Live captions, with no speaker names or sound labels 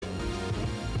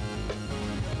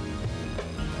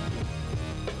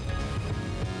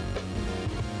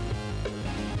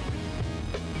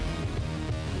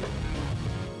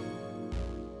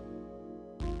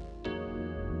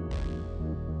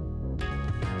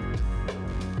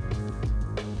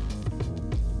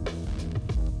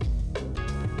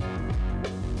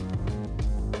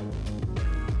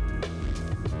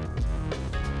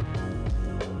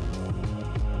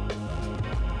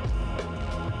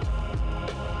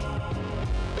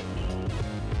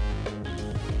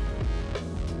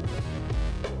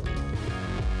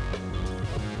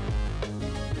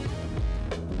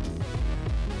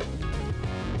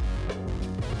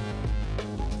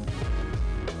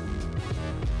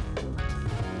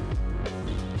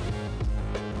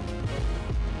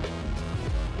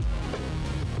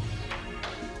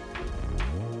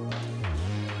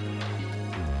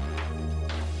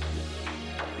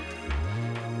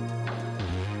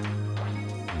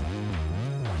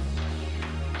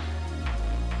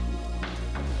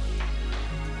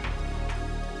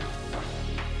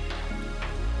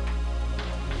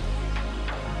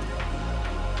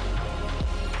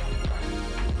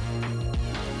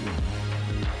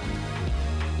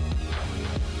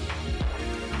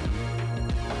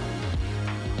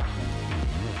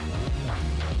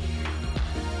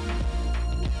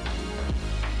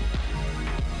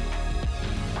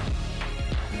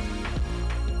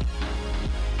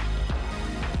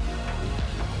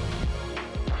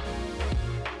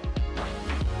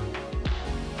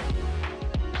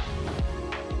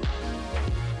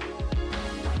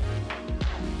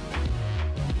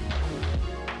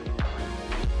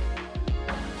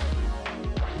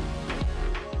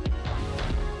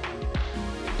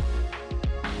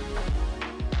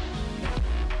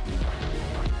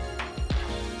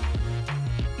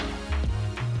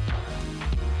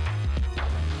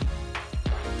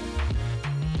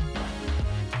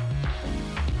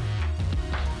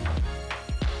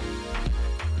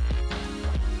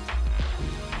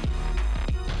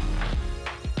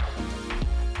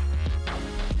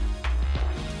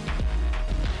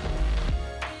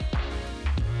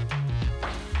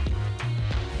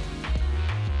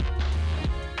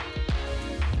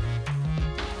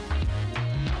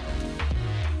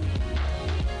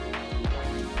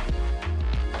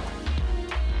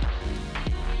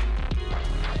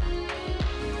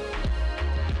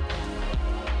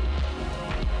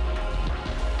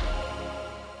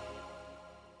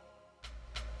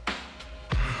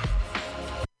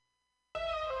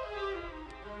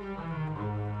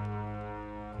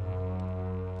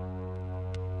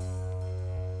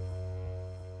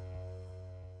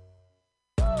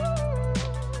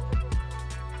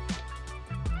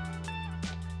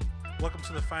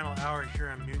to the final hour here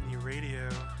on Mutiny Radio.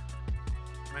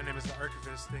 My name is The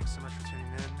Archivist. Thanks so much for tuning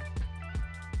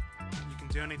in. You can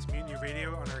donate to Mutiny Radio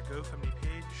on our GoFundMe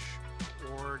page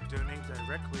or donate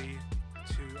directly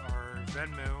to our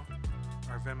Venmo.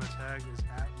 Our Venmo tag is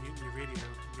at Mutiny Radio.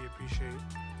 We appreciate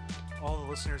all the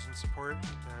listeners and support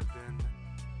that have been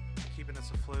keeping us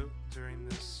afloat during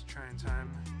this trying time.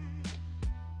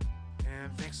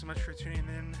 And thanks so much for tuning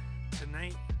in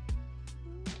tonight.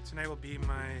 Tonight will be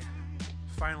my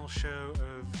final show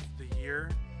of the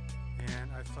year,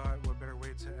 and I thought what better way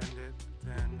to end it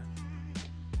than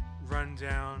run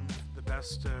down the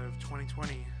best of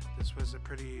 2020. This was a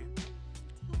pretty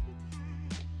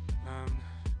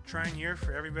trying year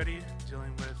for everybody,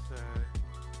 dealing with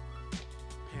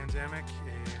a pandemic,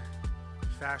 a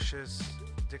fascist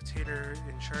dictator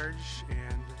in charge,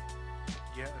 and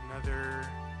yet another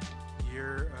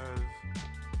year of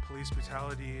police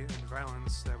brutality and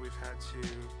violence that we've had to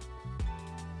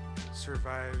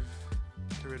survive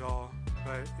through it all.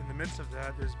 But in the midst of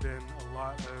that, there's been a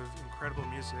lot of incredible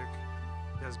music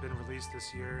that has been released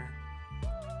this year.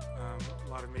 A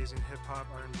lot of amazing hip-hop,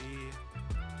 R&B,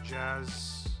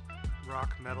 jazz,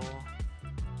 rock, metal.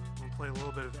 I'm going to play a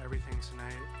little bit of everything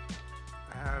tonight.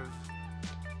 I have,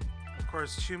 of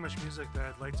course, too much music that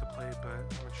I'd like to play, but I'm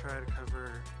going to try to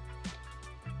cover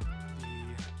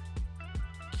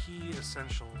the key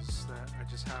essentials that I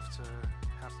just have to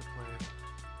play.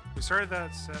 We started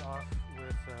that set off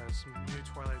with some new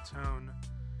Twilight Tone,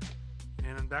 and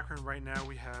in the background right now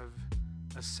we have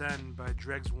Ascend by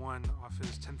Dregs1 off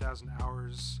his 10,000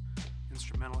 Hours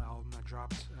instrumental album that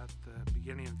dropped at the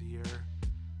beginning of the year.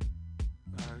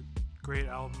 Great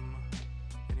album,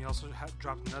 and he also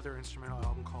dropped another instrumental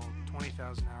album called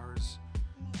 20,000 Hours.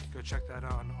 Go check that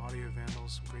out on Audio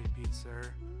Vandals, some great beats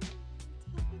there.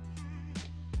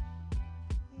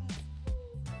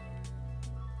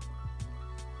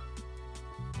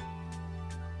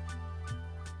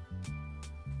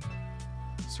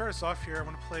 To start us off here, I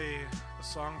want to play a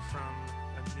song from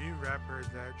a new rapper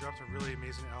that dropped a really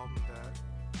amazing album that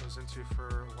I was into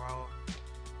for a while.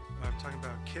 I'm talking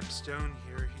about Kip Stone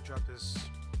here. He dropped this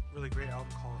really great album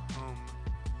called Home,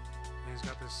 and he's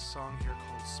got this song here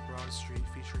called Broad Street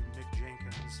featuring Mick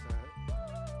Jenkins that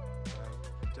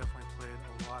I definitely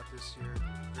played a lot this year.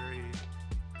 Very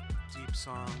deep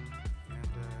song, and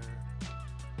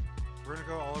we're going to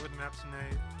go all over the map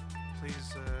tonight.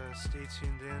 Please stay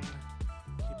tuned in.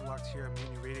 Keep it locked here on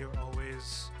Mutiny Radio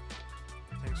always.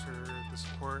 Thanks for the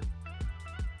support.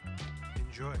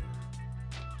 Enjoy.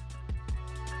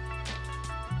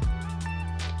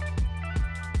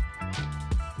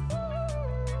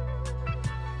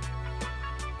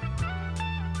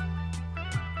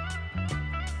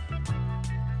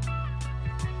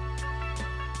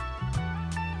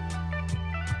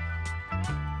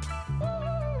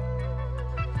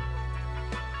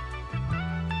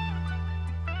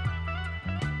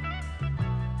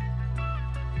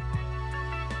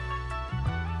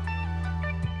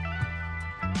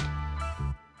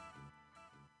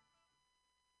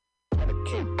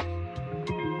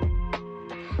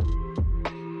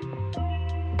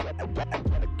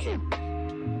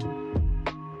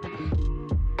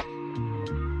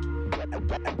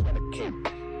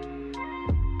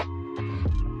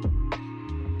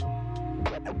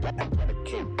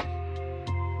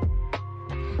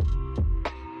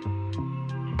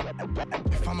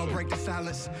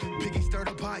 Piggy stirred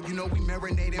the pot, you know we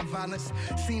marinate in violence.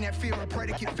 Seen that fear of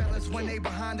predicate fellas when they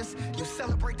behind us. You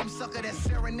celebrate them sucker that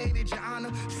serenaded your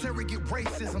honor. Surrogate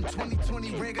racism,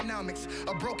 2020 Reaganomics.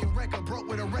 A broken record, broke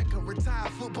with a record.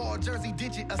 Retired football jersey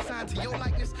digit assigned to your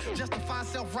likeness. Justify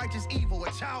self-righteous evil.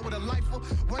 A child with a lifer.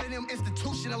 One of them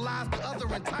institutionalized, the other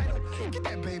entitled. Get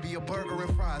that baby a burger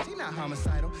and fries. He not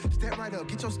homicidal. Step right up,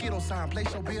 get your Skittle sign.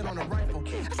 Place your bid on a rifle.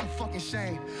 That's a fucking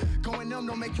shame. Going numb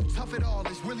don't make you tough at all.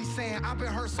 It's really saying I've been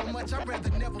hurt so much I'd rather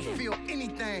never feel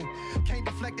anything. Can't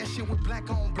deflect that shit with black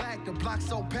on black. The block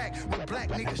so packed with black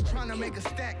niggas trying to make a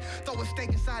stack. Throw a steak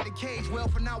inside the cage. Well,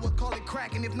 for now we'll call it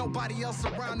crack. And if nobody else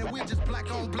around, then we're just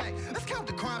black on black. Let's count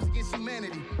the crimes against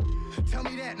humanity. Tell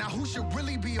me that, now who should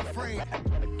really be afraid?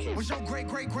 Was your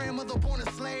great-great-grandmother born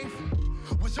a slave?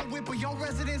 Was your whip or your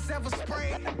residence ever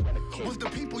sprayed? Was the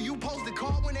people you supposed to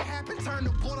call when it happened turned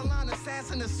to borderline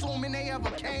assassin, assuming they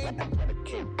ever came?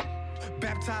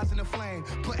 Baptized in the flame,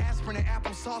 put aspirin in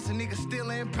applesauce and niggas still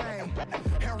in pain.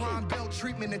 Heroin belt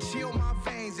treatment to chill my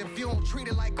veins. If you don't treat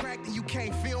it like crack, then you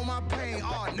can't feel my pain.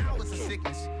 Oh, now it's a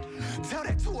sickness. Tell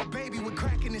that to a baby with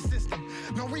crack in his system.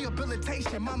 No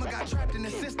rehabilitation, mama got trapped in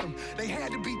the system. They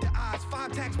had to beat the odds,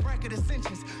 5 tax bracket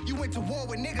ascensions. You went to war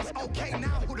with niggas, okay,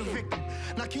 now who the victim?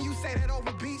 Now can you say that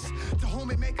over beats? To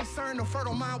whom it may concern a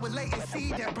fertile mind with latent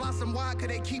seed that blossom wide, could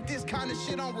they keep this kind of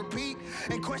shit on repeat?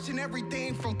 And question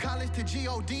everything from college to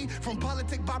G.O.D., from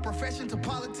politics by profession to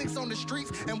politics on the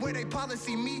streets. And where they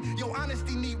policy meet, your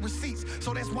honesty need receipts.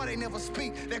 So that's why they never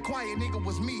speak. That quiet nigga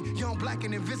was me, young, black,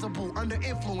 and invisible, under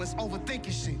influence,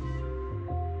 overthinking shit.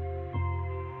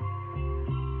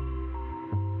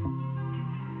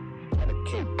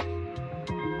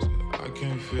 I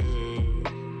can feel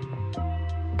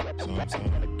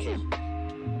sometimes shit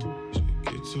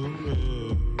get too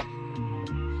real.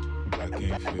 I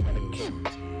can't feel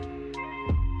sometimes.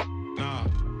 Nah,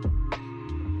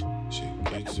 shit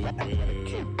get too real.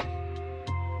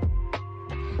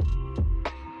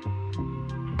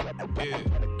 Yeah.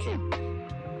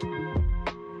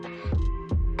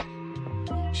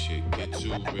 Shit get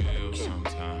too real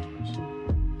sometimes.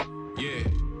 Yeah.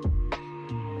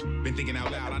 Been thinking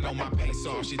out loud, I know my bass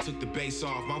off. Shit took the bass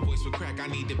off. My voice would crack, I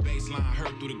need the bass line.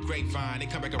 Heard through the grapevine. They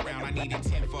come back around, I need it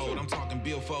tenfold. I'm talking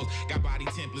billfolds. Got body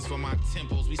templates for my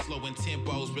temples. We slow in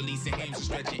tempos. Releasing aims and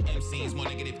stretching MCs. More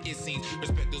negative it seems.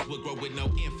 Respecters would grow with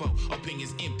no info.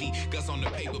 Opinions empty. Guts on the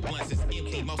paper, blunts is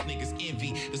empty. Most niggas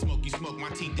envy. The smoke you smoke, my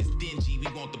teeth is dingy. We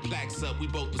want the plaques up. We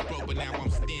both was broke, but now I'm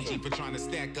stingy for trying to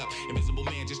stack up. Invisible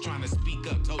man just trying to speak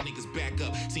up. Told niggas back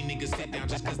up. See niggas sit down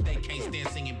just cause they can't stand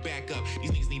singing back up.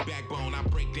 These niggas need backbone, I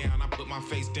break down, I put my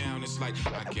face down. It's like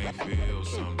I can't feel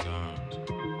sometimes.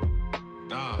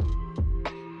 Nah,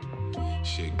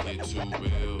 shit get too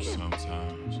real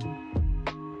sometimes.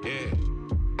 Yeah,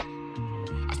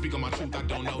 I speak on my truth, I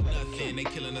don't know nothing. They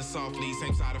killing us softly,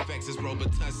 same side effects as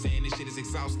Robitussin. This shit is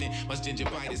exhausting, much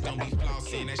gingivitis, don't be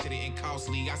flossing. That shit ain't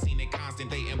costly, I seen it constant.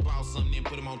 They emboss them, then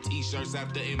put them on t-shirts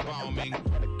after embalming.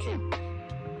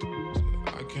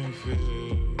 I can't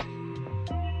feel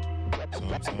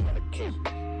sometimes shit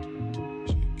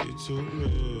get too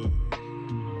real.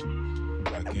 I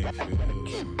can't feel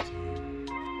sometimes.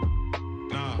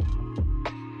 Nah,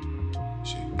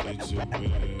 shit get too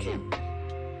real.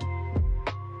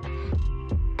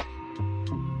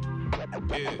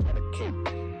 Yeah.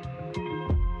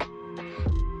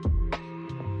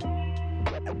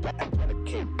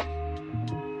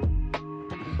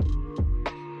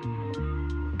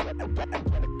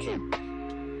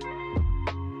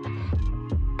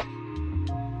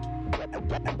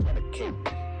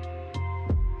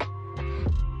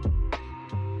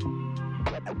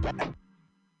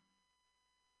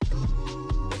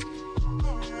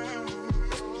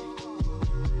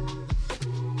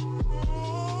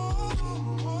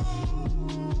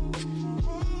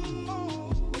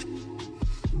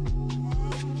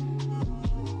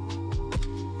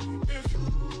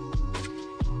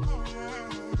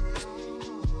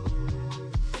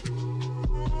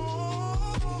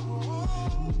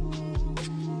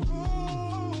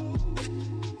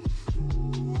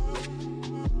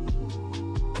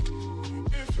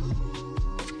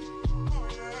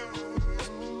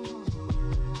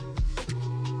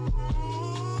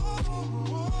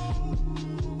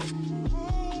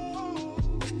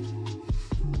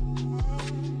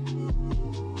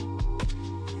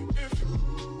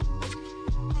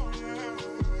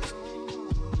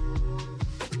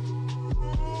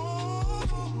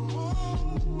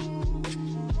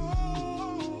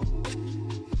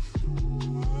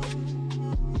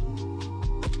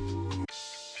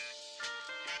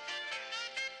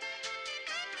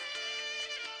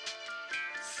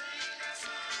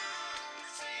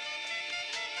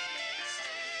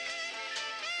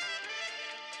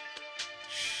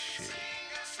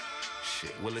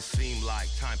 Well, it seemed like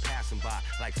time passing by,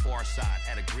 like far side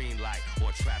at a green light,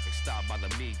 or a traffic stop by the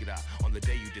Migra. On the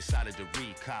day you decided to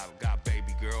recop, got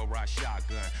baby girl, ride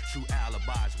shotgun. True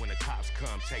alibis when the cops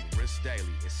come, take risks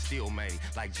daily. It's still made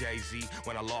like Jay-Z.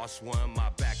 When I lost one, my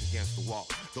back against the wall.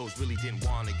 Those really didn't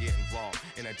want to get involved,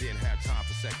 and I didn't have time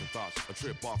for second thoughts. A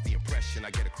trip off the impression I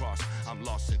get across. I'm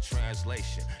lost in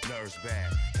translation, nerves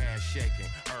bad, hands shaking,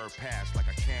 herb pass like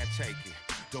I can't take it.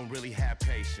 Don't really have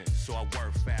patience, so I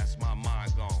work fast, my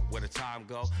mind gone. Where the time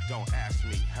go? Don't ask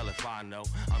me, hell if I know.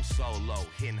 I'm solo,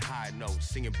 hitting high notes,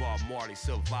 singing Bob Marley,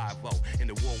 survival. In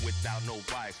the war without no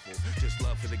rifle. Just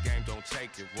love for the game, don't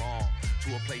take it wrong.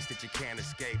 To a place that you can't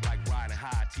escape, like riding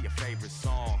high to your favorite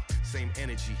song. Same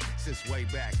energy, since way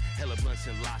back, hella blunts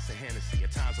and lots of Hennessy.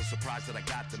 At times I'm surprised that I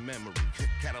got the memory.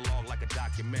 Catalog like a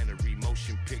documentary,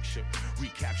 motion picture.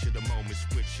 Recapture the moments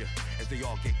with you, as they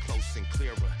all get close and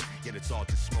clearer. Yet it's all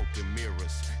just smoke and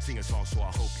mirrors. Sing a song so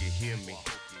I hope you hear me.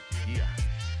 Yeah.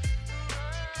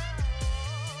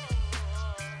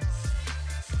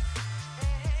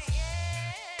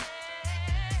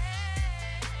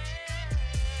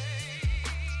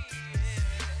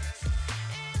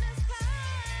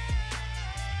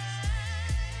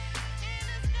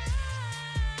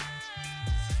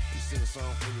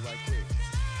 song for you right quick.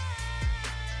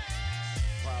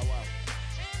 Wow.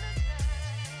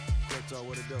 Crypto,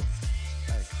 what it do?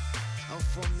 Hey. I'm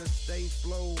from the state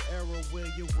flow era where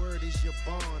your word is your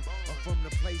bond. I'm from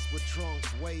the place where trunks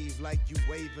wave like you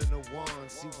waving a wand.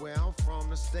 See where I'm from,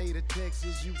 the state of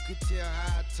Texas, you could tell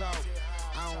how I talk.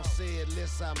 I don't say it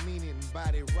less, I mean it, and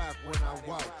body rock when I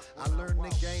walk. I learned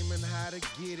the game and how to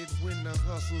get it when the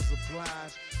hustle's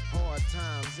applied. Hard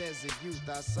times as a youth,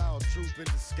 I saw truth in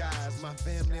disguise. My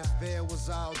family affair was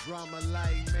all drama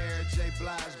like Mary J.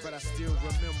 Blige, but I still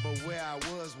remember where I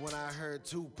was when I heard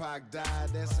Tupac died.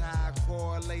 That's how I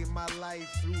correlate my life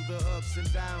through the ups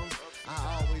and downs.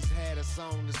 I always had a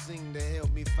song to sing to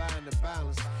help me find the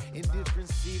balance. In different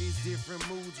cities, different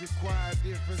moods require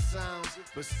different sounds,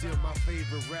 but still my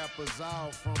favorite rappers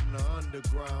all from the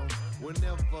underground.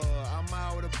 Whenever I'm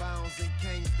out of bounds and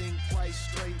can't think quite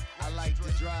straight, I like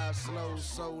to drive slow,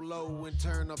 solo, and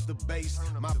turn up the bass.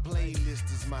 My playlist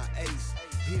is my ace.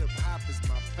 Hip-hop is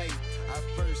my fate. I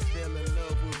first fell in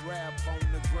love with rap on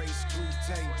the Gray Screw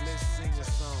tape. Let's sing a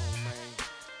song, man.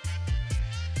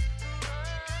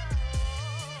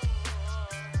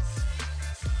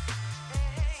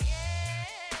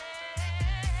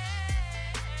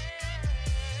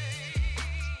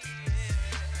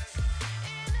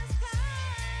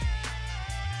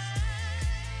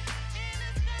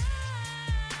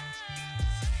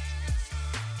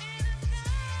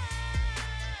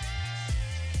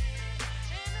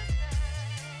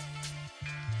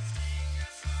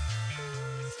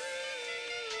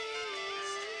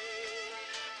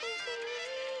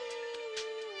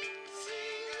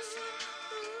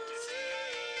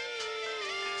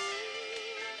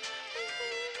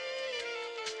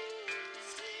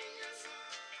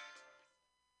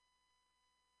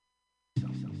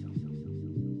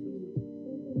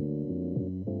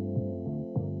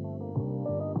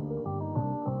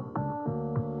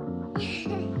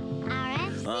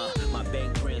 My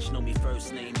bank branch know me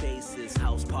first name basis.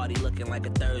 House party looking like a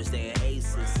Thursday at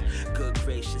Aces. Good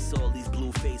gracious, all these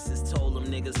blue faces. Told them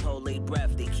niggas hold their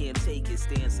breath, they can't take it.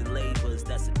 Stands in labors,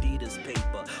 that's Adidas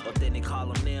paper. Authentic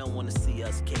Harlem, they don't wanna see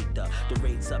us caked up. The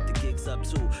rates up, the gigs up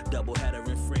too. Double header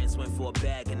in France, went for a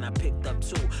bag and I picked up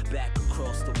two. Back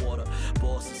across the water,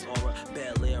 boss is horror.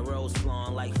 Bel Air rose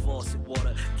flowing like faucet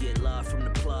water. Get love from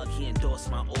the plug, he endorsed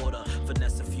my order.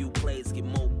 Finesse a few plays, get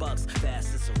more bucks.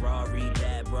 Fast as a Ferrari,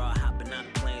 bad bro, hopping out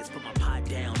the planes. Put my pot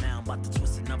down, now I'm about to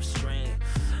twist another string.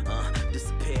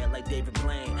 Disappear like David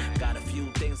Blaine. Got a few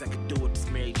things I could do with this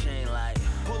Mary Chain, like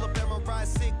pull up and my ride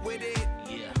sick with it.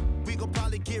 Yeah, we gon'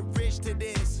 probably get rich to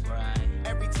this. Right.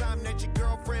 Every time that your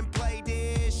girlfriend play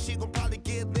this, she gon' probably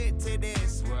get lit to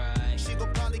this. Right. She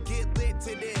gon' probably get lit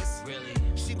to this. Really?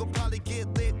 She gon' probably get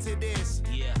lit to this.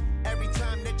 Yeah. Every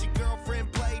time that your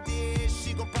girlfriend play this,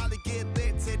 she gon' probably get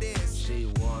lit to this. She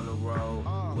wanna roll,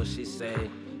 what she say?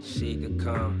 She could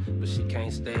come, but she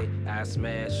can't stay. I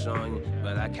smash on you,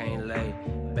 but I can't lay.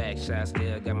 Back shot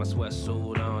still got my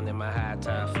sweatsuit on and my high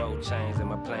tie 4 chains and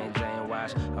my plain Jane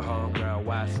watch. A homegirl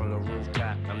watch from the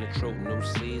rooftop. I'm the truth, new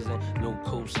season, new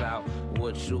coops out.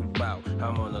 What you bout?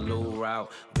 I'm on the Lou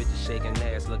route. Bitches shaking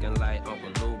ass, looking like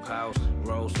Uncle Luke house.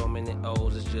 Roll so many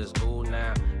O's, it's just ooh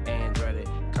now. Andretti,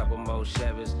 couple more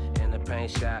Chevys in the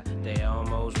paint shop. They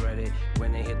almost ready.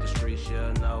 When they hit the streets,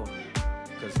 you'll know.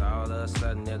 Cause all of a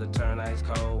sudden it'll turn ice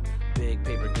cold. Big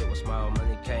paper get where small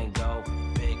money can't go.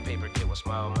 Big paper get where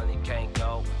small money can't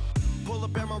go. Pull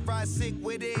up and my ride sick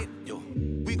with it. Yo.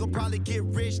 We gon' probably get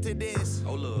rich to this.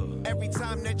 Oh look. Every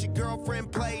time that your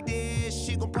girlfriend play this,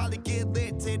 she gon' probably get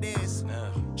lit to this.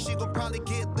 She gon' probably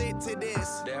get lit to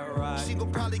this. That right. She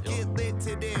gon' probably get lit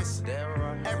to this. That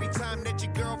right. Every time that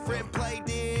your girlfriend play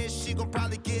this, she gon'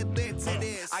 probably get lit to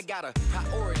this. I got a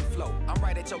priority flow, I'm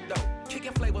right at your door.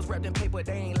 Kicking flavors wrapped in paper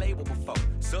they ain't labeled before.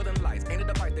 Southern lights, ain't a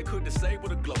device that could disable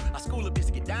the glow. I school a bitch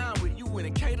to get down with you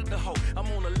and cater the hoe. I'm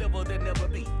on a level that never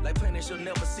be, like planets you'll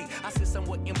never see. I sit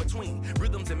somewhere in between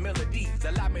rhythms and melodies.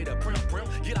 Allow me to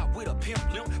primp, get out with a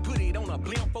pimp limp. Put it on a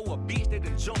blimp for a bitch that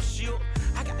done jump ship.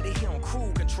 I got it here on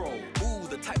cruise control. Ooh,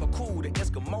 the type of cool that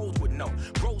Eskimos would know.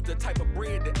 Roast the type of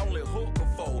bread that only hook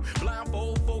can fold.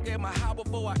 Blindfold folk at my house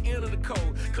before I enter the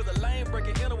code. Cause the lane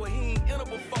breaking enter where he ain't enter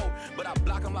before. But I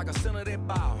block him like a center that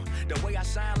ball. The way I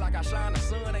shine like I shine, the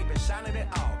sun ain't been shining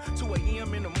at all. 2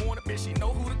 a.m. in the morning, bitch, she know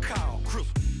who to call. Chris.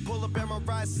 Pull up and my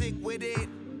ride sick with it.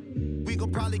 We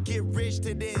gon' probably get rich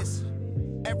to this.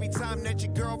 Every time that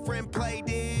your girlfriend play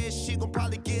this, she gon'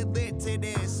 probably get lit to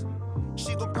this.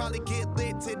 She gon' probably get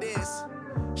lit to this.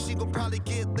 She gon' probably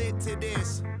get lit to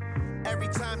this. Every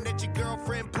time that your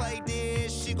girlfriend play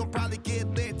this, she gon' probably get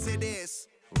lit to this.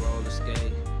 Roller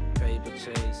skate, paper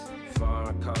chase,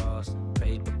 foreign cars,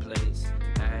 paper plates.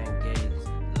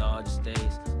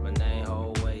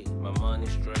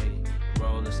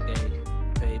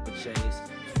 chase,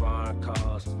 foreign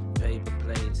cars, paper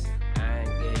plates, iron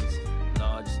gates,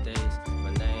 large estates.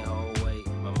 My name whole weight,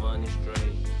 my money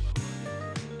straight.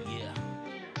 Yeah.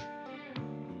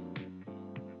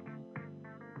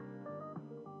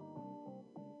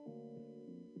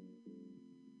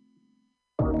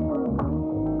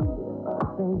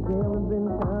 Think Dylan's been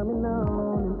coming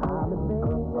on, and I've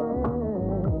been thinking,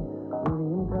 maybe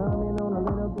I'm coming on a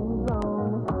little too long.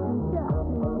 You got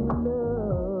to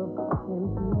love,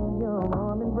 into your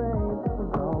warm embrace,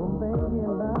 that's all I'm thinking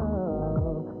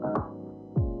about.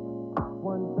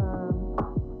 One time.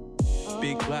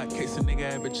 Big Glock, case a nigga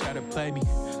ever try to play me.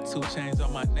 2 chains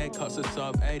on my neck, cost us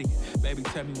off 80. Baby,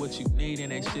 tell me what you need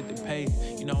and ain't shit to pay.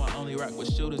 You know I only rock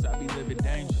with shooters, I be living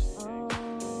dangerous.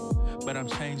 But I'm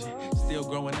changing, still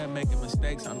growing up, making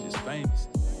mistakes, I'm just famous.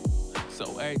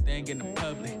 So everything in the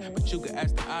public, but you can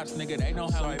ask the ops, nigga, they know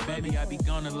how. Sorry, baby, I be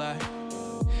gone a lot.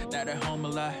 Not at home a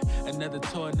lot. Another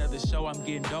tour, another show, I'm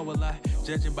getting dough a lot.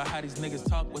 Judging by how these niggas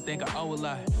talk, would think I owe a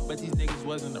lot. But these niggas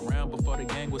wasn't around before the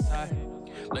gang was high.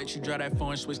 Let you drive that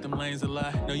phone, switch them lanes a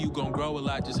lot. Know you gon' grow a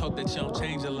lot, just hope that you don't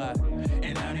change a lot.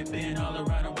 And I done been all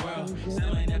around the world,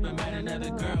 still ain't never met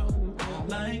another girl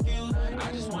like you.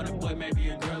 I just want a boy, maybe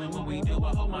a girl, and when we do,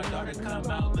 I hope my daughter come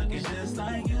out looking just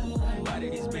like you. Why do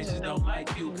these bitches don't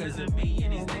like you? Cause of me,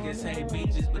 and these niggas hate me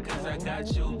just because I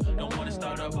got you. Don't wanna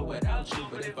start over without you,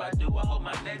 but if I do, I hope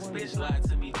my next bitch lie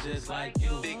to me just like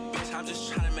you. Big bitch, I'm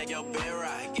just tryna make your bed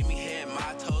right. Give me head,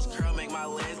 my toes curl, make my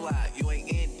legs lie. You ain't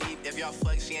in deep, if y'all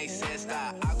fuck, she ain't said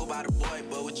stop. I go by the boy,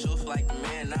 but with you, feel like the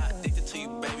man not. Addicted to you,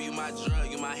 baby, you my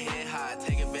drug, you my hand high.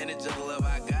 Take advantage of the love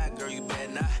I got, girl, you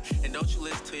better not. And don't you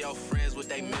listen to your friends with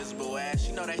they miserable ass.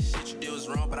 You know that shit you did was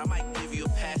wrong, but I might give you a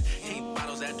pass. 8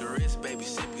 bottles at the wrist, baby,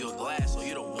 sip you a glass. So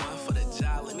you the one for the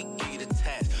job, let me give you the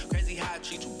task. Crazy how I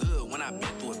treat you good when I been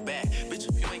through it bad. Bitch,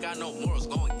 if you ain't got no morals,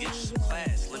 go and get you some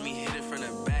class. Let me hit it from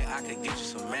the back, I could get you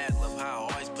some mad. Love how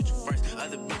I always put you first,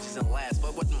 other bitches in last.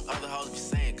 Fuck what them other hoes be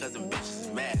saying, cause them bitches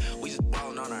is mad. We just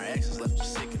ballin' on our exes, left you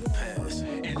sick in the past.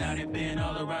 And I done been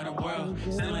all around the world,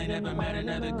 still ain't never met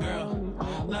another girl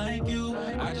like you.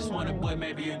 I just want a boy,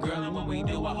 maybe a girl, and when we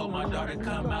do, I hope my daughter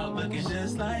come out looking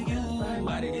just like you.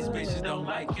 Why do these bitches don't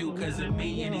like you? Cause of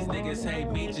me, and these niggas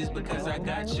hate me just because I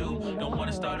got you. Don't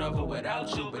wanna start over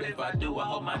without you, but if I do, I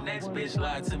hope my next bitch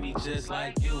lie to me just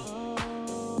like you.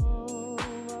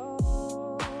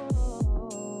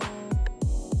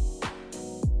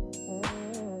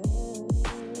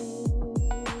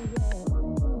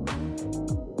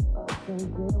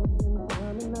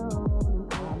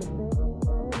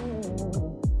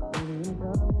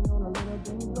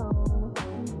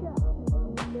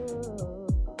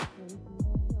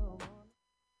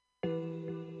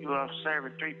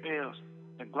 Serving 3 pills.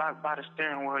 The Glock by the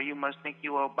steering wheel, you must think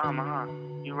you Obama, huh?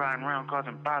 You riding around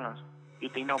causing problems. You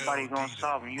think nobody gonna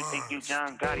solve him. You think you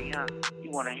John Gotti, huh? You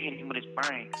wanna hit him with his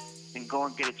brain. Then go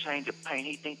and get a change of paint.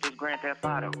 He think this Grand Theft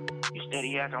Auto. You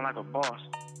steady acting like a boss.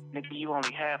 Nigga, you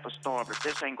only half a star, but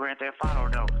this ain't Grand Theft Auto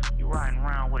though. You riding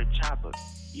around with a chopper.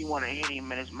 You wanna hit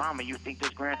him and his mama. You think this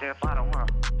Grand Theft Auto, huh?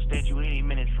 Instead you hit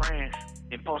him and his friends.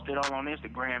 Then post it all on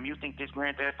Instagram. You think this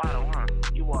Grand Theft Auto, huh?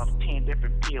 You off 10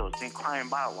 different pills. Then crying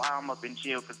about why I'm up in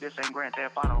jail. Cause this ain't Grand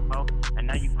Theft Auto, bro. And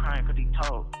now you crying cause he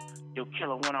told your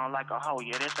killer went on like a hoe.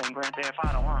 Yeah, this ain't Grand Theft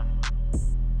Auto, huh?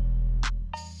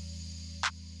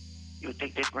 You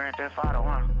think this Grand Theft Auto,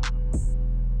 huh?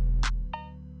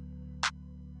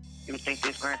 You think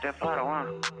this Grand Theft Auto, huh?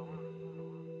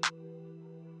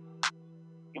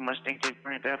 You must think this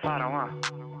Grand Theft Auto, huh?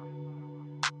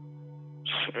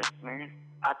 Shit, man.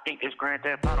 I think this Grand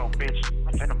Theft Auto, bitch.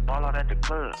 I'm finna ball out at the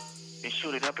club and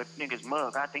shoot it up at niggas'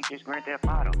 mug. I think this Grand Theft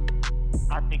Auto.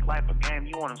 I think life a game.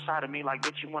 You on the side of me like,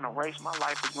 bitch, you wanna race? My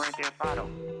life is Grand Theft Auto.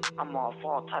 I'm all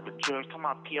for all type of drugs. Come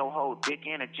my P.O. hoe, dick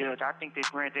and a judge. I think this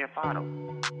Grand Theft Auto.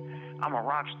 I'm a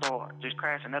rock star. Just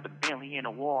crashed another Bentley in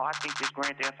the wall. I think this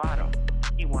Grand Theft Auto.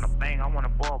 You wanna bang, I wanna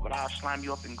ball, but I'll slime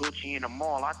you up in Gucci in the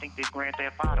mall. I think this Grand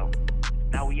Theft Auto.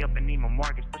 Now we up in Neiman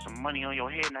Marcus, put some money on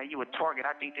your head, now you a target.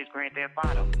 I think this Grand Theft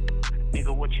Auto.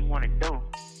 Nigga, what you wanna do?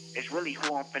 It's really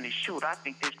who I'm finna shoot. I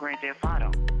think this Grand Theft Auto.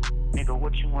 Nigga,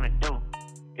 what you wanna do?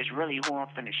 It's really who I'm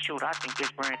finna shoot. I think this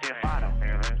Grand Theft Auto.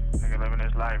 Nigga living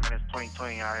this life, man. It's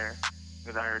 2020 out here.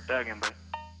 Niggas out here thugging, but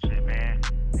shit, man.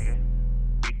 Nigga,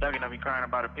 be thugging, I be crying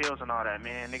about the pills and all that,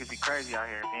 man. Niggas be crazy out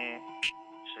here, man.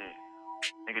 Shit.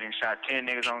 Nigga done shot 10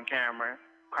 niggas on camera,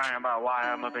 crying about why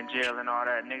I'm up in jail and all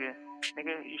that, nigga.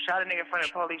 Nigga, you shot a nigga in front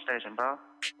of the police station, bro.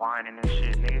 Whining and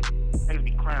shit, nigga. Niggas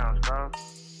be clowns, bro.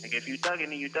 Nigga, if you thugging,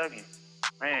 then you thugging.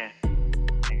 Man,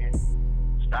 nigga,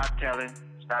 stop telling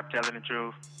the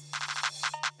truth.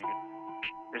 Nigga,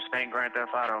 This ain't Grand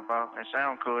Theft Auto, bro. It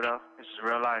sound cool though. This is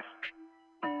real life.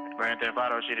 Grand Theft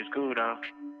Auto shit is cool though.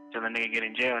 Till a nigga get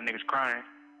in jail, niggas crying.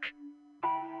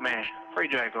 Man, free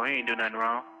Draco, he ain't do nothing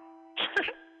wrong.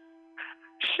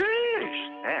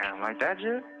 Sheesh. Damn, like that,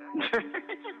 Jug?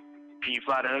 Can you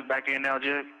fly the hook back in now,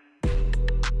 Jug?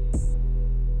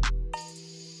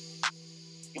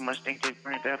 You must think this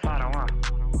Grand Theft Auto, huh?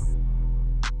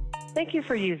 Thank you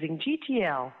for using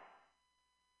GTL.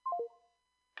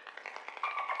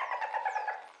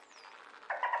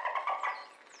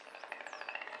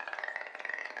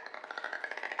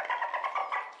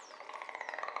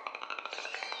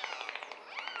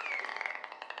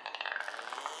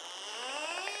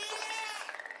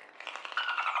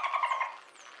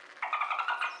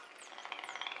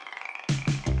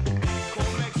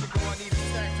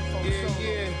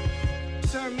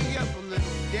 Turn me up a little,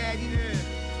 daddy.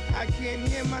 Yeah. I can't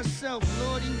hear myself,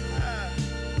 Lordy.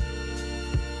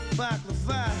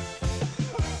 Baklava.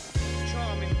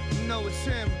 Charming, you know it's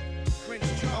him.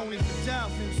 Prince Charming. Only for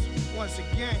Dolphins, once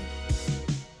again.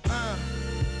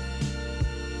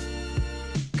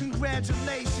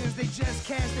 Congratulations, they just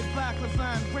casted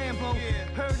Baklava and Rambo. Yeah.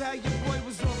 Heard how your boy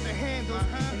was off the handles,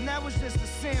 and that was just a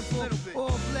sample.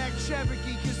 All black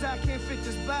Cherokee, cause I can't fit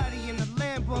this body in the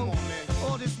Lambo.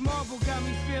 All this marble got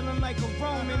me feeling like a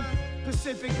Roman.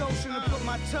 Pacific Ocean to put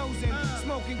my toes in.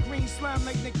 Smoking green slime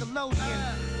like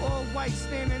Nickelodeon. All white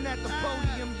standing at the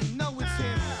podium, you know it's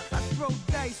him. I throw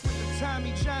dice with the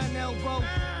Tommy John elbow.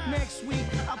 Next week,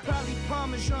 I'll probably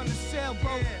Parmesan the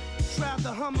sailboat. Drive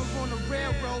the Hummer on the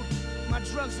railroad. My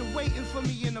drugs are waiting for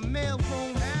me in the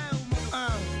mailroom.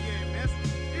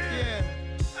 Yeah.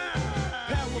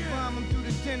 Power bomb him through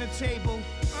the dinner table.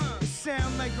 It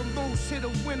sound like a moose hit a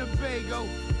Winnebago.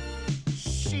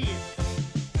 Shit.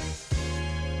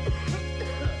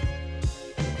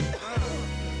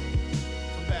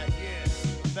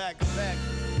 I'm back.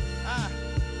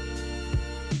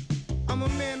 I'm a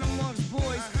man amongst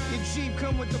boys. Your Jeep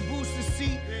come with the booster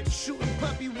seat. Shooting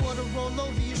puppy water all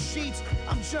over your sheets.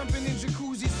 I'm jumping in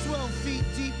jacuzzis 12 feet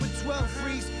deep with 12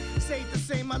 freaks. Safe to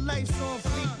say my life's on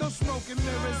fleek. No smoking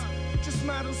mirrors. Just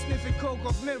models sniffing coke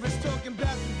off mirrors. Talking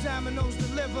about the Domino's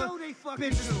deliver.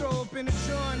 Bitches throw up in the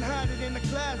jar and hide it in the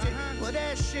closet. Well,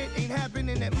 that shit ain't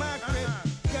happening at my crib.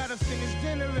 Gotta finish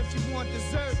dinner if you want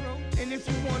dessert. And if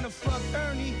you wanna fuck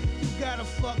Ernie, you gotta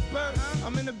fuck Bert.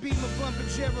 I'm in a Beamer bumping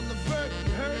Gerald Levert.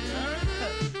 You heard? You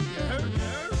heard?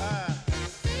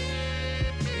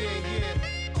 Yeah.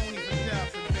 Only for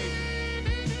Dolphin, baby.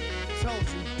 Told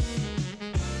you.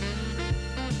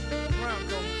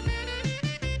 Bronco.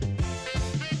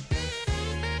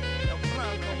 El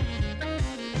Bronco.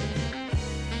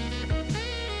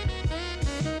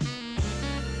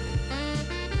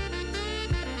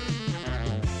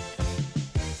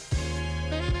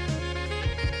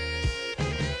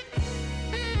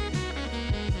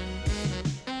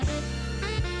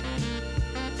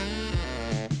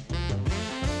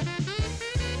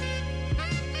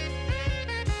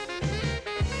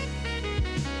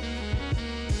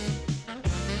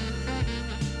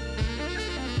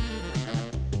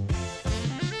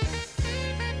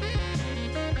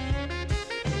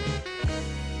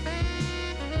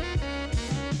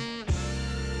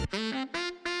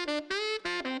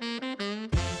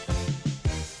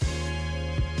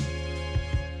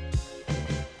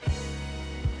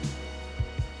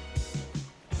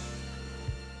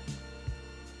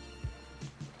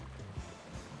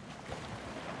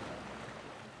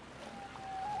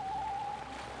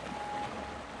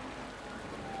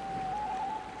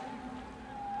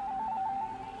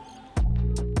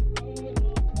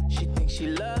 She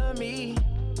love me.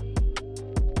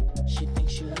 She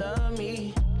thinks she love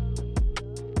me.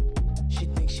 She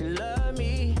thinks she love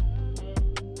me.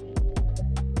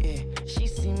 Yeah, she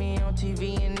see me on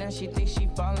TV and now she thinks she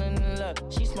falling in love.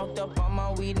 She smoked up all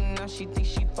my weed and now she thinks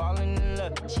she falling in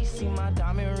love. She see my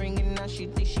diamond ring and now she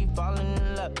thinks she falling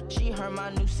in love. She heard my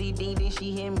new CD, then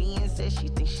she hit me and said she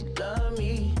thinks she love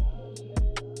me.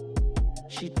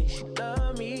 She thinks she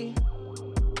love me.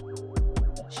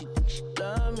 She thinks she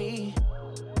love me.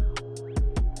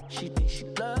 She thinks she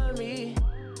love me.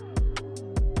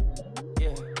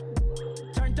 Yeah.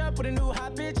 Turned up with a new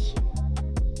hot bitch.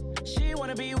 She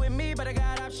wanna be with me, but I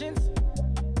got options.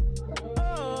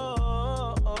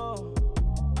 Oh.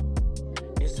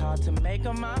 It's hard to make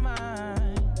up my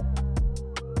mind.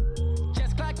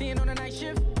 Just clocked in on a night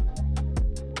shift.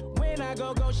 When I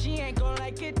go, she ain't gon'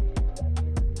 like it.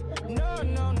 No,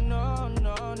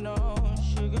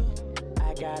 sugar.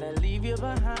 I gotta leave you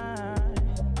behind.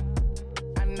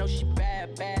 I know she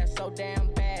bad, so damn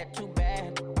bad, too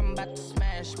bad. I'm about to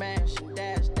smash, and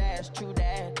dash, true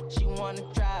that. She want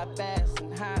wanna drive fast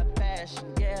and high passion,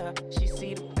 yeah. She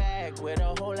see the bag with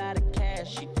a whole lot of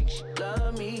cash. She thinks she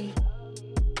love me.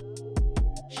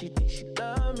 She thinks she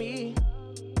love me.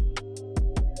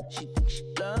 She thinks she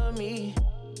love me.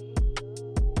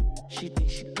 She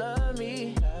thinks she love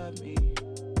me. Love me.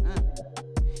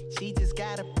 She just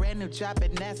got a brand new job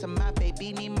and NASA. My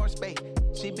baby need more space.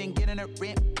 She been getting her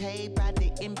rent paid by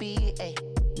the NBA.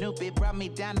 New bitch brought me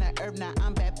down to earth. Now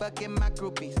I'm back fucking my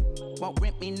groupies. Won't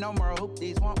rent me no more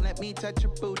hoopies. Won't let me touch her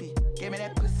booty. Give me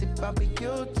that pussy bumpy,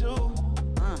 you too.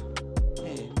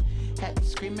 Yeah. Had to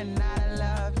screaming I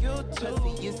love you too.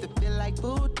 Pussy used to feel like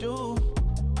voodoo.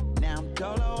 Now I'm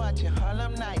Dolo watching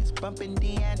Harlem Nights, bumping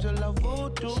D'Angelo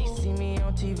Voodoo. She see me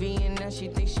on TV and now she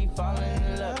thinks she falling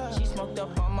in love. She smoked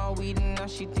up all my weed and now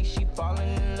she thinks she falling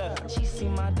in love. She see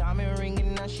my diamond ring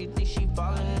and now she thinks she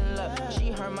falling in love.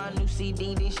 She heard my new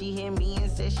CD, then she hear me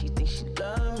and said she thinks she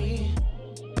love me.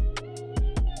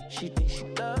 She thinks she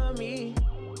love me.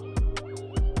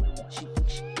 She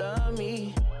thinks she love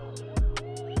me.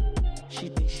 She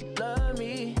thinks she love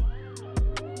me.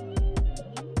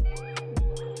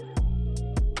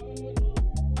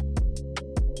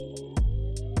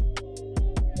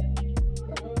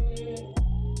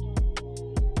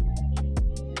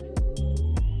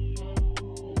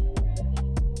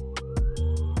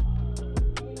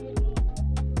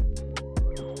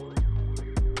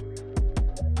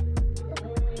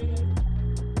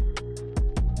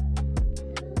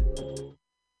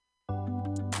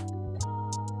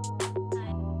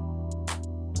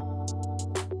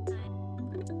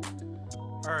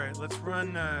 Let's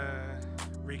run a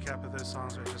recap of those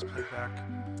songs I just played back.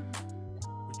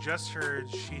 We just heard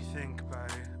She Think by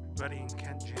Buddy and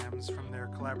Kent Jams from their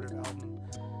collaborative album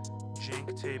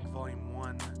Jank Tape Volume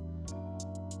 1.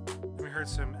 Then we heard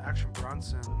some Action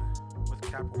Bronson with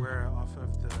Capoeira off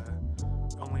of the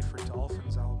Only for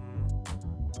Dolphins album.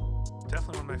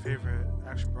 Definitely one of my favorite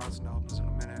Action Bronson albums in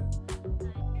a minute.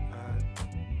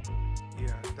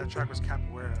 That track was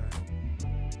Capoeira.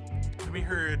 Then we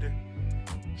heard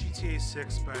GTA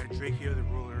 6 by Drakeo the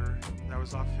Ruler. That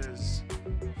was off his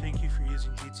Thank You for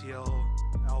Using GTL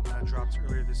album that dropped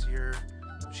earlier this year,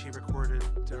 which he recorded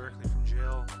directly from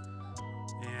jail.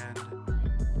 And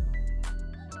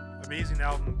amazing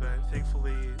album, but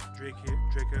thankfully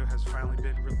Drakeo has finally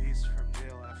been released from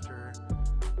jail after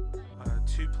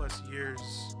 2+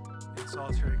 years in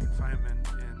solitary confinement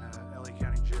in LA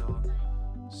County Jail.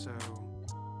 So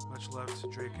much love to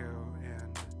Drakeo,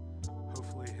 and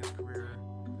hopefully his career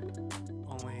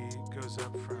only goes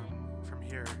up from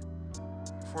here.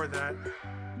 Before that,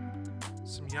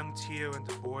 some young Tio and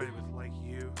Du Bois with Like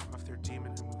You off their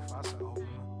Demon and Mufasa album.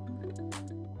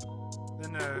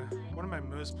 Then one of my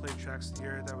most played tracks of the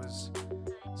year, that was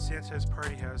Santa's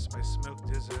Party House by Smoke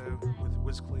Dizzo with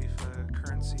Wiz Khalifa,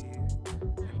 Currency, and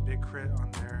Big Crit on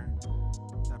there.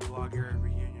 That blog era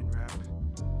reunion rap.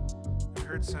 I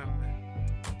heard some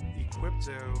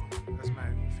Equipto, that's my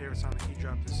favorite song that he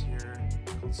dropped this year,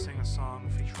 called Sing a Song,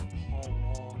 featuring Paul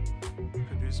Wall,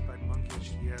 produced by Monkey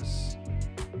HDS.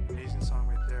 Amazing song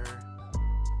right there.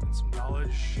 And some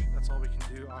Knowledge, That's All We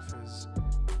Can Do, off his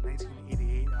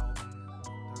 1988 album.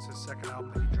 That was his second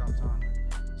album that he dropped on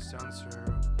Stone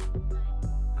Throw.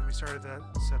 And we started that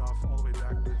set off all the way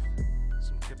back with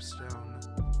some Kip Stone.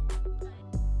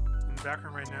 In the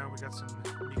background right now, we got some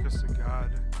Mikos to God.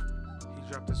 He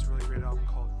dropped this really great album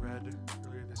called Red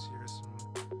earlier this year.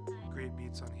 Some great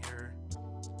beats on here.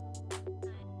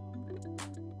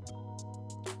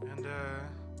 And I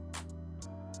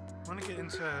want to get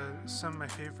into some of my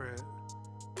favorite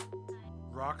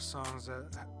rock songs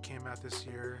that came out this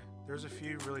year. There's a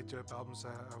few really dope albums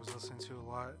that I was listening to a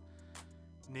lot.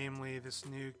 Namely, this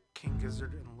new King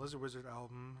Gizzard and Lizard Wizard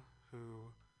album,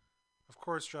 who, of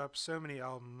course, dropped so many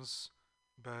albums,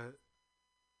 but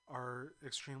are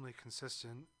extremely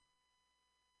consistent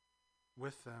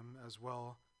with them as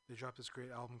well. They dropped this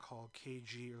great album called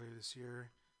KG earlier this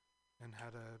year and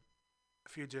had a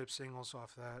few dope singles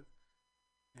off that.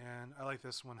 And I like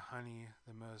this one, Honey,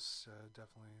 the most.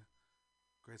 Definitely a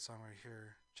great song right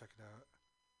here. Check it out.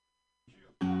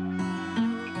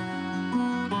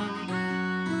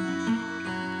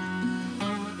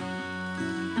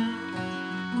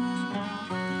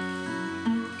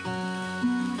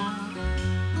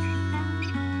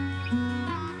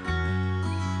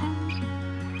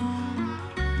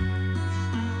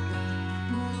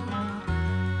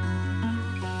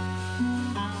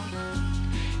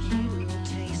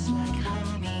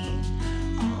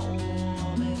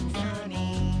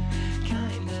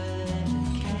 Kinda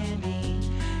candy,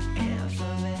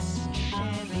 effervescent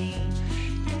Chevy.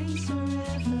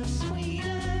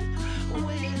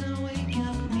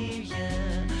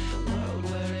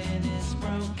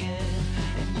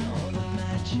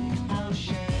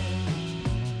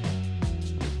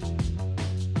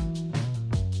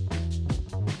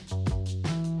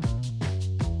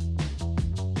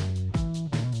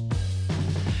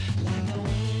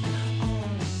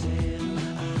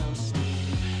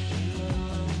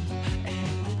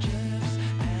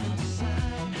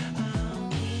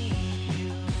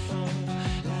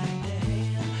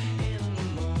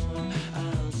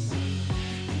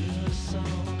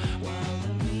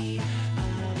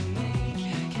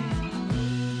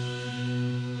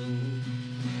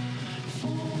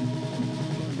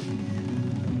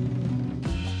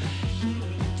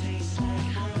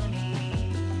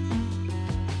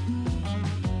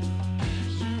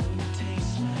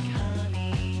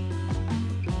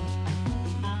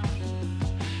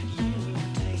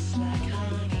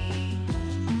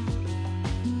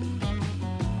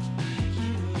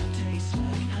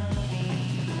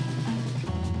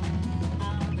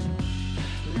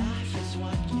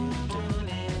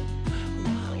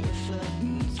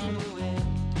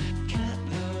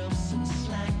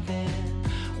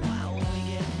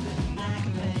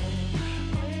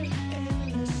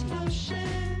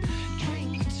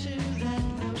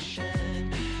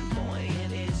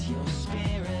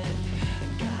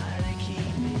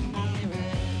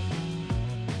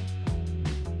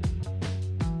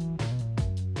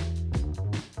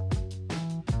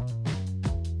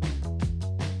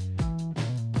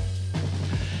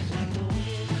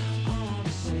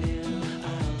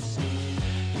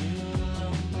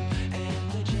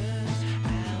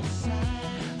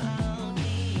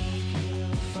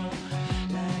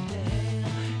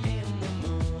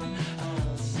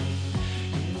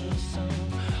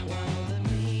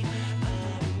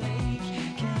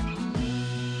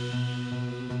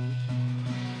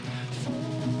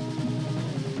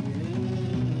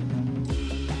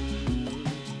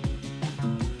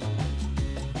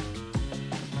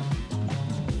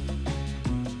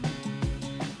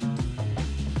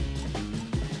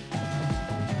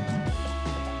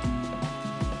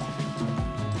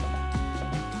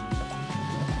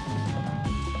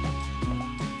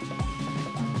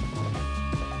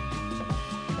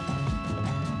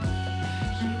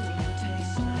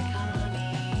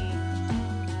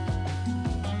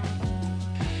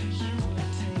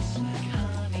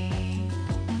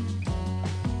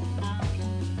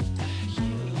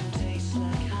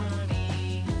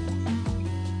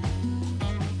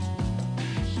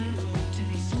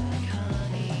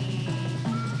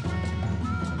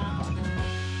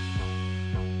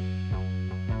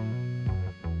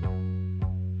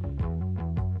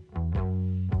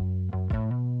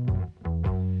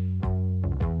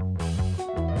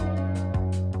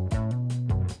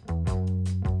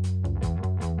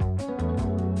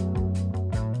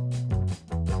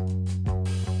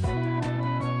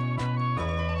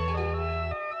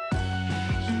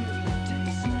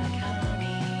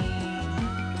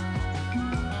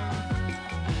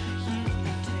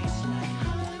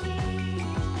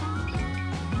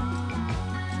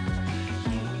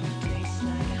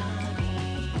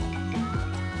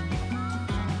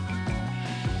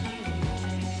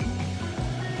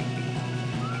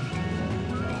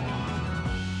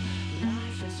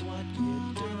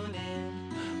 we're doing it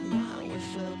while we're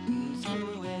floating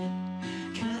through it.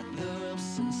 Cut the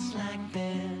ropes and slack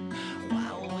then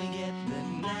while we get the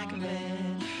knack of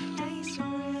it. Days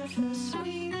forever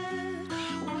sweeter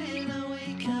when I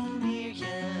wake up near ya.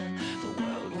 The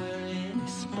world we're in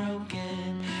is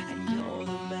broken and you're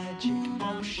the magic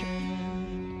potion.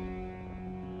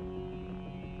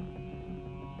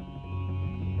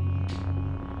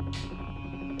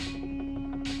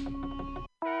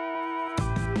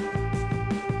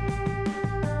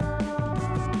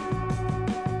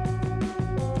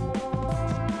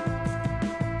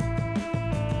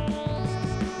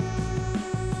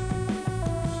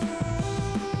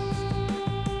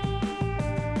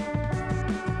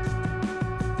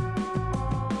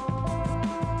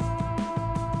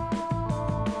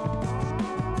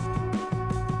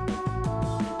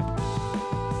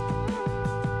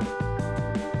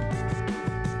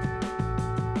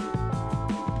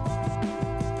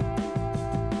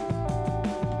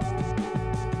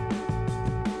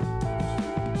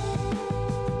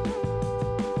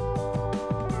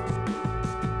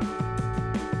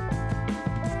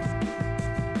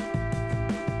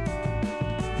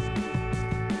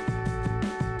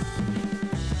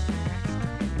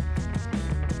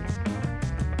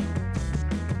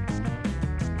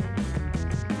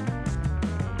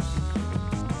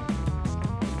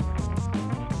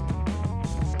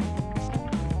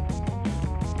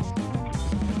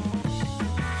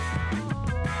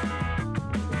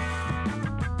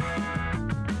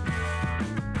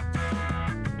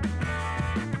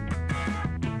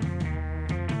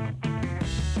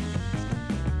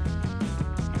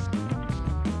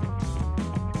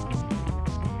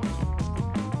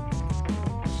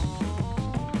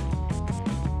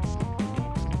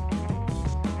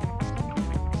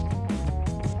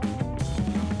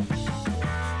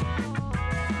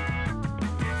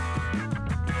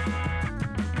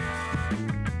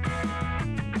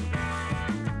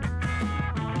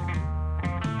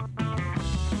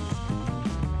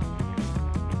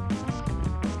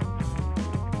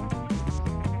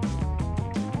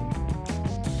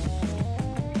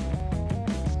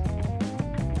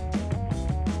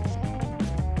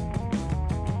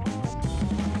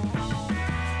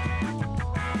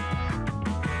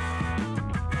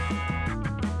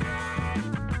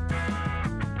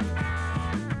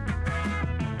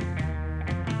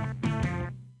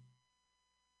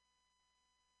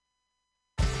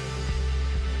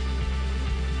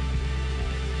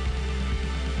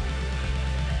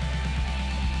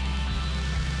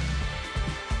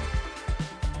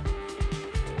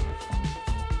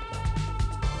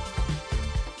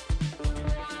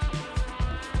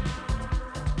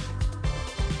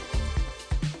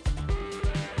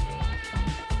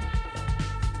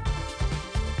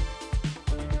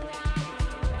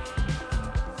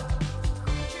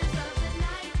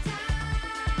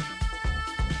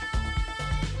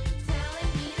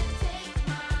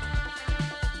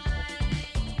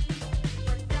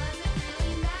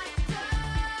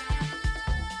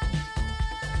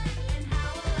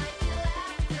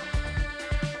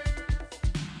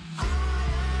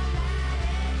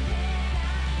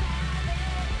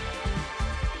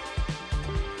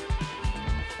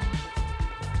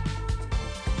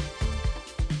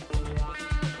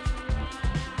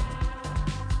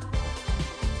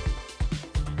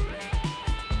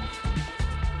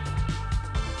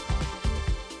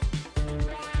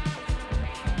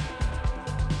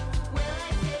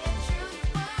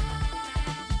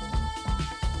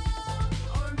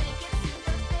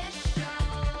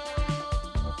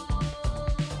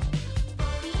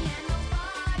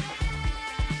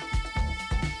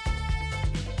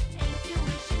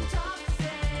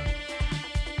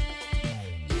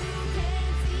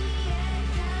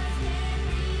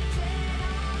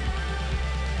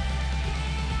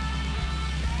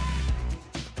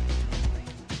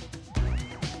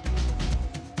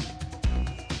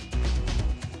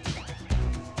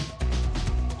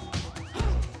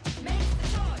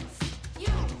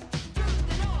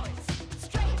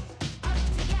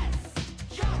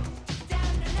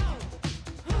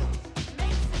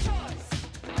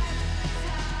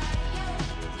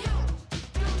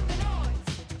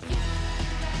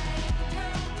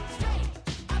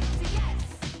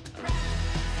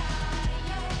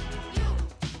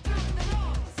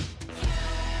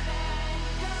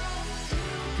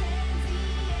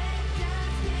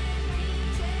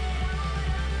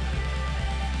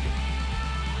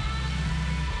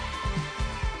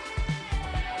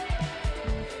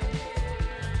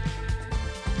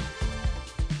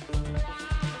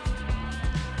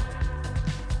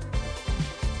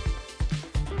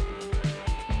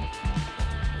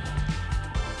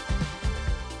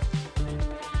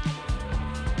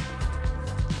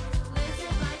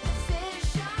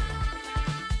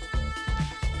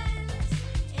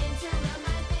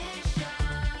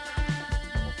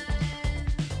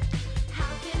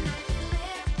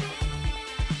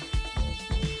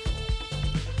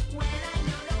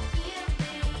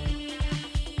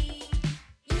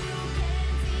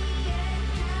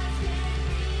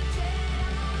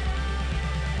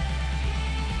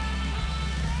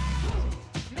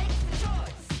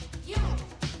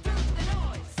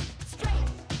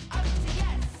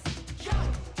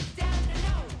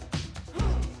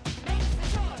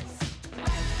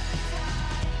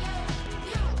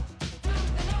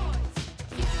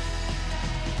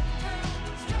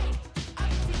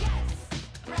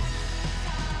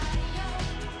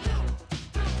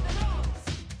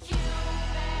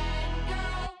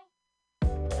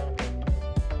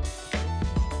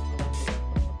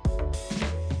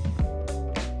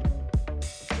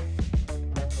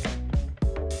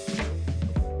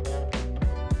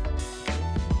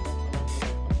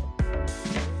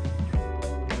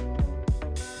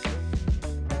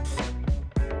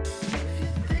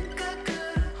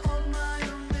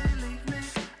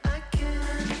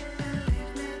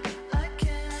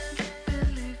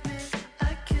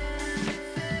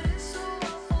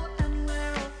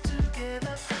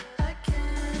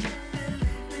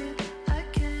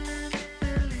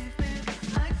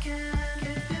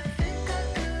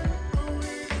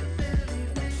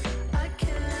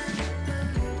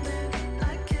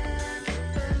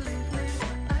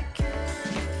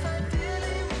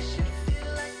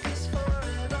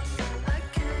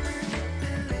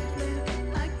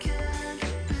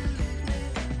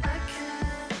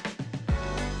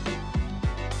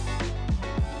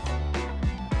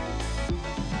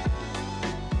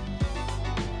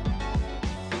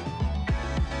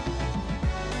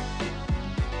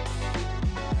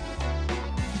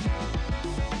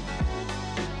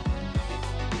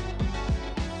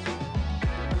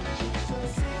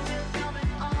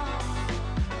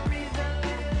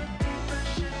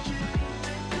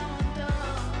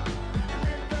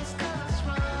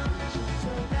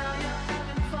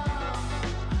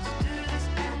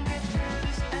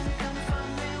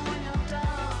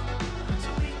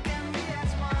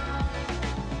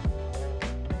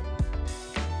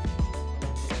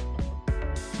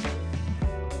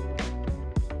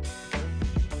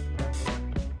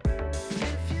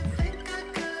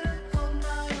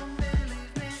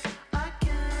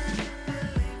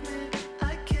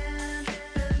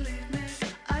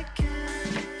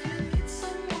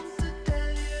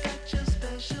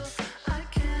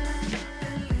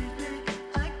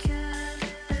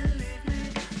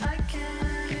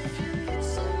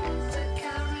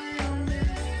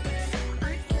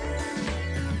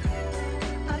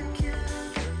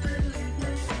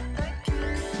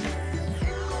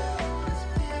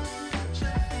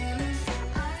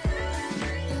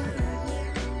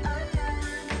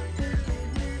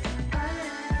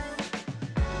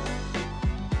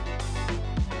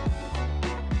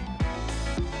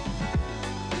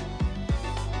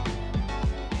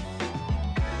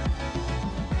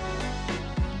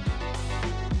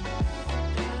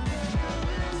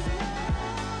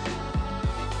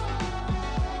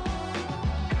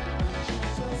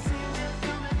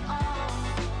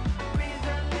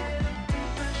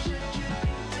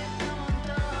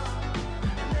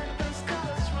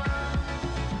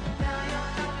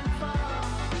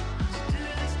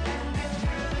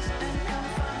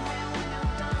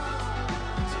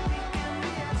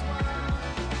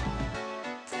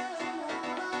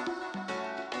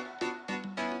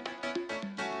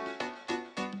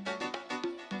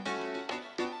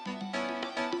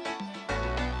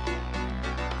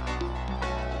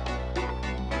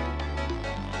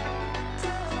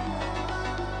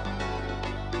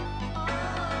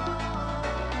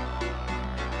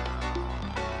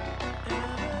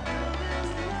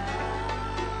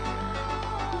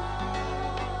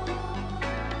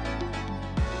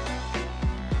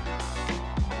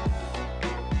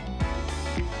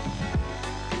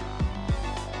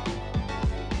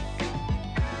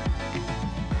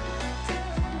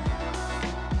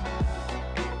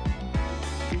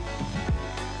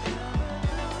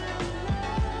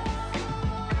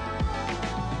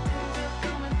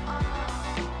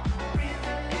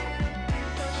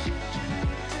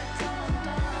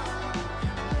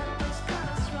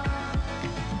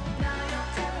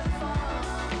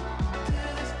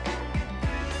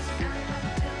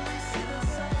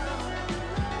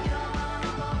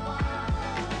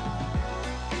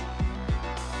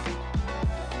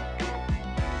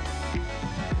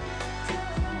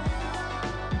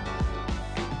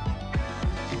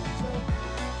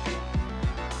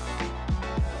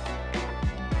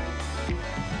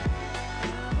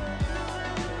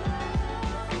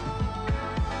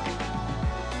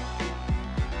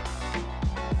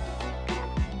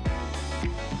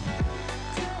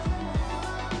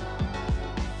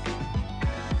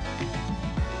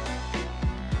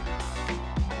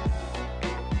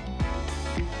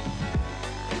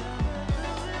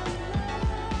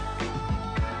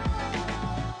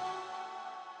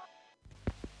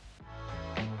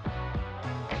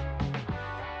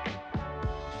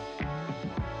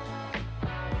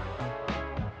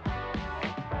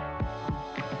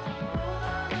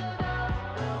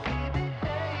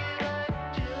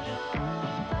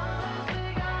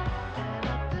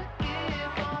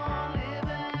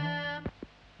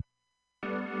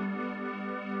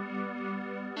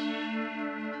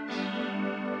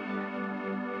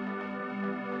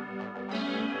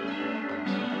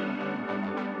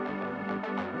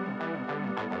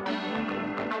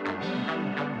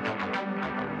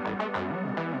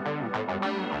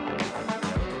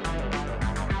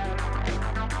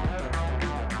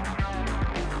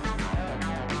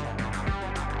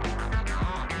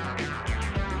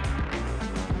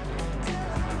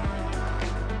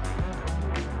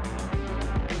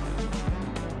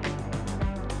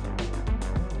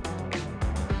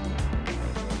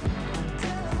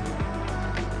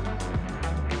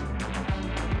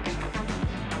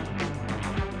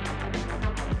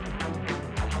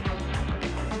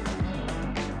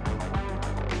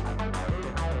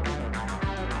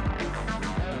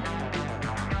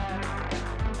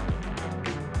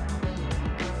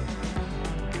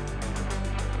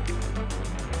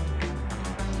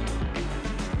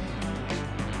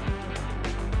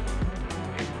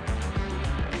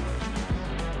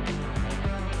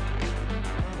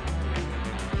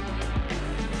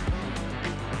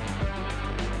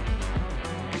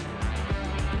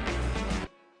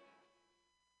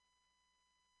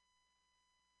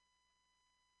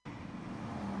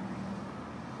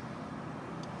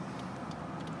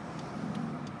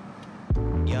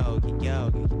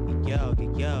 yo.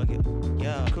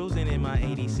 Cruising in my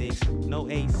 86, no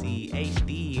AC,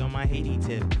 HD on my Haiti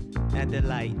tip. At the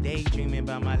light, daydreaming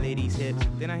about my lady's hips.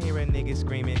 Then I hear a nigga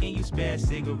screaming, can you spare a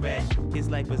cigarette? His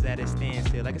life was at a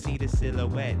standstill, I can see the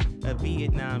silhouette. A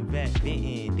Vietnam vet,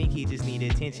 venting, think he just need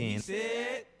attention.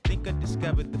 Think I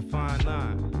discovered the fine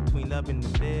line between loving to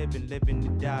live and living to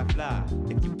die fly.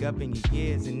 If you govern your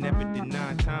years and never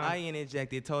deny time, I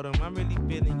interjected, told him I'm really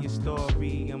feeling your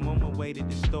story. I'm on my way to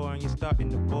the store and you're starting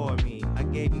to bore me. I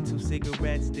gave him 2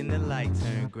 cigarettes, then the light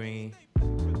turned green.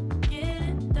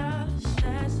 Getting dust,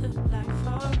 that's the life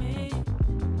for me.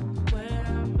 Where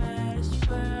I'm at is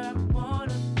where I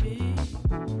wanna be.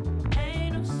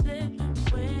 Ain't no slipping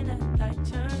when that light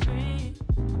turns green.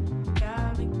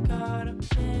 Got me caught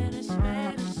up in this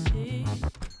fantasy.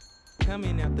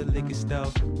 Coming out the liquor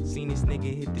store, seen this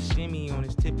nigga hit the shimmy on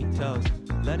his tippy toes.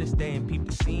 Let her stay and peep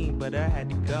the scene, but I had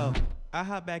to go. I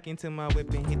hop back into my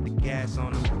whip and hit the gas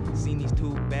on him. Seen these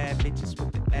 2 bad bitches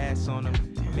with the ass on them.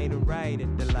 Made a right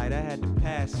at the light, I had to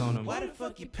pass on them. Why the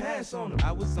fuck you pass on them?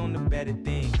 I was on the better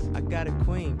things. I got a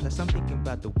queen, plus I'm thinking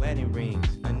about the wedding rings.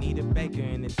 I need a baker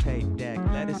in the tape deck,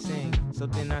 let her sing. So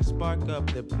then I spark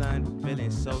up the blunt,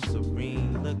 feeling so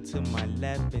serene. Look to my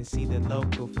left and see the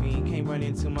local fiend. Came right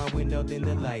into my window, then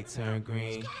the light turned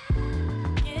green.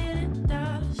 Getting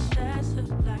dust, that's the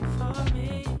life for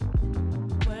me.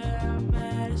 Where I'm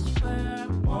at is where I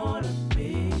wanna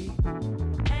be.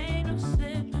 Ain't no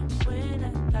slipping when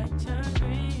that light turns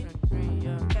green.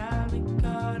 Got me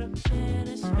caught up in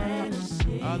this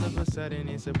fantasy. All of a sudden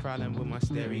it's a problem with my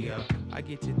stereo. I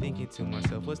get to thinking to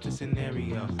myself, what's the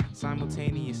scenario?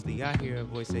 Simultaneously I hear a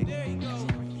voice say, there you go.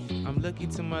 I'm looking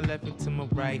to my left and to my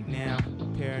right now.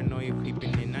 Paranoia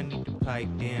creeping in, I need to pipe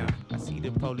down. I see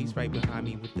the police right behind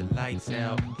me with the lights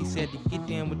out. He said to get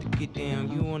down with the get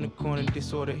down. You on the corner,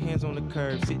 disorder, hands on the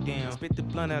curb, sit down. Spit the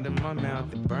blunt out of my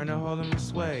mouth and burn a hole in my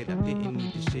suede. I didn't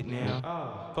need this shit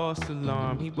now. False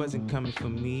alarm, he wasn't coming for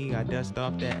me. I dust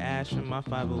off that ash from my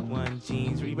 501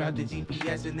 jeans. Reroute the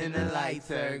GPS and then the lights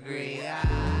turn green.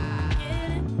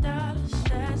 Getting dust,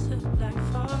 that's the life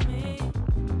for me.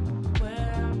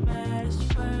 Where I'm at is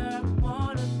where I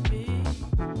wanna be.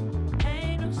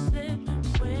 Ain't no slipping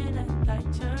when that light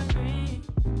turns green.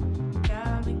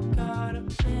 Got me caught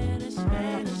up in this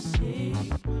fantasy.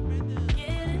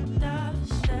 Getting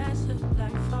dust, that's the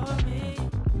life for me.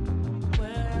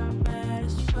 Where I'm at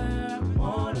is where I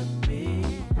wanna be.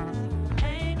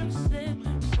 Ain't no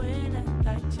slipping when that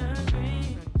light turns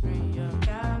green.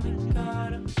 Got me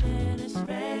caught up in this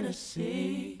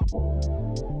fantasy.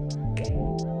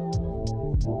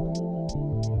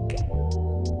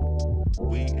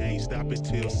 We ain't stopping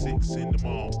till 6 in the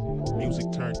morning. Music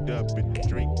turned up and the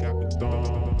drink got me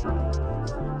thrown.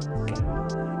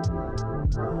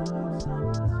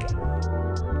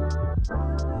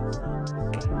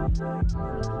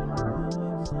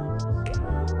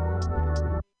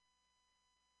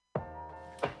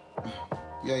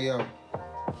 Yo,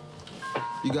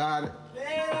 you got it?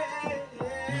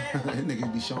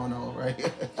 Niggas be showing off, right?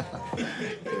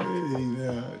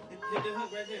 Yeah.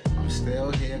 I'm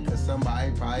still here cause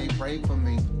somebody probably prayed for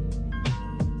me.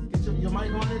 Get your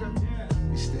mic on, nigga?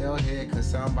 Yeah. You still here cause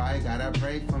somebody gotta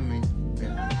pray for me.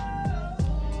 Yeah.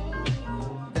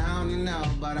 Down and out,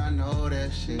 but I know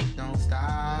that shit don't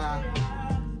stop.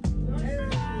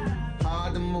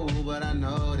 Hard to move, but I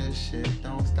know this shit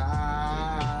don't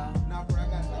stop.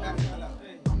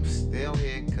 I'm still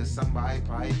here cause somebody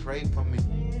probably prayed for me.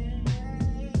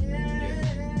 Yeah.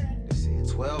 They said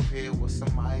 12 here with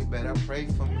somebody better pray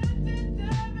for me.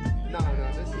 No,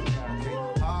 this is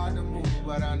not hard to move,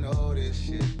 but I know this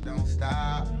shit don't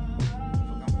stop.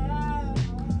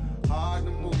 Hard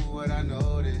to move, but I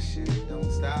know this shit don't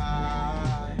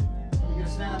stop.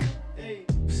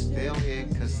 Still here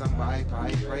cause somebody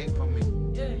probably prayed for me.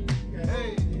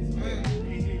 Hey,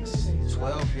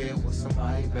 12 here with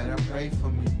somebody better pray for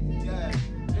me.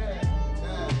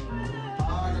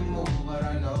 Hard to move, but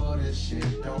I know this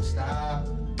shit don't stop.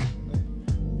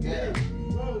 Yeah,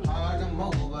 hard to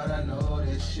move, but I know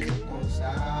this shit won't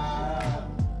stop.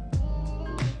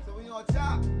 So we on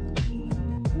top.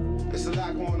 There's a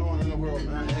lot going on in the world,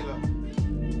 man. Hey, look,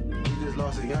 we just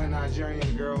lost a young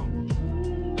Nigerian girl.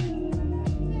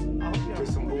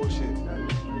 Just some bullshit.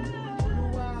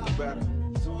 Better.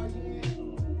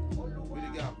 Way to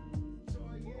go.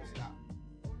 Stop.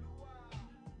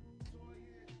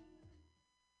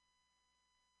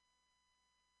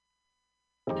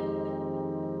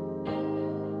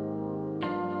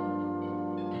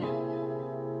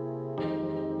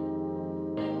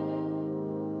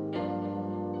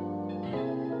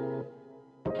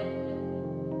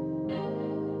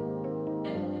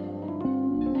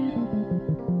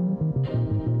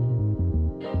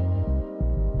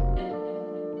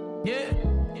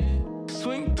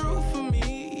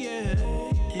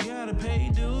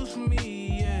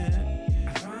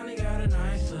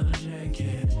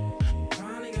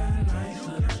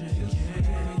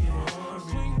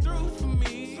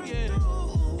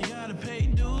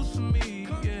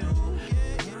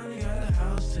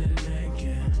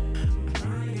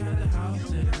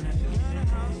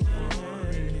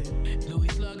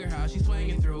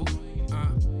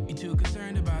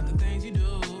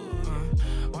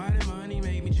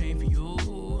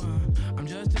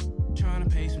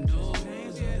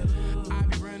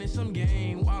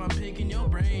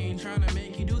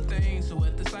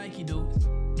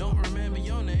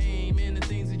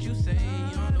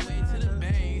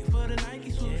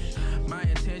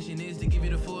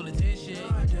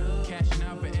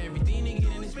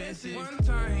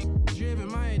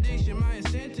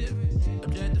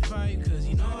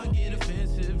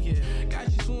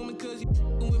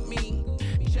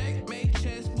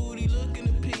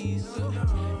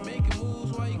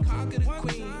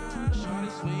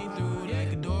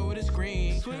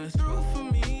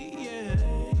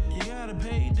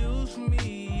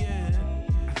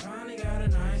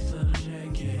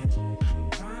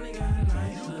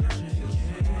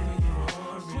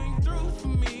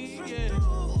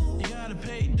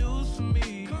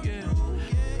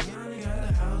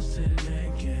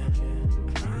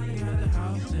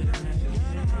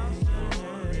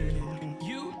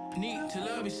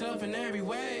 help yourself in every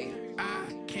way. I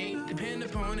can't depend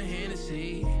upon a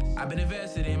Hennessy. I've been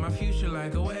invested in my future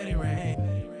like a wedding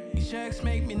ring. These checks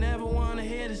make me never wanna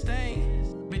hear the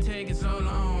stain. Been taking so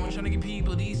long, trying to get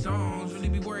people these songs. Really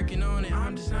be working on it,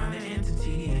 I'm just not an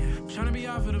entity. Trying to be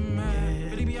off of the map,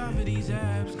 really be off of these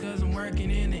apps. Cause I'm working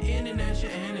in the internet,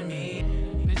 your enemy.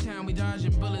 This time we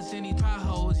dodging bullets in these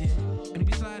potholes, yeah. When it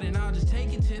be sliding, I'll just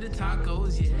take it to the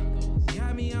tacos, yeah. You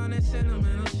got me on that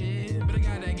sentimental shit, but I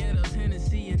got that ghetto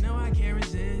tendency, you know I can't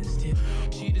resist, yeah.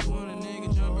 She just want a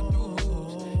nigga jumping through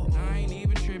hoops, and I ain't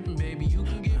even tripping, baby, you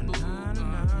can get booed.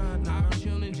 I'm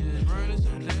chillin', just burning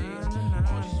some things.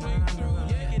 Won't you swing through?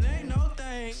 Yeah, it ain't no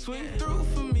thing. Swing through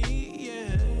for me,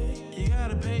 yeah. You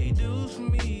gotta pay dues for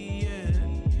me, yeah.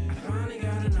 I finally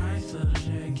got a nice little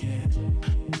check, yeah.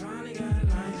 Finally got a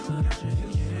nice little check,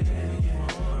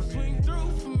 yeah. Swing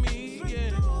through for me,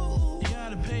 yeah. You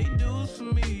gotta pay dues for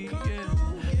me, yeah.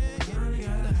 Finally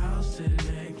got the house to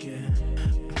the neck, yeah.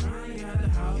 Finally got the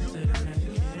house to the neck,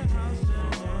 yeah.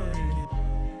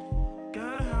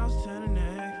 Got a house to the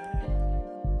neck.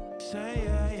 Say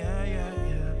yeah, yeah, yeah,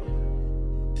 yeah.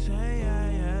 Say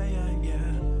yeah, yeah, yeah,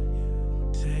 yeah.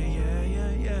 Say yeah,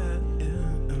 yeah, yeah, yeah.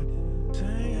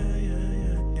 Say yeah, yeah,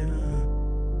 yeah, yeah.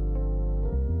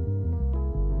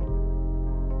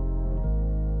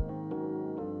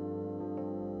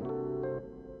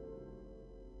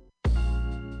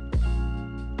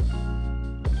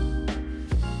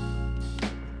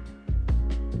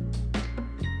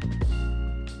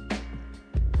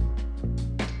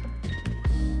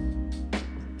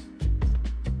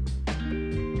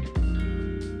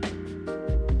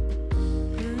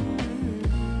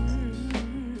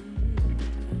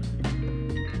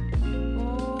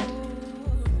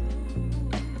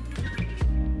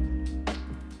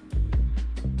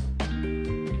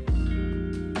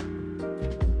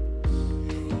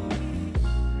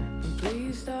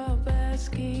 Please stop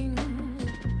asking,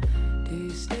 do you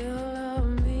still love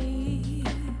me?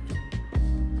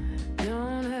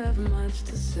 Don't have much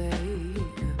to say,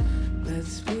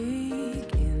 let's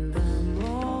speak in the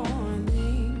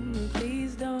morning.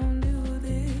 Please don't do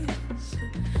this,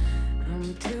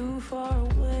 I'm too far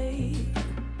away.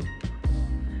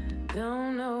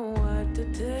 Don't know what to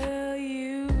tell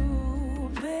you,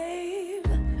 babe.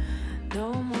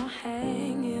 No more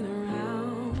hanging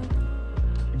around.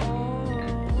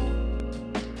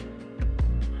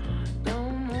 No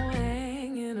more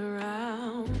hanging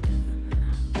around.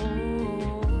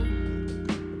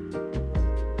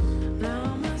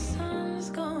 Now my sun's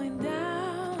going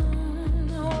down.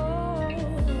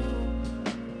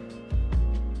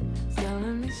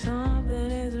 Telling me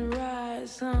something isn't right.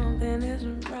 Something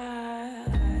isn't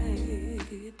right.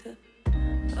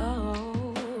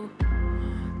 Oh,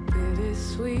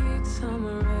 bittersweet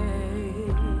summer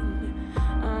rain.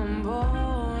 I'm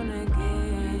born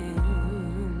again.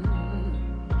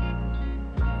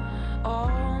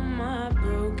 All my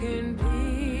broken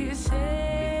pieces.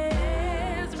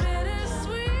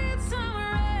 Bittersweet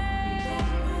summer rain.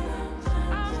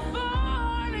 I'm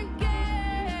born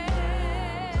again.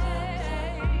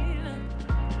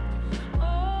 Oh,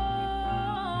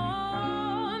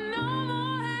 no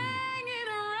more hanging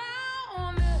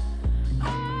around.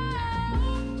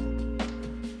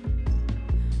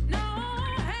 No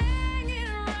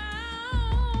hanging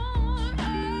around.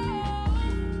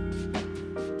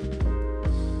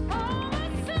 Oh, my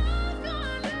sun's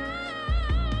gone down.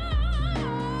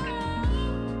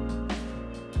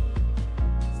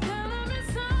 Telling me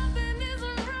something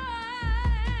isn't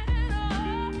right.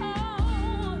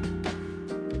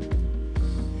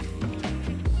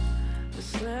 I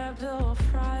slept all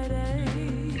Friday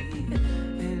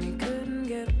and he couldn't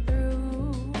get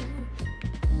through.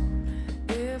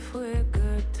 If we're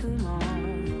good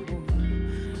tomorrow,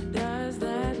 does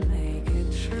that make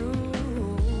it true?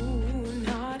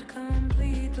 Not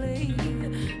completely.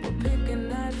 We're picking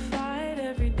that fight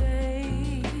every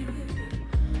day.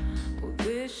 Well,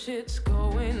 this shit's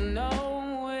going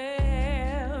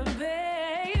nowhere,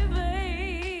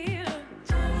 baby.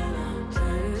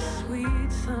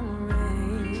 Bittersweet summer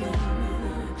rain.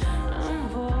 I'm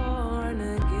born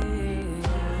again.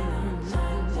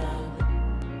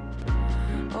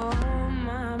 All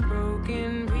my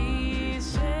broken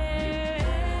pieces.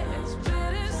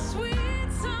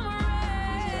 Bittersweet summer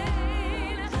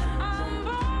rain. I'm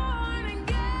born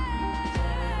again.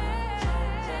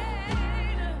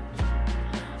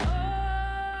 Oh,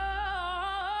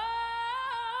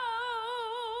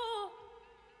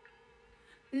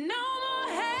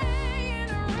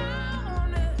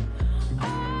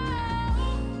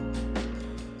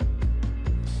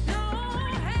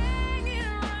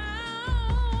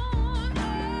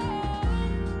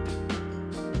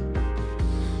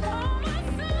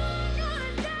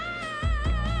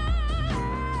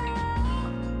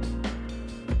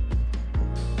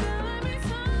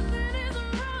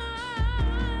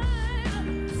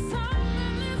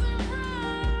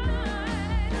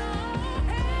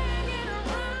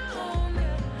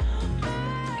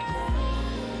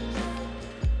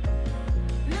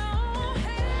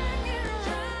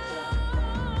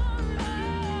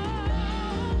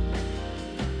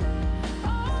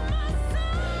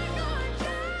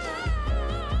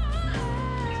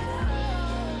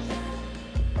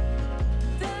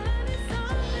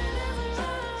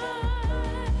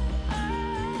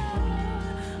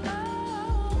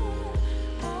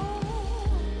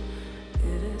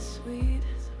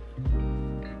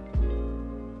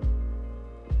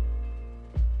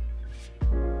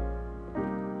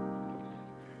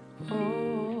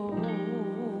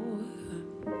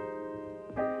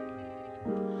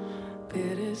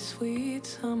 Bittersweet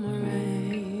summer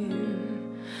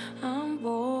rain, I'm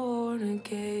born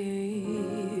again.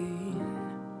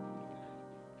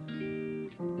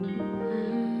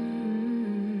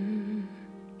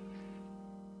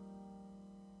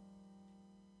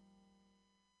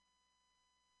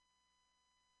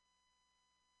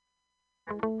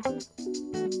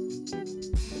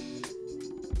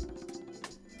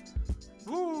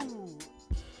 Woo!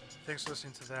 Thanks for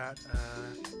listening to that.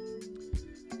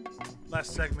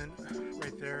 Last segment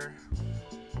right there.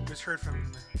 We just heard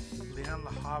from Leanne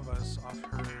La Havas off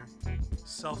her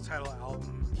self-titled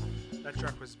album. That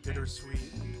track was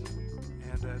Bittersweet,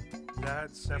 and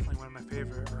that's definitely one of my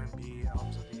favorite R&B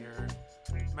albums of the year.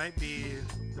 Might be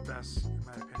the best in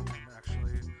my opinion,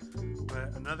 actually.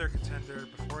 But another contender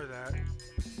before that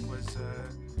was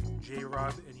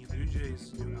J-Rob and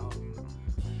Eluje's new album,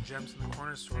 Gems in the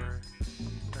Corner Store.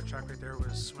 That track right there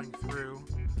was Swing Through.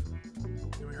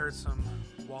 Then we heard some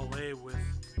Wale with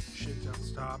Shit Don't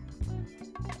Stop.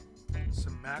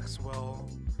 Some Maxwell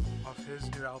off his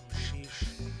new album Sheesh.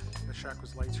 The track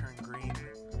was Light Turn Green.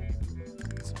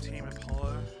 And some Tame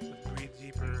Impala with Breathe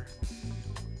Deeper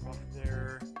off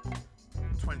their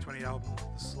 2020 album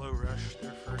The Slow Rush,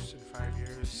 their first in 5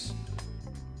 years.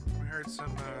 We heard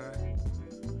some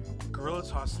Gorilla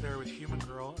Toss there with Human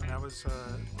Girl, and that was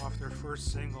off their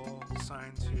first single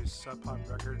signed to Sub Pop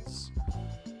Records.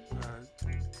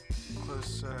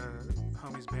 Close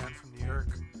homies band from New York,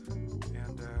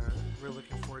 and really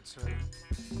looking forward to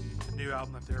the new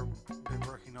album that they've been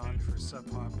working on for Sub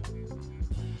Pop.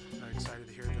 Excited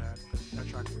to hear that. But that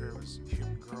track there was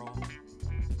Human Girl.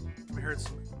 We heard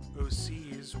some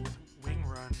OCs with Wing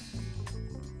Run.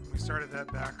 We started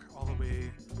that back all the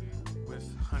way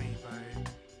with Honey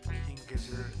by King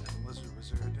Gizzard and Lizard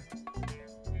Wizard.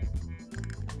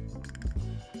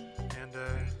 And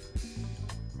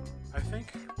I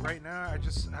think right now I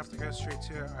just have to go straight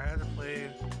to it. I had to play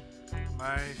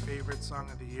my favorite song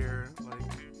of the year.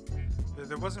 Like,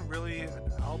 there wasn't really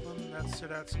an album that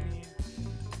stood out to me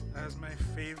as my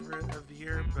favorite of the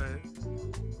year, but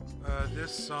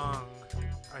this song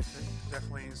I think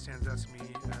definitely stands out to me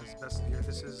as best of the year.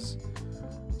 This is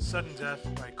Sudden Death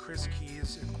by Chris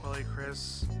Keys and Quelly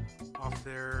Chris off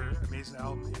their amazing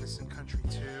album Innocent Country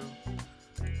 2.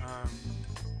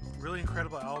 Really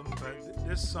incredible album, but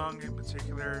this song in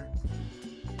particular,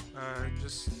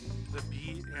 just the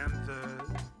beat and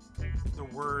the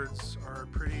words are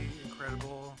pretty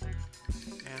incredible,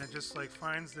 and it just like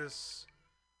finds this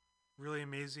really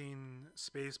amazing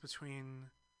space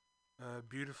between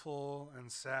beautiful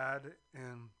and sad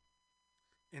and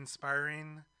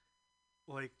inspiring,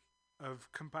 like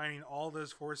of combining all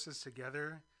those forces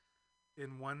together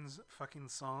in one fucking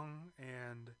song.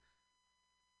 And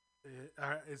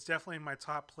it's definitely my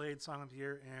top played song of the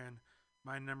year and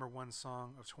my number one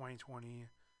song of 2020.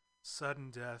 Sudden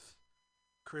Death,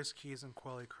 Chris Keys and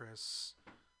Quelly Chris.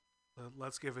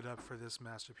 Let's give it up for this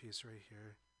masterpiece right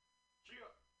here.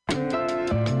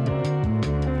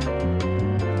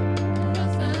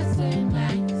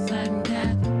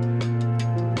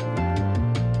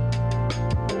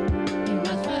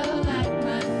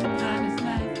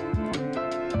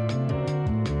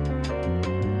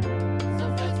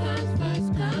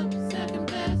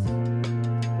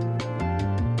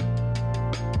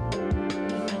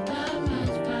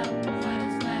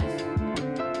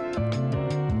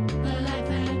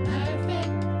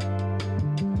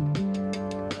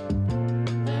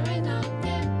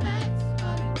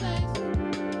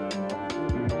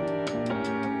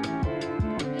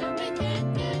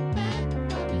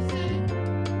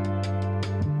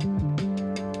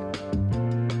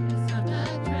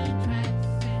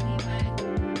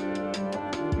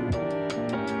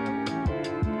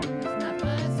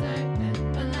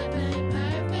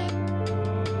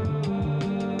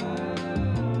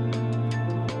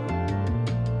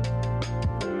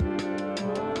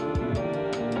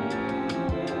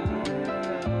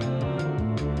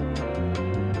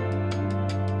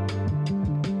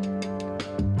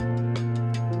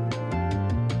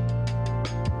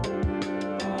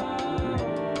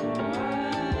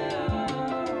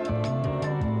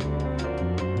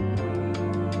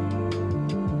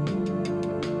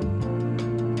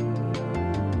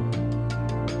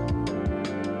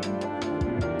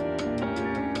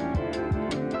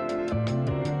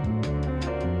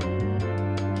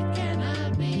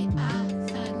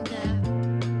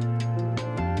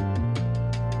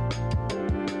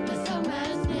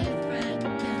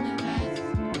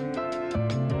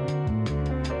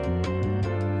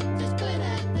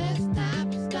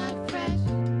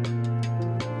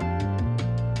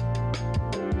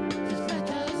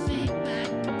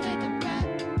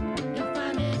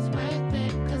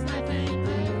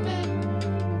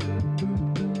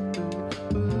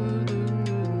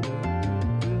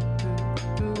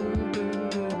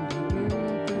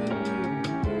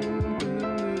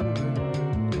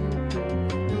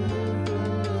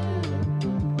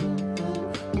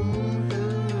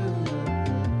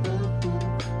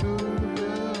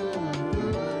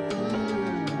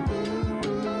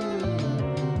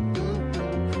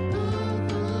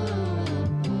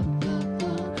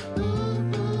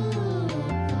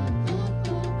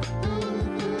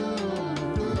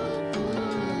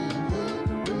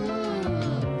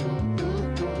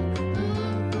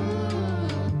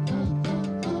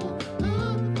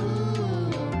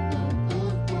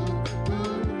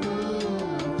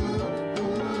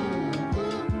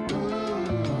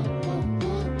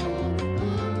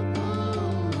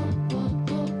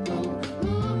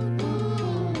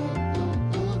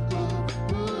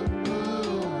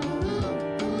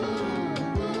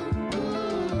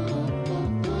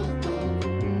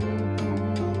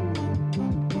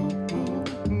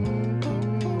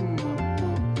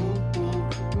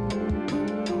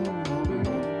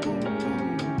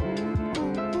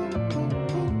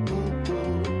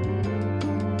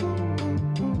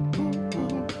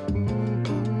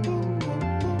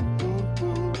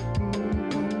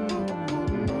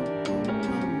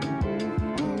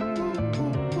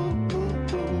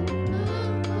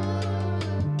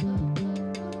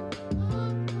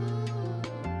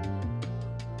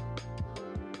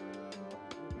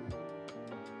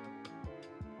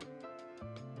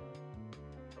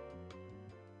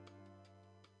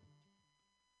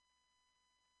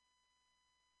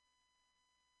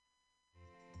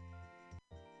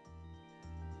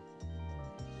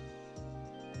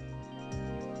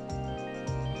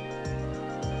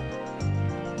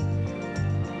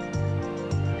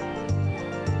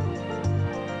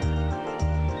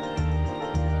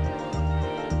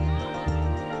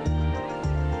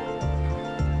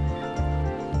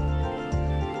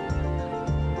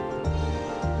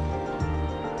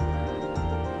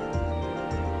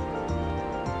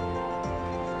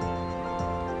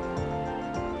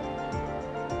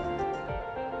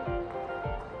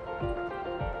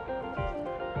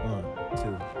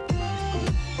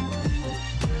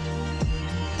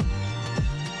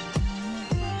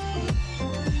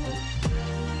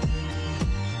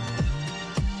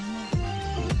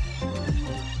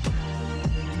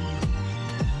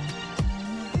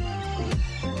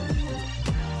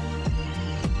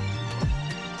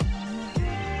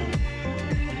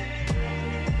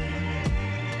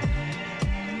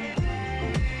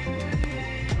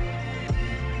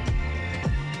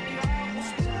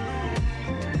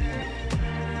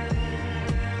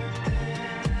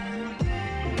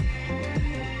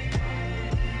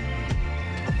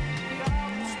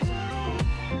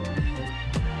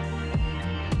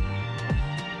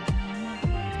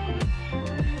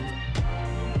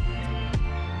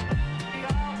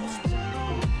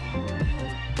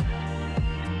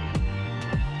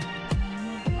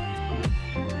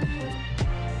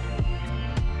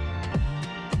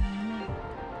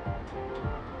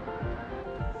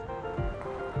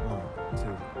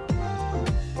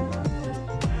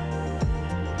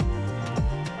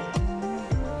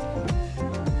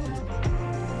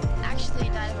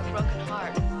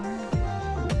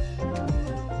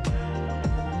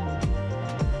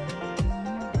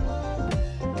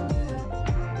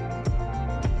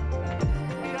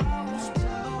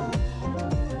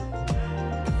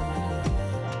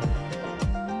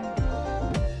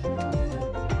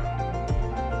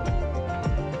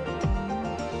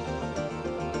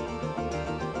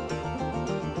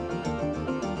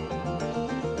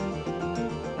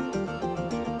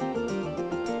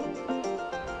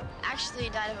 Actually, he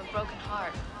died of a broken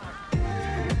heart.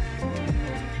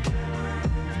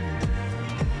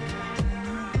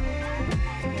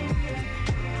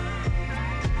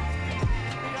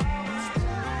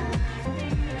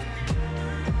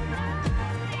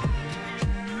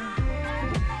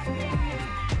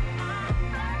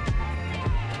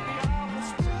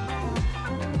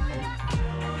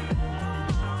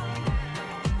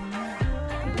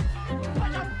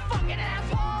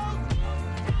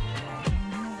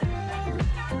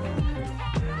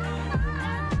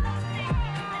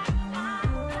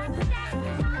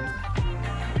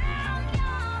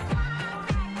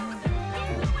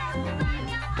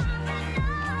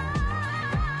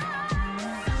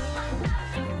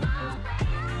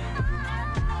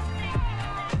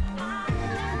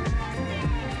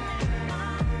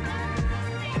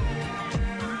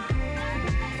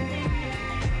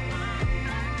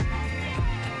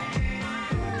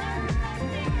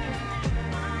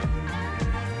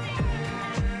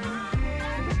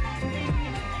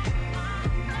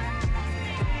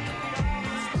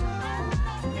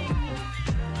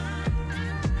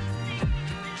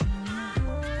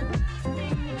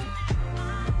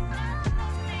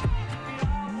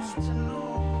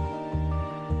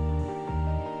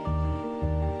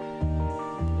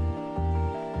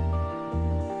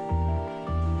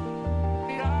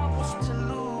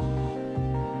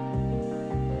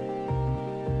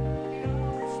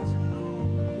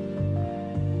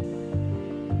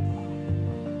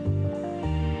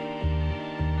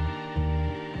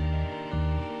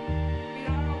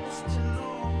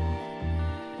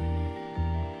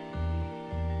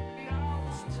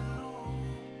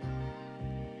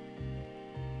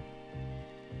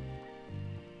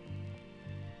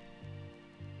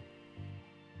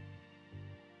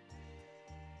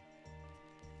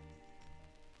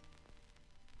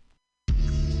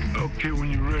 Okay,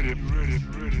 when you're ready,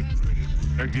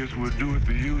 I guess we'll do it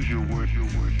the usual way.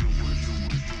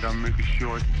 I'll make a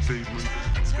short statement.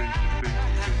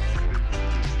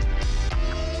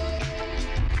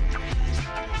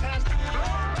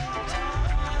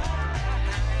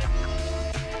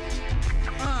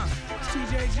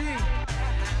 TJG.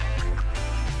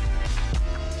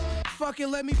 Fuck it,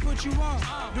 let me put you on.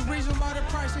 The reason why the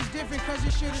price is different, cause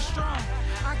this shit is strong.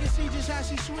 I can see just how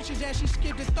she switched it, that she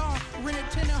skipped the thong. Rented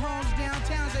tenant homes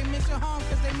downtown, they missing home,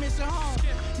 cause they missing home.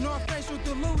 North Face with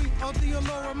the Louis, or the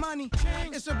Allura money.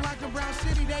 It's a black and brown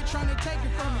city, they tryna take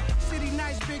it from me. City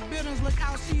nice, big buildings, look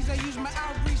out seas. I use my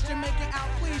outreach to make it out,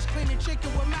 please. Clean the chicken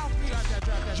with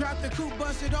mouthpiece. Drop the coupe,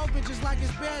 bust it open just like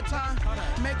it's bedtime.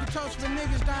 Make a toast for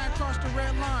niggas dying across the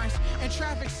red lines. And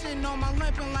traffic sitting on my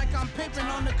limping like I'm pimping.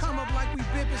 On the come up like we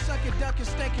bipping, sucking, ducking,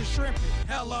 steak and shrimping.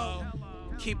 Hello.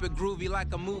 Keep it groovy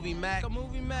like a movie, Mac.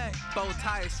 Bow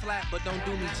tie is flat, but don't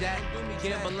do me jack.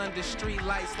 Gamble under street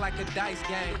lights like a dice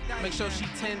game. Make sure she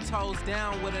 10 toes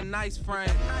down with a nice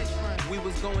frame. We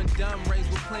was going dumb,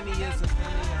 raised with plentyism.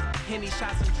 Henny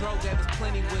shots and dro gave us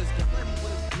plenty wisdom.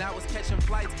 Now it's catching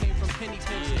flights, came from penny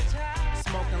pinching.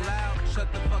 Smoking loud,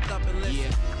 shut the fuck up and listen.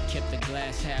 Yeah, kept the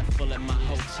glass half full at my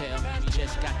hotel.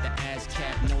 Just got the ass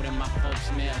cap note in my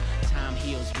folks' mail. Time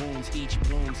heals wounds, each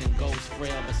blooms and goes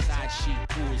frail. Beside sheet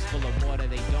pools full of water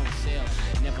they don't sell.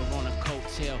 Never on a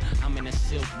coattail, I'm in a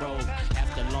silk robe.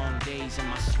 After long days in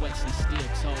my sweats and steel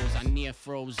toes, I near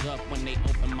froze up when they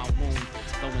opened my wound.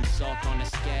 Throwing salt on the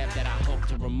scab that I hope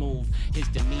to remove. His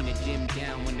demeanor dimmed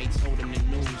down when they told him the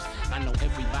news. I know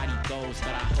everybody goes,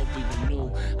 but I hope we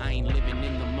renew. I ain't living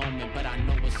in the moment, but I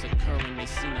know what's occurring. They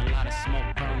seen a lot of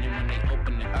smoke burning when they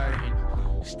open the curtain.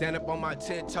 Stand up on my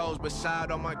 10 toes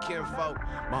beside all my kinfolk.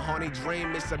 My honey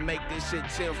dream is to make this shit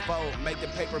tenfold. Make the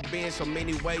paper bend so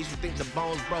many ways you think the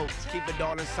bones broke. Keep it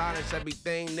all in silence,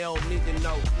 everything they don't need to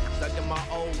know. Stuck in my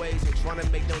old ways and trying to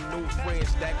make them new friends.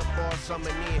 Stack up all summer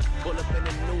in, pull up in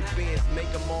the new bins.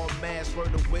 Make them all mad,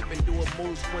 swerve the whip and do a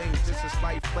mood swing. Just a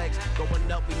slight flex,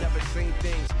 going up, we never seen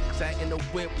things. Sat in the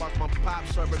whip, watch my pop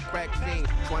serve a crack fiend.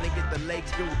 Trying to get the lake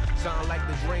through, sound like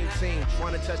the dream team.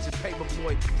 Trying to touch the paper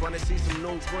boy, trying to see some new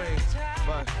green.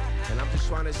 But, and I'm just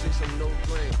trying to see some new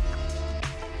green.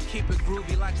 Keep it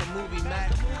groovy like a movie,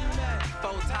 Mac.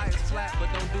 Bow tie is flat,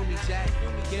 but don't do me jack.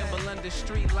 Gamble under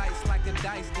street lights like a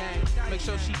dice game. Make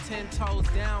sure she 10 toes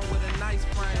down with a nice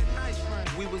frame.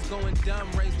 We was going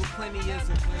dumb, raised with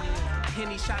plentyism.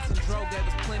 Henny shots and dro gave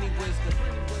us plenty wisdom.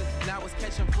 Now it's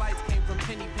catching flights, came from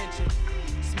penny pinching.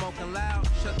 Smoking loud,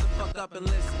 shut the fuck up and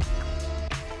listen.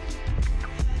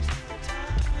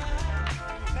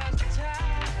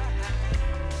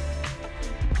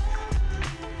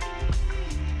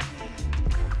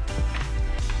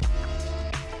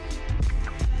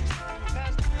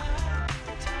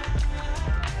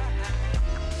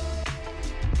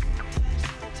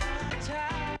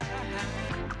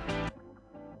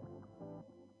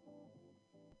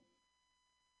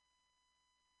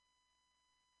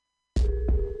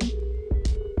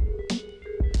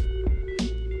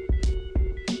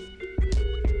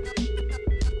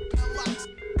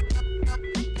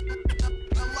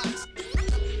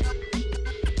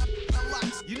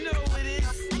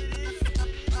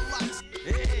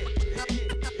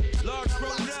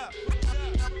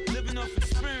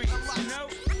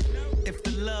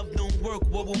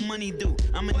 what money do.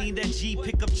 I'ma need that G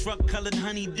pickup truck colored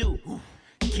honeydew.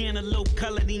 Cantaloupe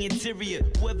colored the interior.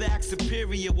 Whoever acts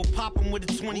superior will pop him with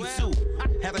a 22.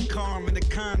 Had a car and a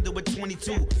condo at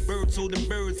 22. Birds holding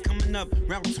birds coming up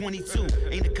Route 22.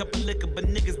 Ain't a cup of liquor, but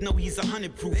niggas know he's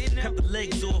 100 proof. Cut the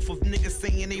legs off of niggas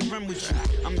saying they run with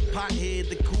you. I'm the pothead,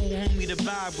 the cool homie to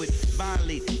vibe with.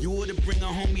 Violate, you ought to bring a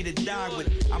homie to die with.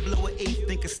 I blow an eighth,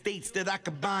 think of states that I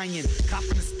could buy in. Cop in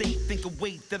the state, think of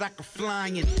weight that I could fly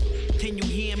in. Can you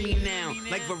hear me now?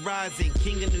 Like Verizon,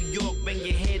 King of New York, bang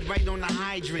your head right on the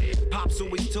hydrant. Pops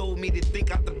always told me to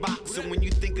think out the box. So when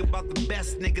you think about the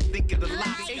best, nigga, think of the lot.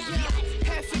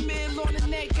 $500,000 on the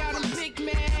neck, got him big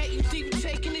mad. You think you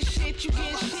taking the shit, you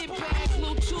getting shit back.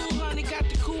 Little 200, got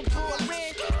the coupe all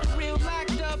red. The real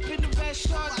locked up in the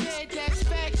vest, all dead, that's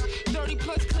facts. 30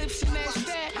 plus clips in that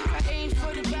stat. I aim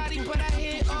for the body, but I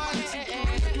hit all that.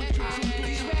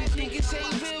 These rap niggas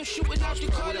ain't real, shooting out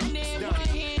the corner there. One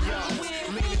hand on the wheel.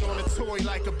 Leaning on a toy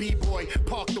like a b-boy.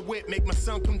 Park the whip, make my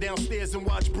son come downstairs and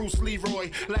watch Bruce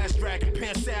Leroy. Last Dragon,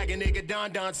 pants sagging, nigga,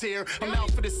 Don's here. I'm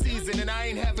out for the season and I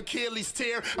ain't have Achilles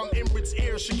tear. I'm Emirates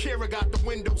ear, Shakira got the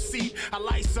window seat. I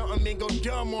light something and go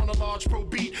dumb on a large pro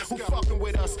beat. Who fucking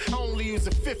with us? I only use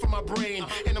a fifth of my brain.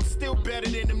 And I'm still better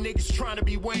than them niggas trying to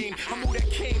be Wayne. I move that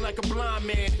cane like a blind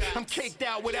man. I'm caked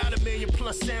out without a million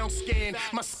plus sound scan.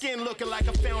 My skin looking like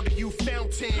I found a youth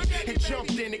fountain. And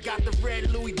jumped in it, got the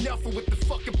red Louis Duffel with the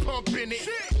fucking pump in it.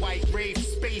 White rave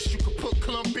space, you could put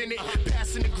clump in it.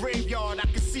 Passing the graveyard, I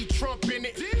can see Trump in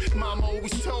it. Mama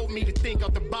always told me to think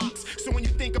out the box. So when you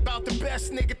think about the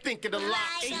best, nigga, think of the lot.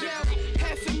 Hey, yo,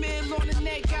 $500,000 on the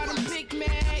neck, got him big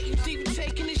mad. You think you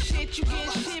taking the shit, you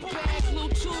getting shit back. Little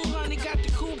 200, got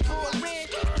the coupe all red.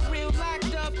 The real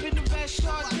locked up in the vest,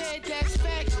 all dead, that's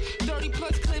facts. 30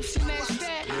 plus clips in that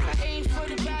stat. I aim for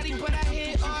the body, but I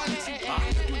hit all that.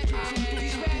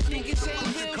 These rap niggas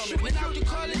ain't real, shooting out the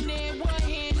corner there. One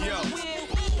hand on the wheel.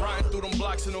 Riding through them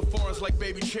blocks in them foreigns like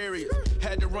baby chariots.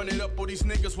 Had to run it up or these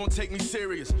niggas won't take me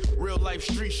serious. Real life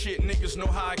street shit, niggas know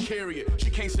how I carry it. She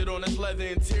can't sit on this leather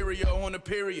interior on the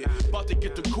period. About to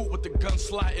get the coupe with the gun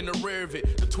slot in the rear of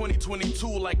it. The 2022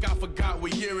 like I forgot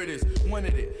what year it is.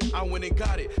 Wanted it, I went and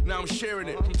got it, now I'm sharing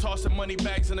it. From tossing money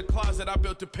bags in the closet, I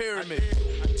built a pyramid.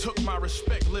 Took my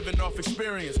respect, living off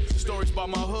experience. Stories about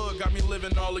my hood got me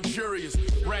living all luxurious.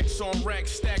 Racks on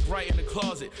racks stacked right in the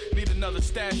closet. Need another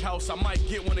stash house, I might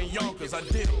get one in Yonkers, I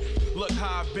did it. Look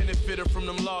how I benefited from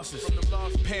them losses.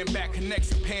 Paying back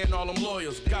connects and paying all them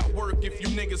lawyers. Got work if you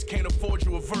niggas can't afford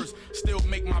you a verse. Still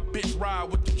make my bitch ride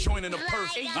with the joint in the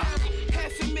purse. Hey,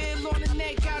 $500,000 on the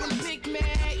neck, got him big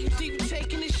mad. You think you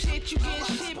taking the shit, you getting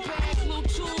shit back. Little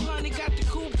 200, got the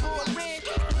coupe all red.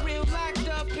 The real locked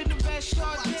up in the vest,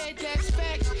 all dead, that's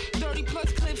facts. 30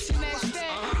 plus clips in that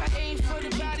stat. I aim for the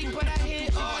body, but I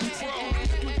hit all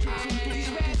that. These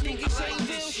rap niggas ain't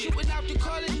real, shooting out the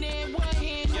corner there. One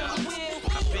hand on the wheel.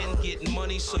 I've been getting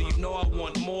money, so you know I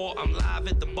want more. I'm live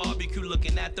at the barbecue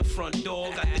looking at the front door.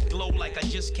 Got the glow like I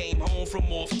just came home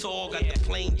from off tour. Got the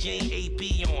plain Jane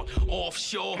AP on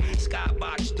offshore.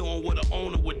 Skybox doing what an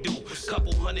owner would do.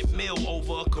 Couple $100 mil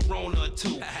over a Corona or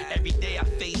two. Every day I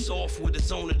face off with a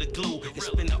zone of the glue. And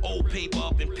spin the old paper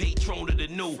up and Patron to the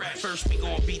new. First we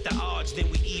gon' beat the odds, then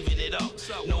we even it up.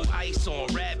 No ice on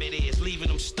rabbit ears, leaving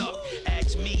them stuck.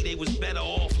 Ask me, they was better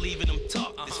off leaving them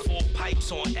tucked. There's 4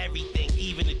 pipes on everything,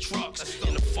 even the trucks.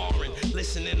 In the foreign,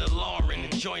 listening to Lauren,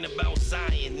 the joint about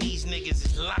Zion. These niggas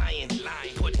is lying.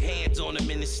 Put hands on them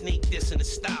in the sneak this and the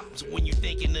stop. So when you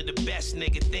thinking of the best,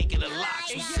 nigga, think of the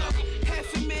locks. What's up?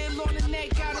 $500,000 on the neck,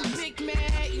 got him big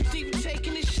mad. You think you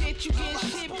taking the shit, you getting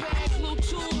shit back. Little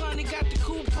 200, got the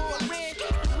coupe all red.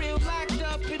 The real locked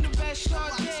up in the vest, all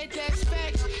dead, that's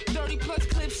facts. 30 plus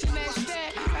clips in that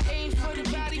stat. I aim for the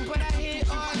body, but I hit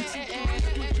all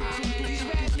that. These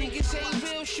rap niggas ain't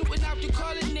real, shooting out the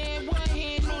corner there. One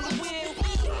hand on the wheel.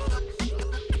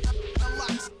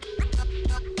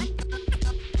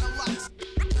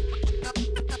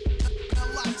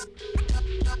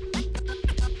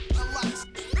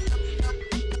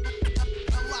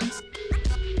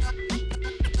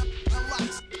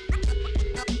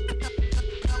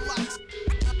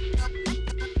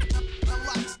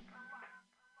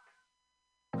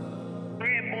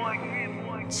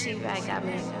 She-Rag got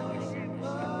me.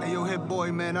 Hey, yo, hit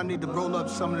boy, man, I need to roll up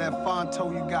some of that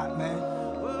Fonto you got, man.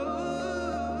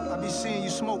 I be seeing you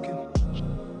smoking.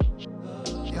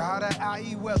 Yeah, how that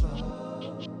IE weather?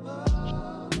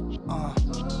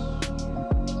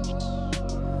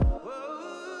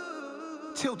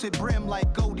 Tilted brim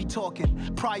like Goldie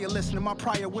talking. Prior listener, my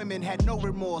prior women had no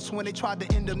remorse. When they tried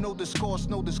to end them, no discourse,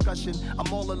 no discussion.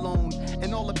 I'm all alone.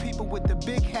 And all the people with the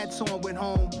big hats on went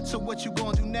home. So what you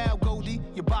gonna do now, Goldie?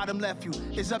 Your bottom left you.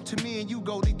 It's up to me and you,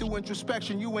 Goldie. Through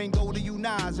introspection, you ain't Goldie, you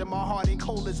Nas. And my heart ain't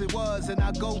cold as it was. And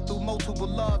I go through multiple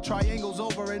love triangles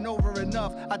over and over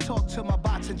enough. I talk to my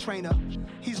boxing trainer.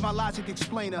 He's my logic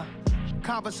explainer.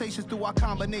 Conversations through our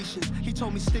combinations. He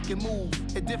told me stick and move.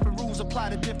 And different rules apply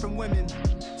to different women.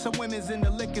 Some women's into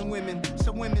licking women.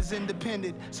 Some women's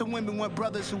independent. Some women want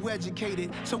brothers who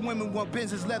educated. Some women want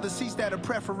Benz's leather seats that are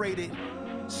perforated.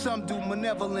 Some do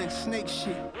malevolent snake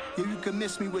shit. Yeah, you can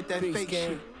miss me with that fake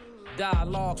shit.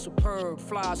 Dialogue superb,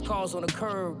 flies cars on the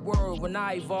curb. Word, when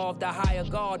I evolved, a higher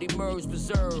guard emerged,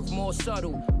 reserved, more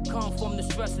subtle. Come from the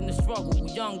stress and the struggle.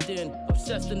 Young then,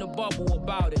 obsessed in the bubble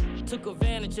about it. Took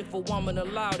advantage if a woman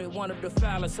allowed it. Wanted to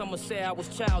foul it, some would say I was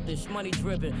childish. Money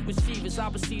driven, mischievous, I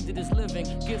perceived it as living.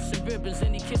 Gifts and ribbons,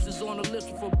 any kisses on the lips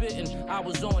were forbidden. I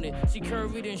was on it, she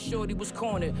curried and shorty was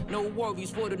cornered. No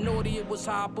worries for the naughty, it was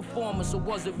high performance, or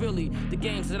was it really? The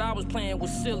games that I was playing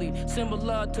was silly.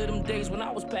 Similar to them days when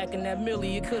I was packing that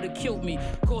millie, it could've killed me.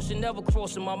 Caution never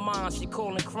crossing my mind, she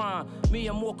calling crime. Me,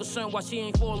 I'm more concerned why she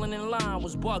ain't falling in line,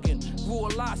 was bugging. Grew a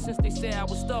lot since they said I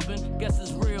was stubborn. Guess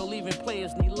it's real, even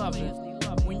players need loving.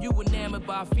 When you enamored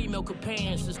by female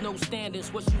companions, there's no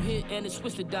standards. What you hit and it's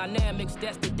twisted dynamics,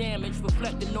 that's the damage.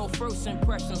 Reflecting no first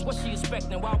impressions. What she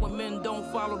expecting? Why when men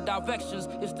don't follow directions?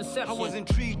 It's deception. I was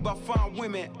intrigued by fine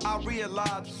women. I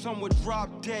realized some would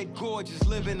drop dead gorgeous,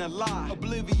 living a lie.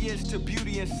 Oblivious to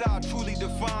beauty inside truly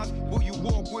defines. Will you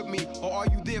walk with me or are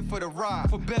you there for the ride?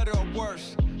 For better or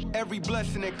worse, every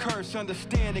blessing and curse.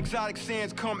 Understand exotic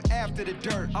sands come after the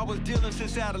dirt. I was dealing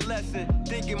since adolescent,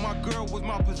 thinking my girl was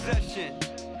my possession.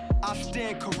 I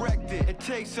stand corrected. It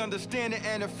takes understanding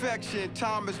and affection.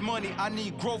 Time is money, I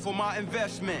need growth for my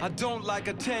investment. I don't like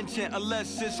attention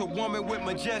unless it's a woman with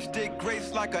majestic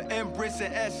grace like an empress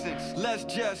in essence. Let's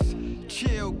just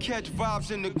chill, catch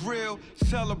vibes in the grill,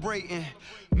 celebrating.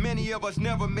 Many of us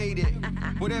never made it.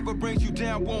 Whatever brings you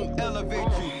down won't elevate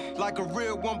you. Like a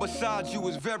real one besides you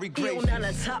is very gracious. Yo, now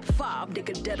the top 5,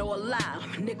 nigga dead or alive.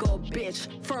 Nigga or bitch,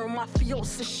 firm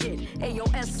mafiosa shit. Ayo,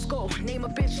 Esco, name a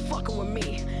bitch fucking with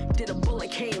me. Did a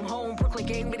bullet, came home, Brooklyn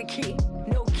gave me the key.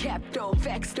 No cap though,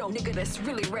 facts though, nigga that's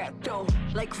really rap though.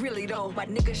 Like really though, my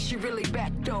nigga she really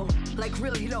back though. Like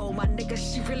really though, my nigga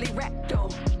she really rap though.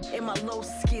 In my low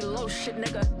ski, low shit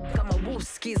nigga. Got my woo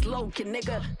skis low kid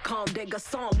nigga. Calm nigga,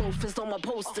 song loafers on my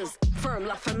posters. Firm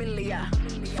La Familia.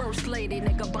 First lady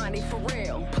nigga, Bonnie for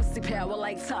real. Pussy power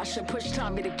like Tasha, push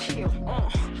Tommy to kill.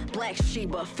 Black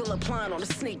Sheba, Philip Line on a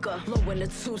sneaker. Low in the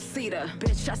 2-seater,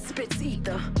 bitch I spit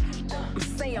ether. I'm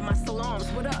saying my salams,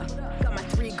 what up? Got my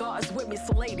 3 guards with me,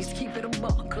 so ladies keep it a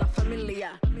buck. La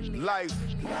Familia. Life.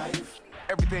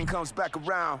 Everything comes back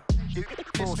around.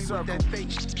 Full circle.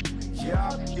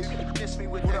 Yeah.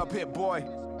 What up, hit boy?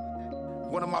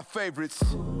 One of my favorites.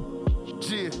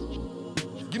 Yeah.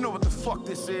 You know what the fuck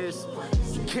this is?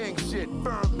 King shit,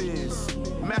 firm biz.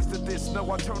 Master this,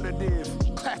 no alternative.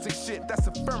 Classic shit, that's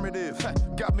affirmative.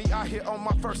 Got me out here on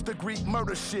my first degree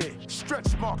murder shit.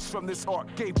 Stretch marks from this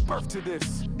art gave birth to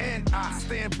this. And I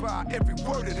stand by every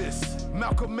word of this.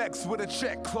 Malcolm X with a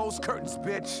check, close curtains,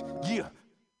 bitch. Yeah.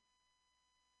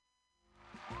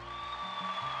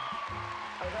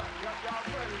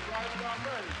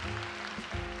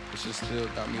 It just still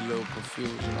got me a little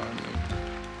confused, you know what I mean?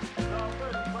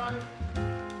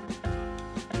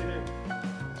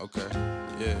 Okay,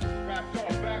 yeah.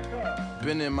 Back up.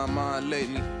 Been in my mind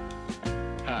lately.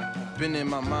 Been in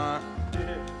my mind.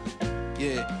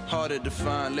 Yeah, harder to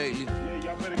find lately. Yeah,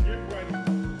 y'all better get ready.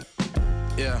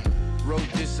 Yeah.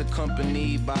 Wrote this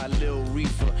accompanied by a Lil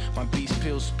Reefer, my Beast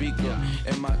Pill speaker,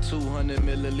 and my 200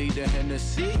 milliliter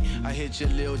Hennessy. I hit your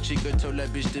Lil Chica, told that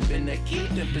bitch to bend that key,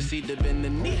 then proceed to bend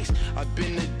the knees. I've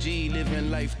been a G,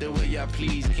 living life the way I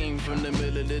please. Came from the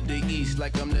middle of the east,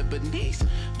 like I'm Lebanese.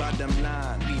 Bottom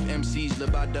line, leave MCs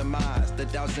live by demise.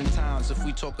 1,000 times if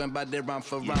we talking about their rhyme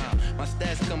for rhyme. My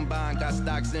stats combined, got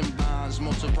stocks and bonds.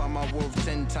 Multiply my worth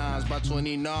 10 times by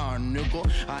 29, nigga.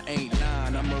 I ain't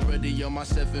lying, I'm already on my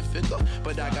 7th figure.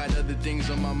 But I got other things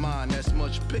on my mind that's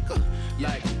much bigger.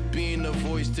 Like being a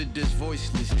voice to this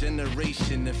voiceless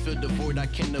generation. And fill the void, I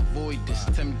can't avoid this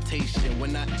temptation.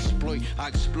 When I exploit, I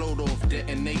explode off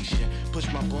detonation.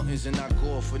 Push my buttons and I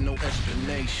go off with no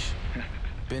explanation.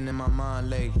 Been in my mind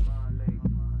lately.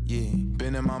 Yeah,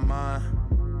 been in my mind.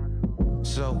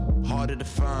 So harder to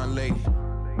find lately.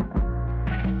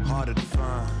 Harder to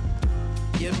find.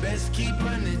 You best keep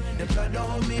running. The blood don't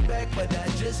hold me back, but I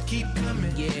just keep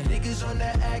coming. Yeah. Niggas on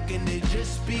that act and they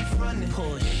just be frontin'.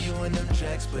 Push. You in them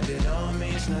tracks, but it all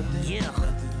means nothing. Yeah.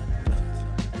 Nothing.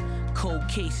 Cold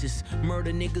cases,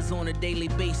 murder niggas on a daily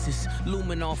basis.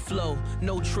 Lumin off flow,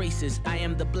 no traces. I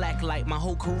am the black light, my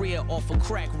whole career off of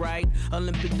crack, right?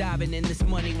 Olympic diving in this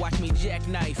money, watch me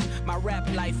jackknife. My rap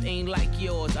life ain't like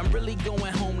yours. I'm really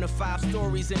going home to 5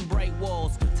 stories and bright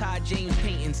walls. Ty James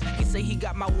paintings, he say he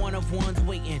got my one of ones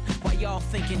waiting. While y'all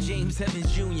thinking James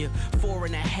Evans Jr.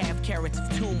 4.5 carats of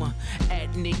tumor.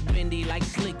 At Nick Bendy like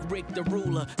Slick Rick the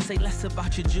ruler. Say less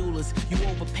about your jewelers, you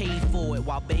overpaid for it.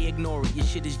 While they ignore it, your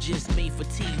shit is just made for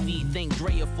TV, thank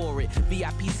Drea for it.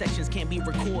 VIP sections can't be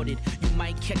recorded. You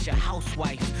might catch a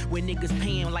housewife where niggas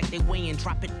paying like they weighing,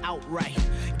 drop it outright.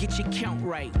 Get your count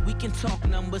right, we can talk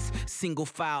numbers. Single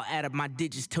file out of my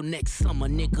digits till next summer,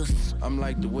 niggas. I'm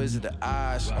like the Wizard of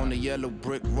Oz on the yellow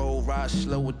brick road, ride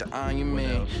slow with the Iron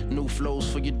Man. New flows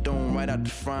for your dome, right out the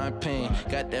frying pan.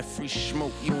 Got that free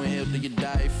smoke, you inhale to your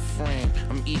diaphragm.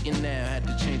 I'm eating now, had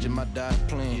to change my diet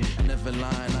plan. Never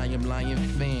lying, I am lying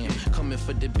fan. Coming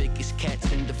for the biggest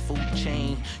cats in the food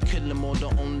chain. Kill them all, the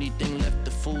only thing left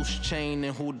the food chain.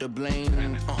 And who to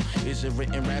blame? Is it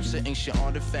written raps or ancient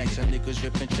artifacts? And niggas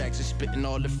ripping tracks and spitting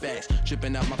all the facts.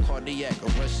 Dripping out my cardiac,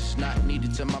 arrest is not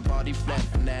needed till my body flat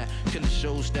for now. Killer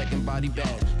shows stacking body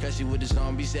bags. Catch you where the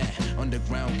zombies at.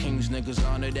 Underground kings, niggas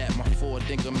honor that. My forward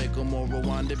thinker make them all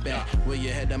rewind it back. Way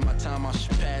ahead of my time, I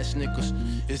should pass niggas.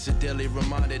 It's a daily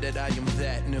reminder that I am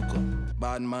that nigga.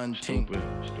 Bad man ting.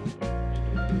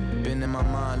 Been in my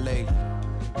mind lately,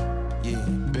 yeah,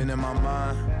 been in my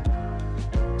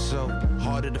mind. So,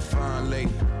 harder to find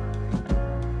lately,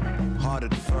 harder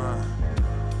to find.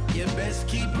 You best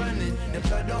keep running, the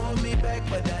blood don't hold me back,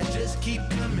 but I just keep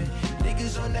coming.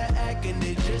 Niggas on that act and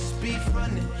they just be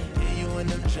frontin'. Yeah, you in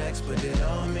them tracks, but it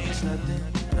all means nothing,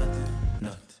 nothing,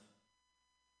 nothing.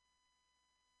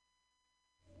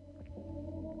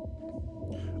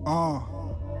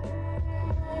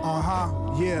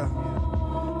 Yeah.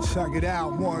 Check it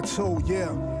out, 1, 2,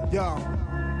 yeah, yo.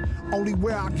 Only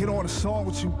way I get on a song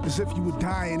with you is if you were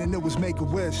dying and it was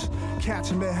Make-A-Wish. Catch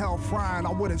him in hell frying,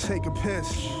 I wouldn't take a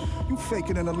piss. You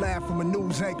faking in a laugh from a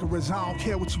news anchorist. I don't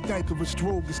care what you think of us,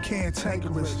 Drew, this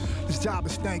cantankerous. This job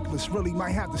is thankless, really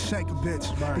might have to shank a bitch.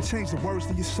 And change the words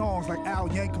to your songs like Al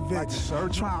Yankovic.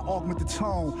 Try and augment the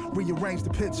tone, rearrange the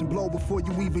pitch and blow before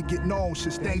you even get known.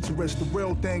 Shit's dangerous, the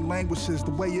real thing languishes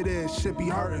the way it is, shit be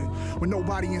hurting. When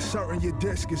nobody inserting your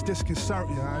disc is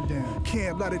disconcerting.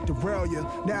 Can't let it derail you.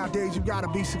 Nowadays you gotta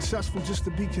be successful just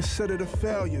to be considered a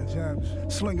failure.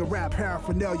 Sling a rap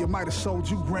paraphernalia might have sold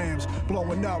you grams.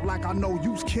 Blowing up like I know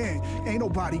you can. Ain't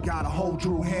nobody got a whole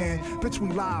Drew hand. Bitch, we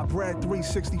live, bread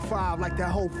 365 like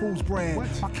that Whole Foods brand.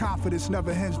 My confidence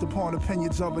never hinged upon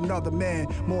opinions of another man.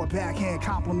 More backhand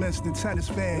compliments than tennis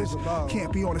fans.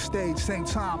 Can't be on the stage, same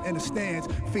time in the stands.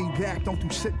 Feedback, don't do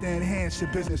shit to enhance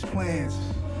your business plans.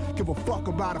 Give a fuck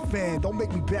about a fan. Don't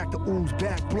make me back to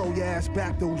Uzbek. Blow your ass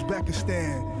back to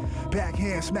Uzbekistan.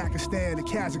 Backhand Smackistan to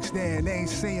Kazakhstan. They ain't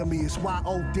seeing me, it's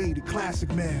YOD, the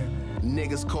classic man.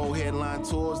 Niggas cold headline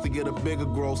tours to get a bigger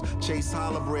gross. Chase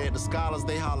holler bread, the scholars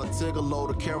they holler Tigolo.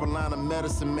 The Carolina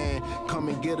medicine man, come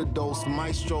and get a dose.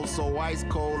 Maestro so ice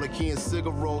cold like he in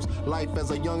cigarettes. Life as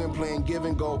a youngin' playing give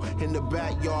and go. In the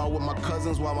backyard with my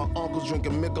cousins while my uncle's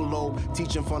drinking Michelob.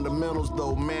 Teaching fundamentals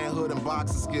though, manhood and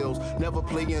boxing skills. Never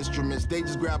play instruments, they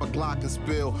just grab a Glock and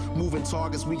spill. Moving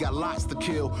targets, we got lots to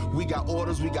kill. We got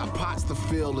orders, we got pots to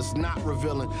fill. It's not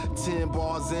revealing. 10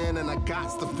 bars in and I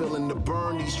got to feeling to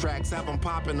burn these tracks. Have them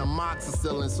popping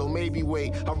amoxicillin, so maybe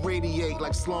wait. I radiate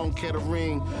like Sloan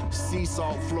Kettering. Sea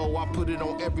salt flow, I put it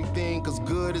on everything. Cause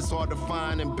good is hard to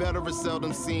find and better is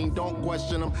seldom seen. Don't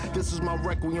question them, this is my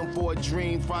requiem for a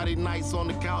dream. Friday nights on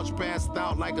the couch passed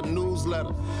out like a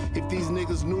newsletter. If these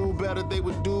niggas knew better, they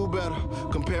would do better.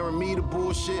 Comparing me to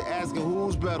bullshit, asking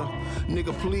who's better.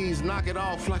 Nigga, please knock it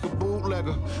off like a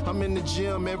bootlegger. I'm in the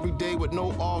gym every day with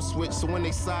no off switch. So when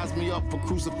they size me up for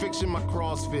crucifixion, my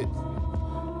CrossFit.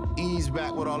 Ease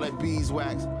back with all that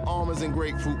beeswax. Almonds and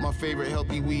grapefruit, my favorite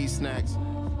healthy weed snacks.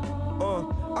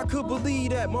 I could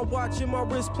believe that. My watch and my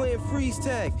wrist playing freeze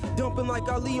tag. Dumping like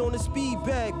Ali on a speed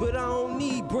bag, but I don't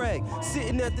need brag.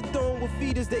 Sitting at the throne with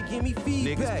feeders, they give me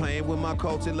feedback. Niggas playing with my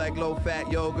culture like low-fat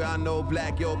yoga. I know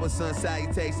black yoga, sun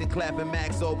salutation, clapping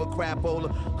max over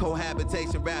crapola.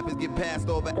 Cohabitation, rappers get passed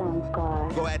over.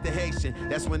 Go at the Haitian,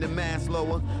 that's when the mask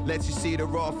lower. Let you see the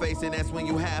raw face, and that's when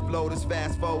you half loaders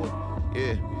fast forward.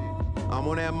 Yeah, I'm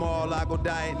on that Mar-a-Lago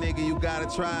diet, nigga, you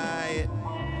gotta try it.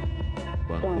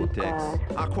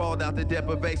 I crawled out the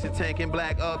deprivation tank in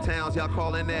black uptowns. Y'all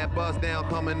calling that bus down,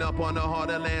 coming up on the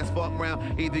harder lands. Fuck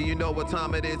round. Either you know what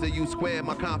time it is or you square.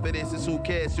 My confidence is who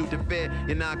cares. Shoot the fair.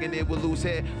 You're knocking it with loose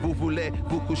hair. Vous voulez,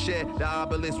 vous couchez. The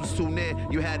obelisk was too near.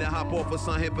 You had to hop off of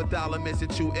some hypothalamus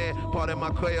and chew air. Part of my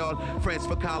Creole. French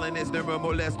for colonists. Never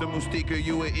molest the moustika.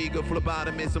 You an eager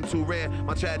phlebotomist. I'm too rare.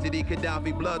 My tragedy,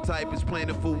 Gaddafi blood type is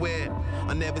plentiful wear.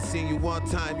 I never seen you one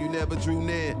time. You never drew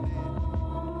near.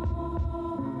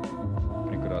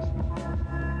 Прекрасно.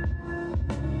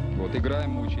 Вот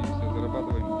играем, учимся,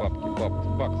 зарабатываем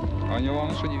баксы. А у него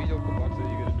он что, не видел баксы,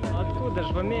 Игорь? Откуда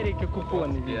ж в Америке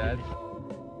купоны видели?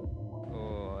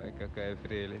 Ой, какая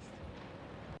прелесть.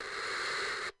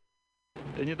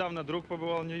 Недавно друг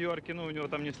побывал в Нью-Йорке, у него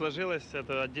там не сложилось,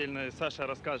 это отдельно Саша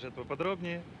расскажет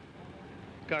поподробнее,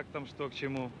 как там, что к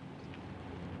чему.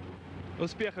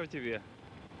 Успехов тебе.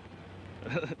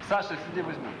 Саша, сиди,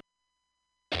 возьму.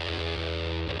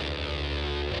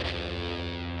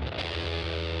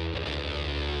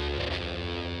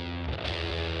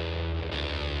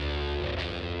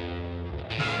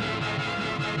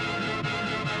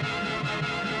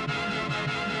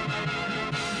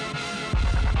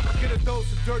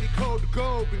 Dose of dirty code to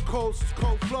go, been cold since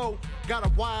cold flow. Got a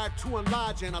wire to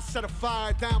enlarge and I set a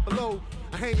fire down below.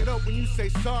 I hang it up when you say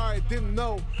sorry, didn't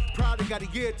know. Probably got a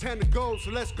year 10 to go,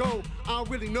 so let's go. I don't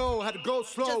really know how to go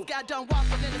slow. Just got done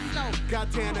walking in the snow.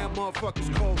 Goddamn, that motherfucker's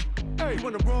cold. Hey, you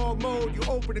in the wrong mode, you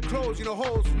open and close, you know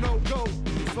holes, no go.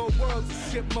 This whole world's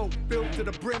a shit mode, filled to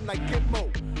the brim like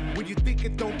Gitmo. When you think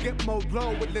it don't get more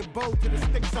low, with limbo to the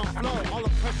sticks on flow. All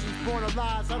oppression's born of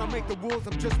lies, I don't make the rules,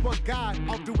 I'm just one guy.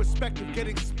 All due respect of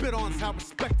getting spit on, how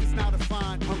respect is now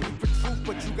defined. Hungry for truth,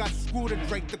 but you got screwed and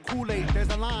drank the Kool-Aid, there's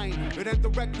a line. It ends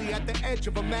directly at the edge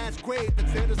of a mass grave,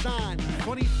 that's their design.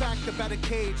 Funny fact about a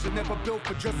cage, they're never built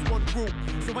for just one group.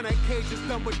 So when that cage is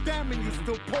done with them and you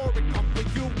still pour it, come for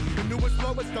you. The newest,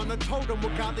 lowest on the totem,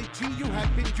 with golly G, you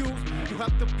have been used. You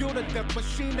have to build a death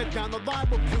machine that down the line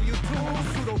will kill you too.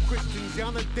 Pseudo-Christians,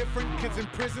 y'all are different. Kids in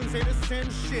prisons, they the same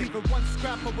shit. Even one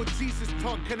scrap of what Jesus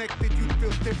taught connected, you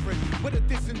feel different. What a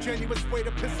disingenuous way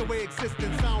to piss away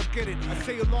existence, I don't get it. I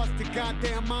say you lost your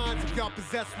goddamn minds if y'all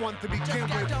possess one to begin with. Just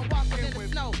got done walking in the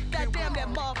snow. Goddamn that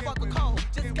motherfucker cold.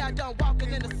 Just got done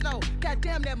walking in the snow.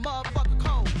 Goddamn that motherfucker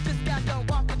cold. Just got done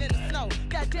walking in the snow.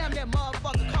 Goddamn that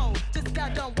motherfucker cold. Just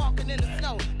got done walking in the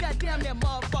snow. Goddamn that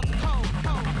motherfucker cold.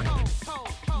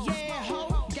 Yeah,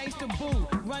 ho, gangsta boo,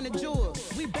 running jewel.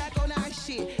 We back on our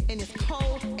shit, and it's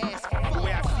cold as fuck. The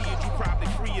way I see it, you probably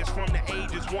free us from the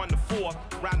ages 1 to 4.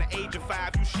 Around the age of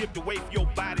 5, you shipped away for your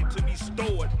body to be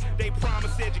stored. They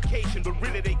promise education, but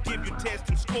really they give you tests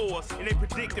and scores. And they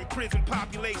predicting prison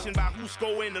population by who's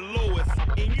scoring the lowest.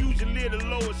 And usually the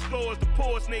lowest scores the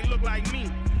poorest, and they look like me.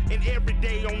 And every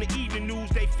day on the evening news,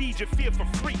 they feed your fear for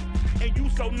free. And you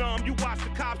so numb, you watch the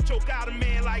cops choke out a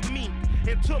man like me.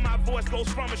 Until my voice goes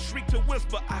from a shriek to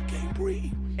whisper, I can't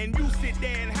breathe. And you sit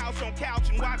there in house on couch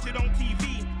and watch it on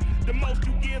TV. The most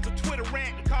you give is a Twitter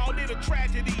rant and call it a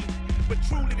tragedy. But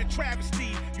truly the travesty,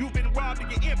 you've been robbed of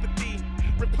your empathy,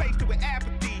 replaced it with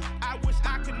apathy. I wish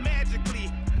I could magically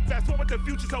fast forward the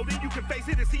future so then you can face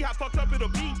it and see how fucked up it'll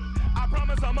be. I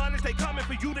promise I'm honest, they coming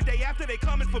for you the day after they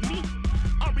coming for me.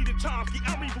 I'm reading Chomsky,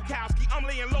 I'm reading Bukowski, I'm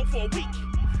laying low for a week.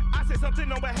 I said something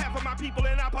on behalf of my people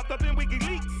and I popped up in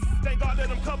WikiLeaks. Thank God that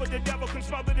I'm covered, the devil can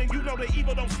smother, and you know the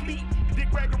evil don't sleep. Dick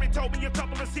Gregory told me a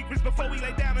couple of secrets before he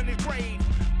lay down in his grave.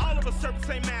 All of us servants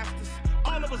ain't masters,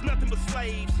 all of us nothing but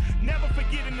slaves. Never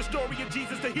forgetting the story of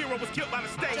Jesus, the hero was killed by the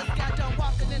state. Just got done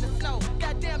walking in the snow.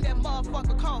 Goddamn that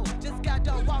motherfucker cold. Just got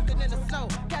done walking in the snow.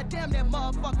 Goddamn that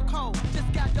motherfucker cold.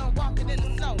 Just got done walking in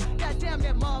the snow. Goddamn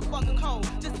that motherfucker cold.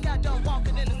 Just got done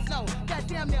walking in the snow.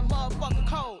 Goddamn that motherfucker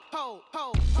cold.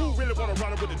 Who really wanna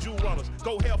run it with the Jew runners?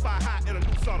 Go hellfire hot in a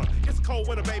new summer. It's cold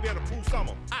winter, baby, and a cool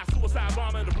summer. I suicide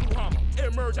bomber in the blue Hummer.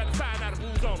 Emerge at the side, now the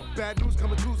blues on them. Bad news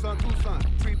coming Tucson.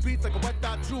 Three beats like a wet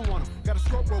dot Jew on them. Got a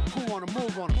stroke rope cool on them,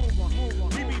 move on them.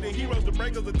 We be the heroes, the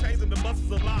breakers, the chains, and the busters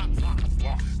of locks.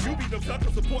 You be the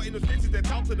suckers supporting the bitches that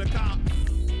talk to the cops.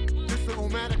 This little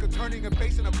manic turning and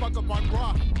facing a fuck up on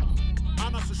rock.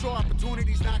 I'm not so sure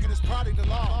opportunities knocking is probably the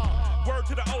law. Word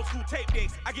to the old school tape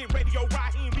decks. I get radio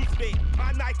Raheem respect.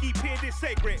 My Nike pin is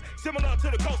sacred, similar to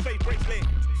the Ghostface bracelet.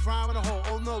 Frying in a hole,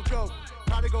 oh no joke.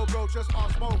 Probably go bro, just all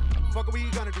smoke. Fuck what we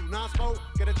gonna do, non-smoke.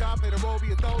 Get a job, play the role,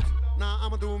 be adults. Nah,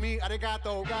 I'ma do me.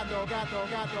 Arigato, gato.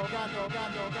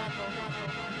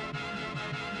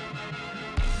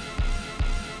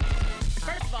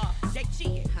 First of all, they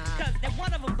cheating. Cause that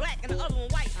one of them black and the other one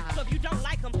white. So if you don't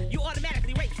like them, you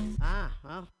automatically racist.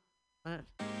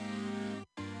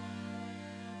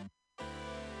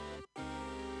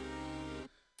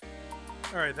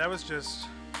 Alright, that was just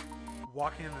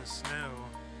Walking in the Snow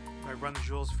by Run the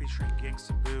Jewels featuring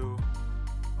Gangsta Boo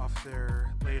off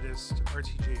their latest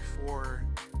RTJ4.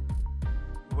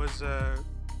 It was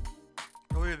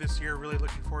earlier this year, really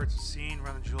looking forward to seeing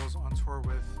Run the Jewels on tour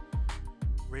with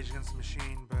Rage Against the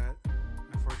Machine, but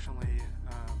unfortunately,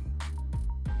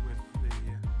 with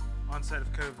the onset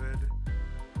of COVID,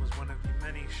 was one of the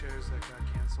many shows that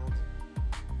got canceled.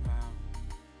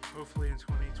 Hopefully in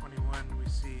 2021 we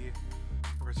see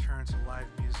a return to live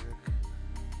music,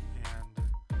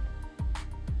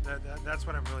 and that's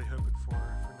what I'm really hoping for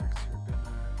next year.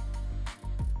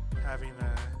 Been having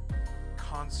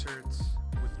concert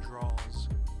withdrawals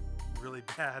really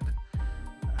bad,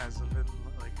 as I've been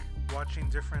like watching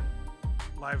different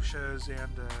live shows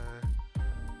and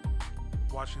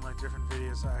watching like different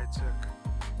videos that I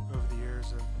took over the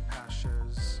years of past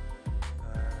shows.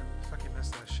 Fucking miss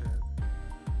that shit.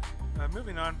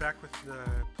 Moving on, back with the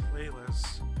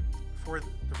playlist. For the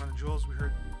Run the Jewels, we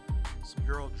heard some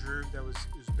Ural Droog, that was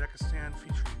Uzbekistan,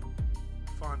 featuring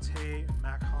Fonte and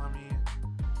Mac Hami.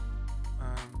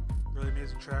 Really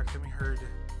amazing track. Then we heard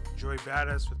Joey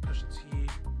Badass with Pusha T,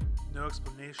 No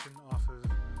Explanation off of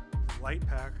the Light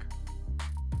Pack.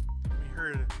 And we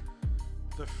heard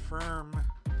The Firm,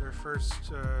 their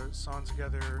first song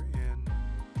together in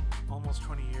almost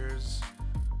 20 years.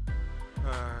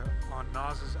 On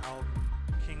Nas's album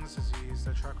King's Disease,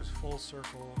 that track was Full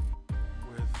Circle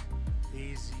with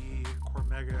AZ,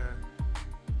 Cormega,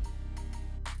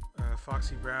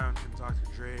 Foxy Brown, and Dr.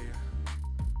 Dre.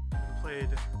 We played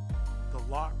The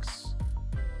Locks,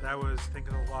 that was Think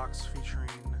of the Locks featuring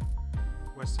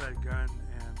Westside Gunn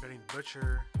and Benny the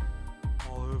Butcher,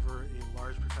 all over a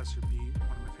Large Professor beat,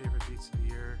 one of my favorite beats of the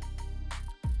year.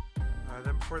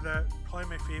 Then before that, probably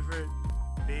my favorite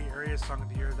Bay Area song of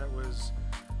the year, that was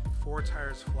Four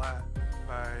Tires Flat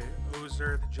by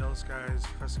Ozer, The Jealous Guys,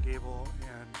 Professor Gable,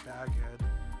 and Baghead.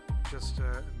 Just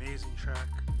an amazing track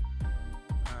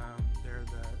there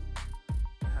that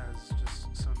has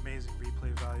just some amazing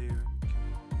replay value. You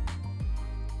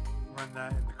can run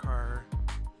that in the car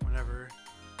whenever.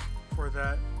 Before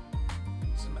that,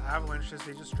 some Avalanches.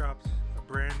 They just dropped a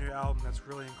brand new album that's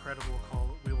really incredible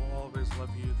called We Will Always Love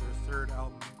You, their third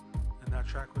album, and that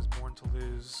track was Born to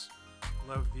Lose.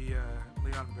 Love the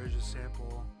Leon Bridges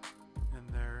sample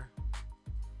in there.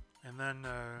 And then we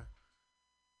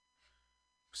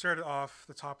started off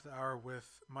the top of the hour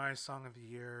with my song of the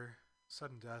year,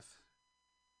 Sudden Death,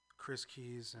 Chris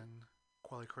Keys and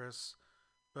Quelly Chris.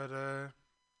 But right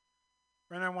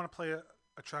now I want to play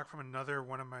a track from another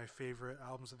one of my favorite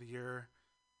albums of the year,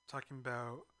 talking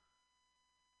about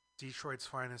Detroit's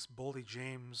finest, Boldy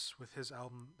James, with his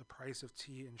album The Price of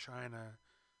Tea in China.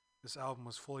 This album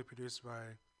was fully produced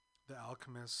by The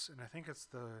Alchemists, and I think it's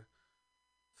the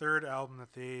third album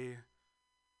that they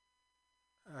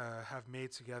have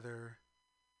made together.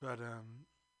 But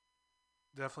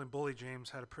definitely Boldy James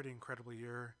had a pretty incredible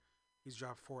year. He's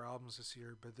dropped 4 albums this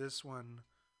year, but this one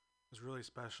was really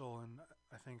special, and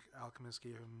I think Alchemist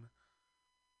gave him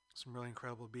some really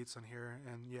incredible beats on here.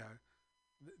 And yeah,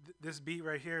 this beat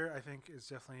right here, I think, is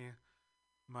definitely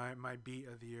my beat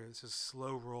of the year. This is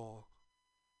Slow Roll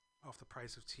off The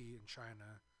Price of Tea in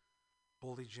China,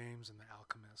 Boldy James and The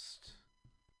Alchemist.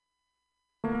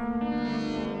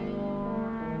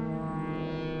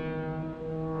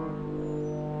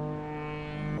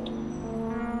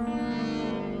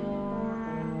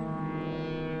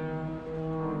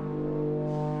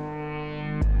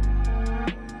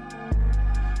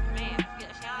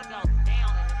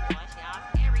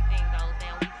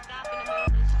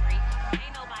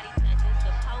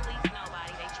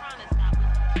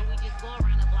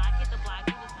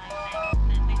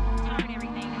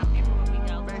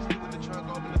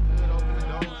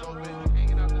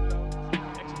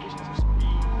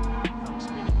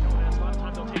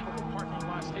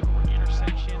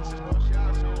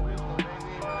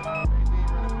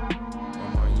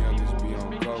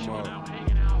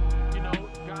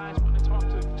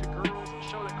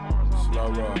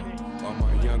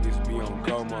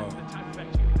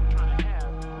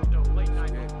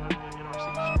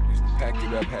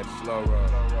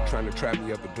 Trap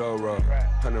me up a door road,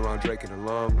 100 round Drake in a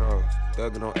long nose,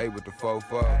 thuggin' on 8 with the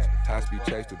 4-4s, high speed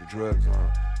chase through the drug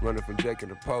zone, running from Jake and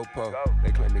the Popo.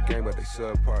 They claim the game but they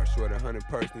subpar, swear the 100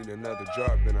 purse need another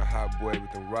jar. Been a hot boy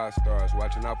with them rock stars,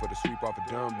 watching out for the sweep off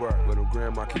a Dunbar, but them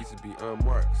Grand Marquises be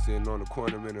unmarked, sitting on the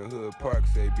corner in the hood park,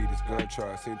 say beat his gun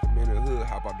charge, seen them in the hood,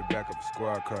 hop out the back of a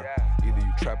squad car, either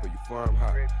you trap or you farm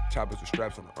hot, choppers with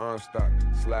straps on the arm stock,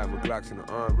 slide with Glocks in the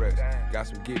armrest, got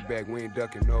some get back, we ain't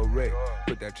ducking no wreck,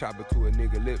 put that chopper to a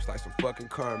nigga lips like some fucking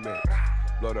Carmex.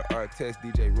 Blow the art test,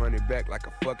 DJ running back like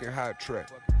a fucking hot track.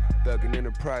 Thuggin' in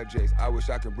the projects, I wish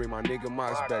I could bring my nigga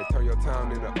Moss back. Turn your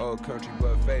town into old country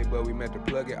buffet, but we meant to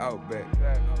plug it out back.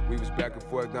 We was back and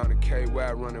forth down in KY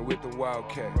running with the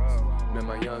Wildcats. Met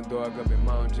my young dog up in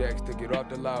Mount Jacks to get off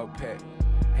the loud pack.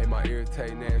 Hate my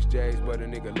irritating ass J's, but a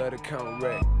nigga love to count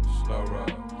wreck. Slow roll.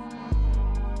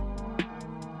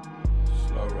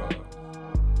 Slow roll.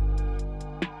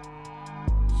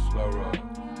 Slow roll.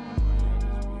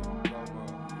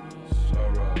 Slow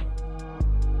roll.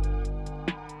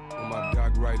 On my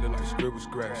dock right, look like scribble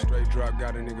scratch. Straight drop,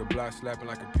 got a nigga block slapping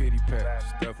like a pity pat.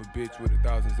 Stuff a bitch with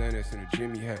 1,000 Xanax and a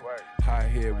Jimmy hat. High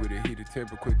head with a heated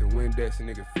temper, quick to Windex, a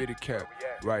nigga fitted cap.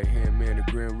 Right hand man, the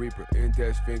Grim Reaper,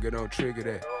 index finger don't trigger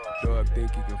that. Dog think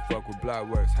he can fuck with block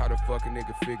works, how the fuck a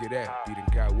nigga figure that? Beat him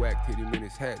got whacked, hit him in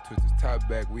his hat, twist his top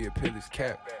back, we appeal his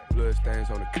cap. Blood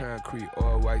stains on the concrete,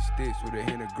 all white sticks with a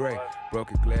hint of gray.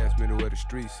 Broken glass, middle of the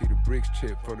street, see the bricks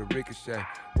chip from the ricochet.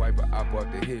 Wipe a op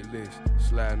off the hit list,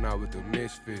 sliding out with the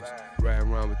misfits.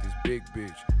 Riding around with this big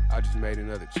bitch, I just made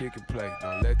another chicken plate.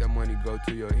 Don't let that money go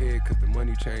to your head, cause the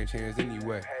money change hands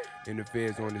anyway. In the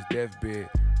feds on his deathbed,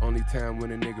 only time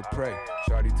when a nigga pray.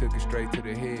 Shawty took it straight to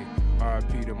the head,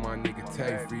 R.I.P. to my nigga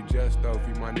Tay. Free Justo,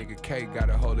 free my nigga K,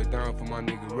 gotta hold it down for my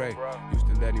nigga Ray. Used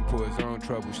to let him pour his own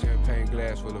trouble, champagne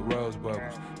glass full of rose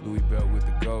bubbles. Louis belt with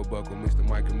the gold buckle, Mr.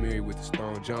 Michael Mary with the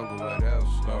stone jungle, what else?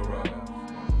 Slow roll.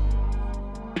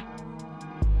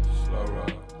 Slow roll.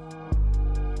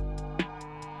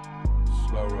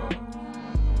 Slow roll.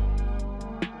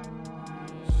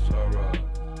 Slow roll.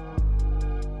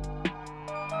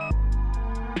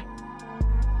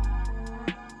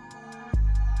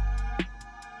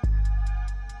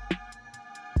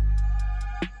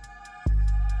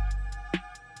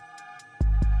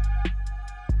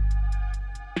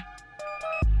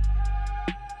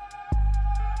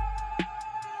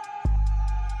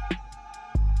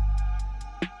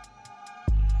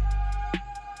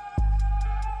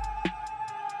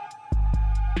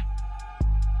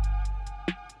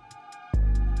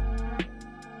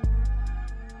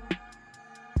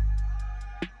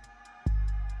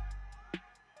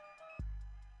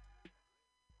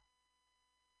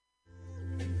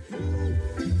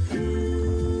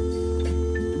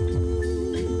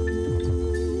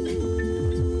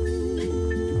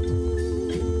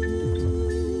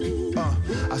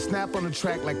 I snap on the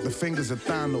track like the fingers of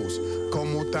Thanos.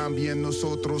 Como también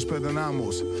nosotros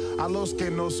perdonamos a los que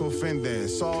nos ofenden.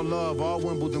 It's all love, all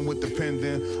Wimbledon with the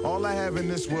pendant. All I have in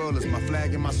this world is my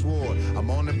flag and my sword. I'm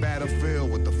on the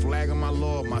battlefield with the flag of my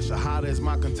Lord. My shahada is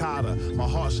my cantata. My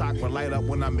heart chakra light up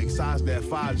when I make size that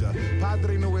faja.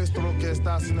 Padre nuestro que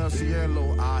estás en el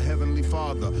cielo, our heavenly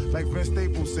Father. Like Vince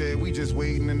Staples said, we just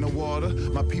wading in the water.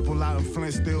 My people out in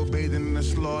Flint still bathing in the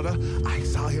slaughter.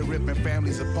 ICE out here ripping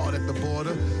families apart at the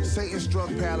border. Satan struck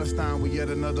Palestine with yet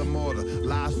another mortar.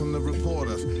 Lies from the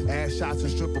reporters. Ass shots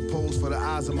and stripper poles for the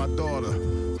eyes of my daughter.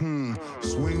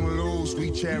 Swing low,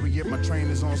 sweet chariot. My train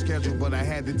is on schedule, but I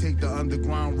had to take the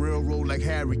underground railroad like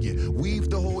Harriet. Weave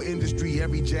the whole industry,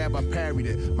 every jab I parried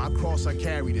it. My cross I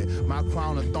carried it. My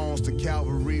crown of thorns to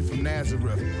Calvary from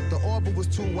Nazareth. The orbit was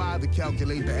too wide to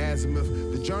calculate the azimuth.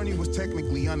 The journey was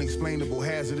technically unexplainable,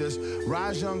 hazardous.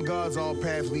 Rise young gods, all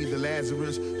paths lead to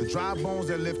Lazarus. The dry bones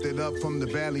that lifted up from the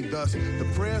valley dust. The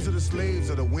prayers of the slaves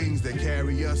are the wings that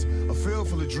carry us. A field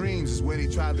full of dreams is where they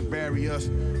tried to bury us.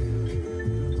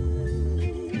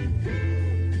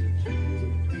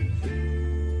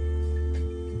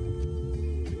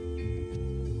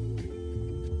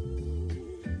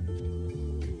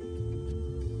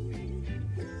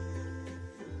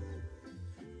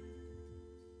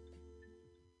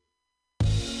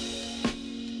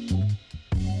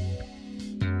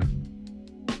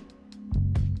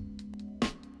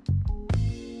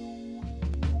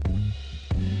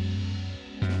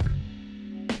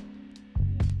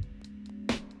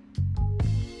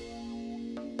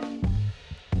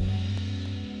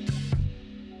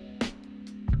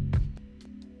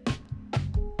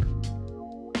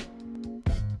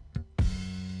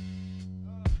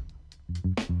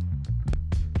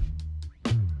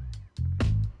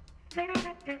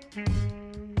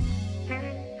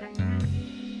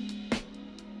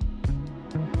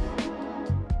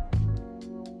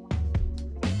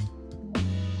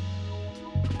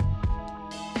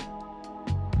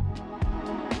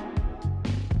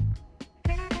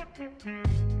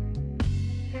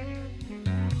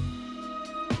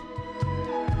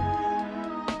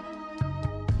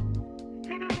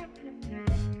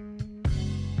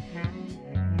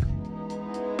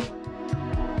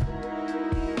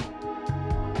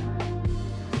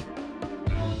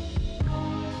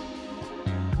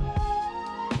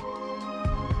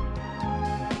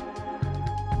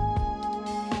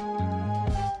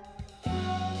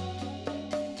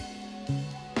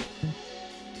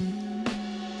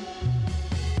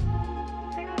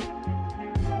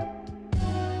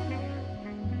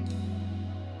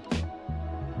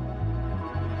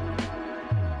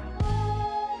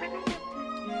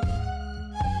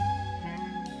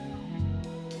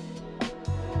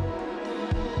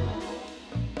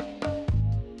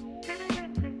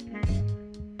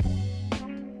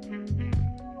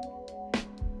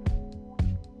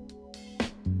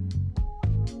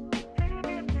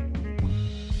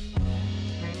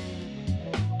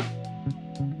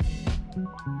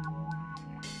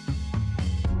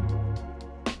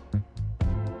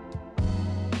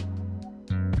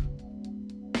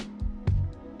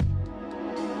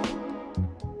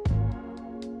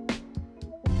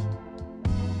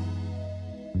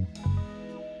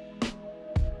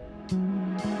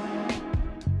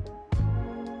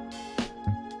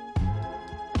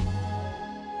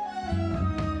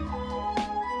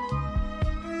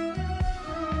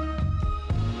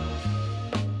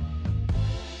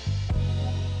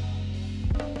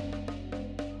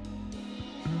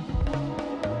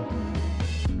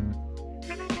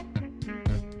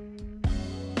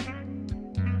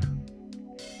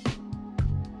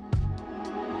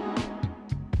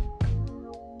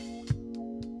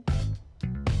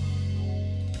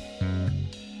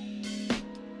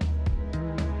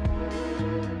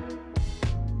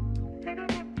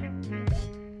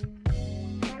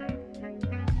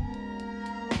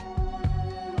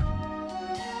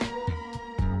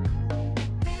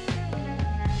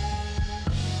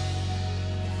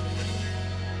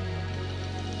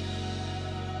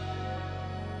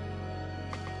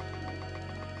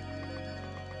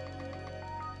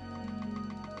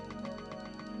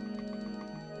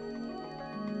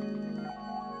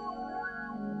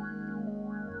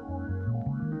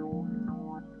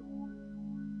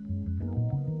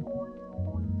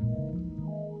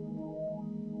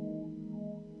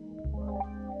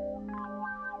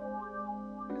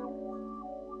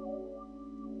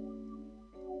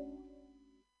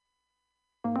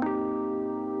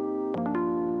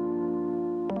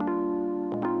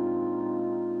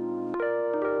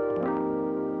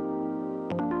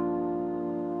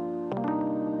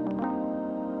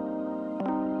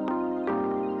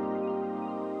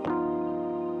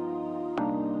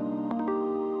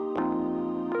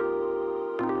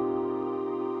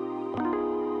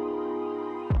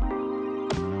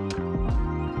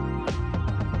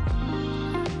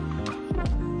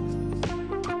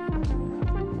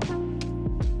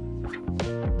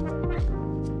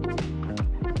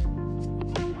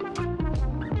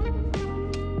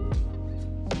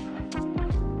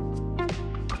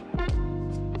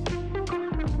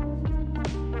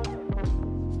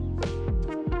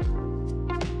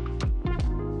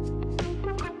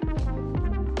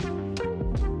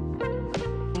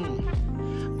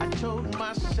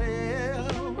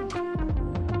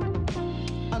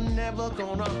 never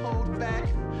gonna hold back.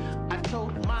 I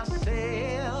told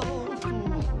myself,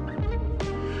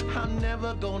 I'm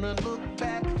never gonna look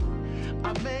back.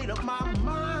 I made up my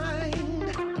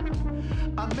mind.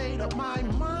 I made up my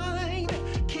mind.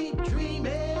 Keep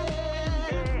dreaming.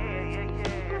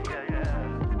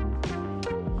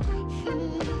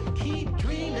 Keep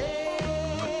dreaming.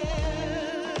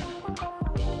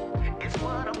 It's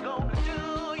what I'm gonna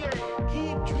do, yeah.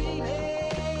 Keep dreaming.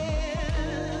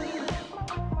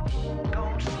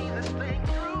 Gonna see this thing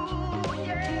through,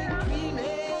 yeah. Keep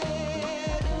dreaming.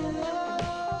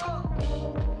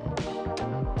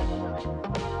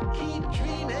 Keep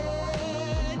dreaming.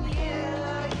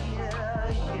 Yeah,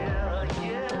 yeah,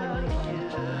 yeah,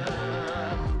 yeah.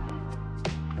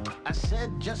 I said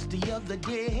just the other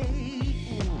day,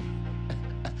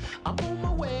 I'm on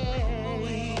my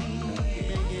way.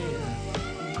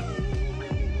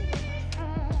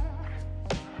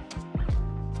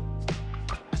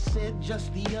 I said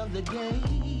just the other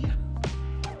day,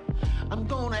 I'm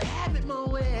gonna have it my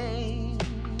way.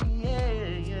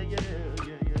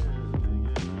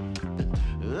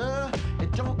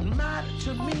 It don't matter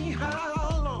to me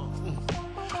how long.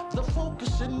 The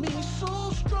focus in me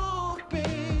so strong,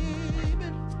 baby.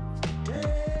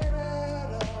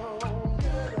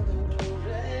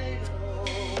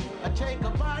 I take a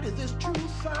bite of this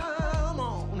truth I'm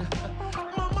on.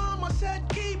 My mama said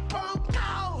keep on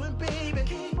going, baby.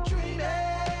 Keep dreaming.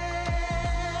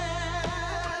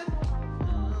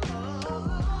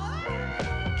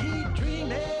 Keep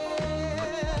dreaming.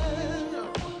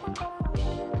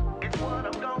 It's what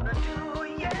I'm gonna do,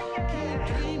 yeah. Keep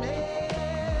dreaming.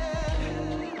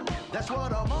 That's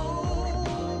what I'm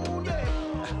on, yeah.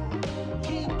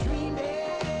 Keep dreaming,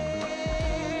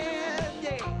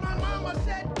 yeah. My mama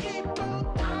said keep on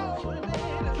going,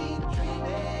 baby. Keep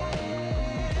dreaming.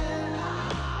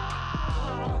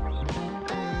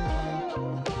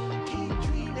 Keep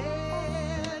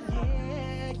dreaming,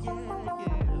 yeah.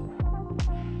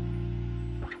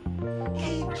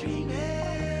 Keep dreaming.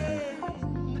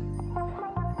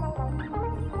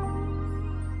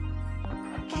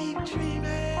 Keep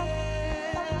dreaming.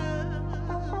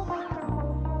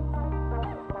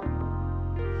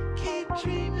 Keep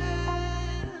dreaming.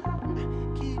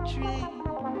 Keep dreaming.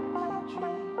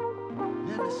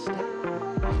 Never stop.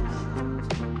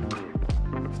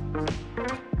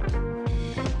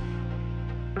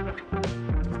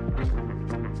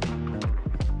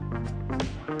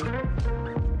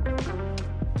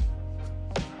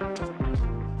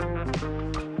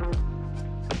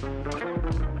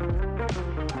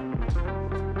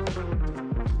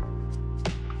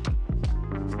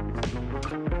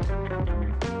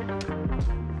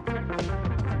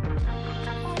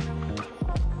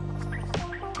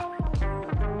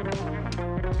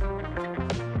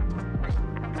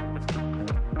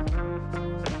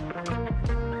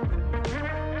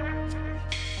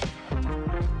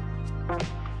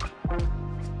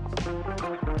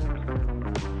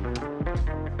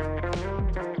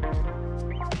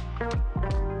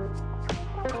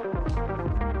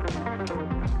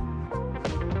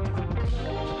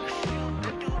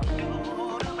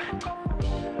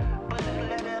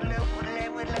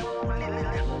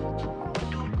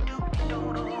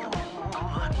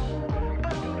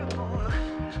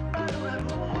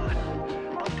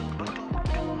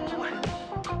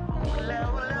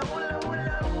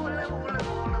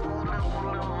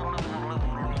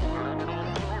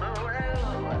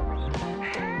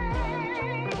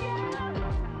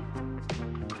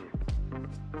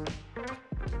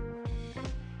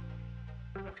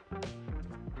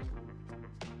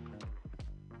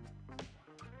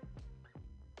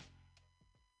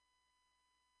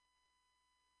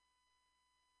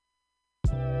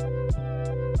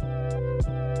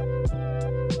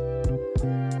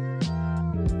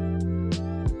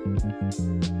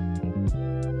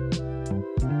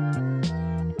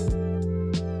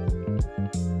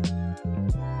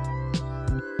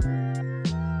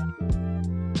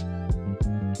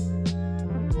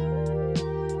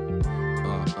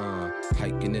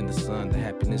 Hiking in the sun, the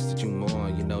happiness that you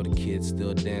mourn. You know the kids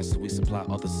still dance, so we supply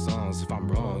other songs. If I'm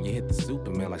wrong, you hit the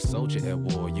Superman like soldier at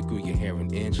war. You grew your hair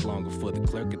an inch longer for the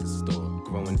clerk at the store.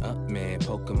 Growing up, man,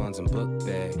 Pokemon's in book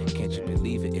bag. Can't you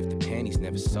believe it if the panties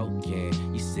never soak in?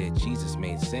 You said Jesus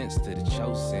made sense to the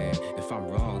chosen. If I'm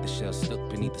wrong, the shell stuck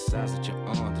beneath the size that you're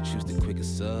on. To choose the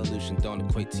quickest solution don't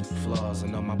equate to your flaws. I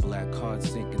know my black heart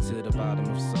sinking to the bottom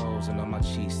of souls. And on my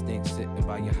cheese stink sitting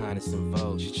by your highness in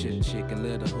vogue. You chip chicken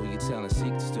little, who you telling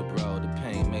secrets to, bro? The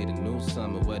pain made a new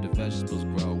summer where the vegetables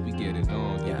grow. We get it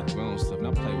on, yeah, the grown stuff,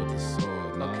 now play with the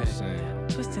sword, know what I'm saying?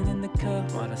 Twist Twisting in the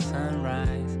cup while the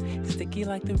sunrise, sticky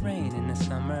like the rain in the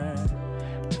summer.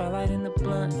 Twilight in the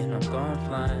blunt and I'm gone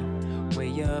flying,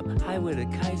 way up high with a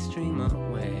kite stream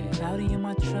away. Cloudy in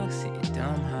my truck sitting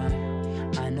dumb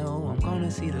high, I know I'm gonna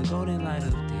see the golden light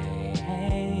of day.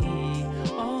 Hey,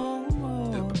 oh,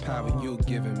 the power you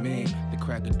giving me, the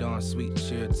crack of dawn, sweet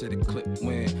cheer to the clip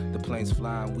wind. The planes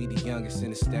flying, we the youngest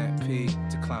in the stampede.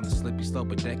 To climb the slippy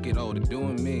slope a decade older,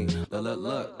 doing me.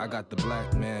 Look, I got the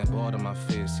black man, bored of my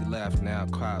fears. He laughed now,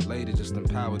 cried later, just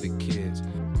empower the kids.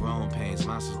 Grown pains,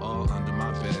 monsters all under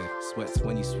my bed. Sweats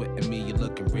when you sweat at me, you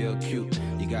looking real cute.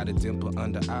 You got a dimple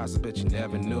under eyes, I bet you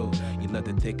never knew. You love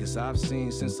the thickest I've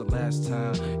seen since the last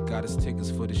time. Got us tickets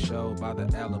for the show by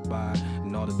the alibi.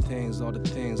 And all the things, all the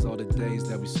days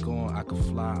that we scorn. I could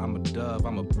fly, I'm a dove,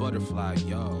 I'm a butterfly,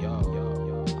 yo.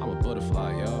 I'm a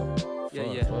butterfly, yo.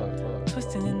 Yeah.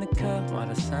 Twisting in the cup while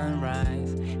the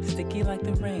sunrise, sticky like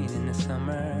the rain in the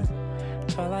summer.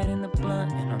 Twilight in the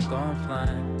blunt and I'm gone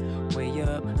flying, way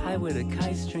up high with a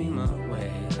kite stream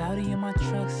away. Cloudy in my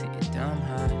truck sitting dumb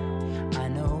high, I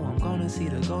know I'm gonna see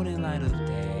the golden light of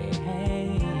day.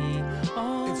 Hey,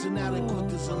 oh, it's inadequate,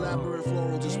 this elaborate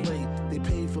floral display. They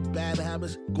pay for bad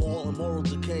habits, gall and moral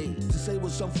decay. To say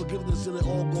with some forgiveness and it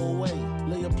all go away.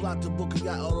 Lay a plot to book a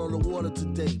yacht out on the water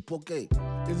today. Okay,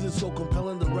 is it so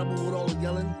compelling, the rebel with all the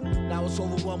yelling? Now it's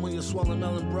overwhelming when you're swallowing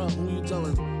melon, bruh, who you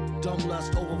telling? Dumb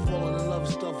lust, overflowing in love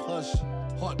stuff, hush.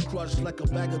 Heart crushed like a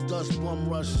bag of dust, bum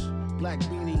rush. Black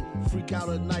beanie, freak out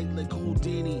at night like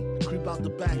Houdini. Creep out the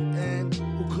back and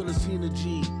who could've seen a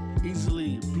G?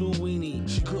 Easily, blue weenie.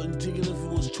 She couldn't dig it if it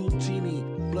was too teeny.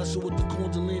 Bless her with the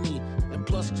kundalini and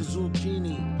plus the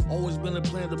zucchini. Always been a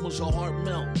plan to mush her heart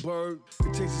melt, bird.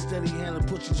 It takes a steady hand to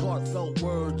push his heartfelt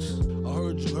words. I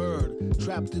heard you heard,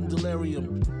 trapped in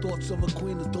delirium. Thoughts of a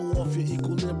queen to throw off your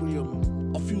equilibrium.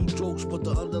 A few jokes, but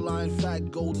the underlying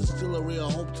fact gold distillery. I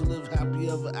hope to live happy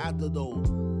ever after though.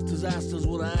 Disasters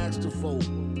what I asked her for.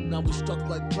 Now we stuck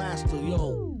like plaster,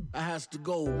 yo. I has to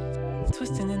go.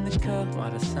 Twisting in the cup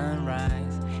while the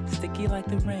sunrise, sticky like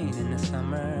the rain in the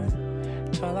summer.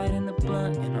 Twilight in the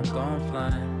blunt and I'm gone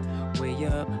flying, way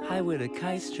up high with a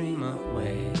kite stream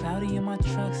away. Cloudy in my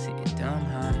truck sitting dumb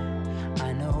high,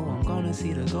 I know I'm gonna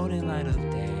see the golden light of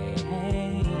day.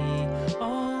 Hey,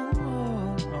 oh,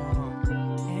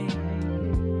 hey.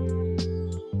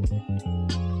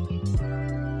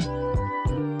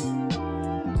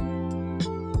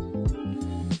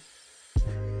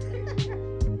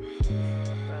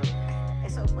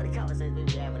 It's so funny conversation we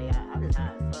have, but I'm just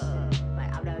high as fuck.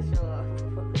 Like, I'm not sure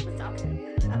what people talking.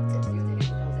 I'm just using this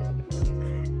conversation.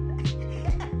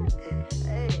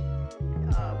 Hey,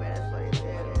 oh man, that's funny as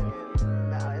hell.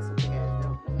 Nah, that's some big ass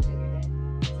dope.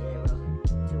 Yeah, bro,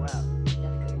 chill out.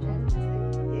 Yeah, that's real.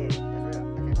 Yeah,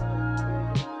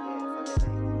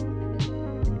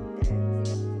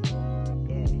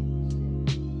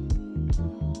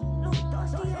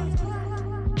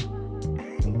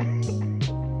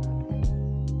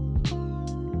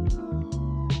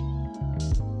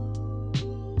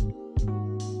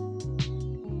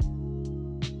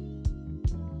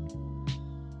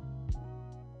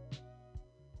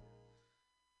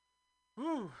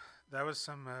 Woo! That was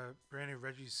some brand new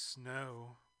Reggie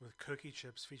Snow with Cookie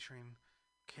Chips featuring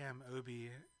Cam Obi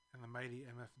and the mighty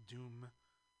MF Doom.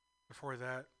 Before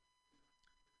that,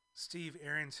 Steve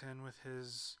Arrington with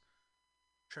his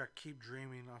track Keep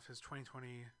Dreaming off his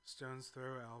 2020 Stones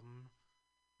Throw album.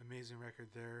 Amazing record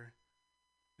there.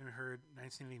 And we heard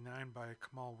 1989 by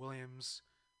Kamal Williams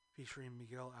featuring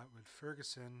Miguel Atwood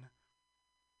Ferguson.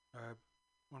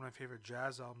 One of my favorite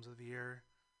jazz albums of the year.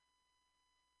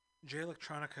 J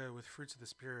Electronica with Fruits of the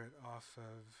Spirit off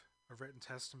of A Written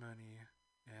Testimony,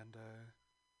 and a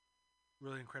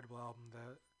really incredible album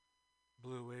that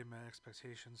blew away my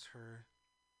expectations for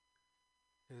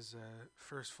his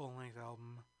first full-length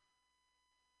album.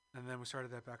 And then we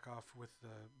started that back off with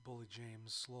Bully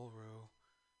James, Slow Row.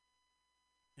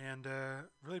 And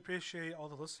really appreciate all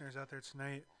the listeners out there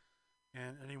tonight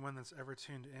and anyone that's ever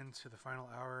tuned into the Final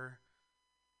Hour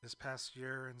this past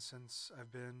year and since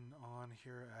I've been on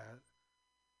here at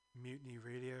Mutiny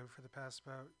Radio for the past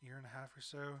about year and a half or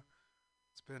so.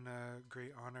 It's been a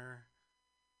great honor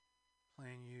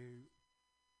playing you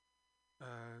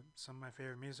some of my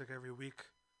favorite music every week.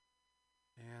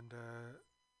 And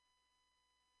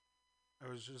I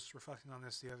was just reflecting on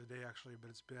this the other day actually,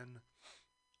 but it's been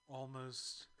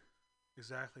almost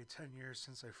exactly 10 years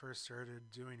since I first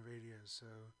started doing radio, so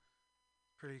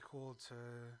pretty cool to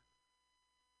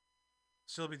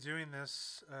still be doing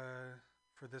this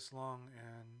for this long,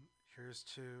 and here's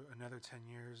to another 10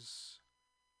 years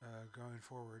going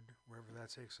forward, wherever that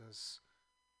takes us,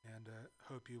 and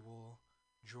hope you will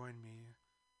join me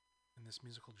in this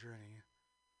musical journey.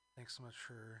 Thanks so much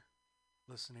for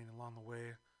listening along the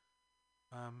way.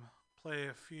 Play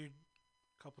a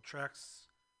couple tracks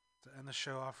to end the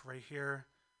show off right here.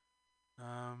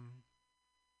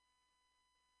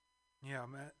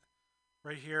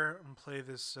 Right here, I'm gonna play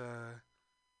this Mr.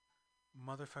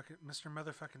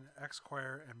 Motherfucking X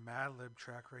Choir and Madlib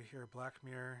track right here, Black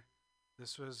Mirror.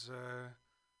 This was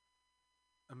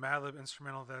a Madlib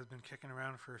instrumental that has been kicking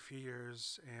around for a few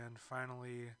years, and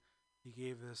finally he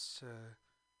gave this to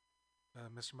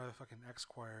Mr. Motherfucking X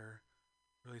Choir.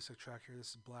 Really sick track here. This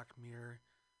is Black Mirror.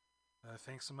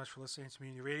 Thanks so much for listening to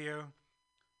Mutiny Radio.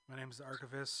 My name is The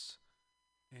Archivist,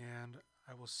 and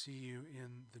I will see you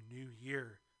in the new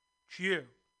year. Cheers!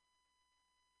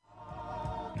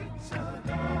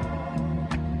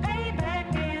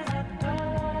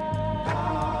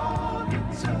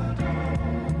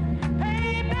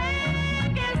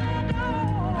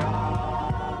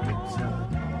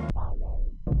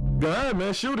 Go ahead,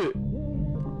 man. Shoot it.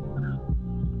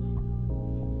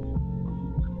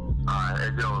 Alright,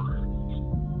 hey, yo.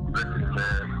 Listen,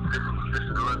 man. This is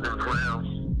London Clowns.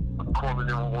 I'm calling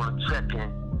in. I want to check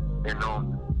in. And,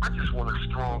 I just want a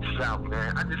strong shout,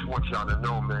 man. I just want y'all to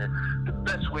know, man, the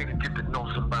best way to get to know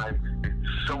somebody is to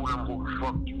show them who the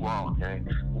fuck you are, man.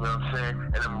 You know what I'm saying?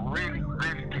 And I'm really,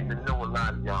 really getting to know a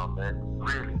lot of y'all, man.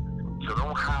 Really. So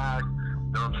don't hide.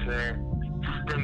 You know what I'm saying?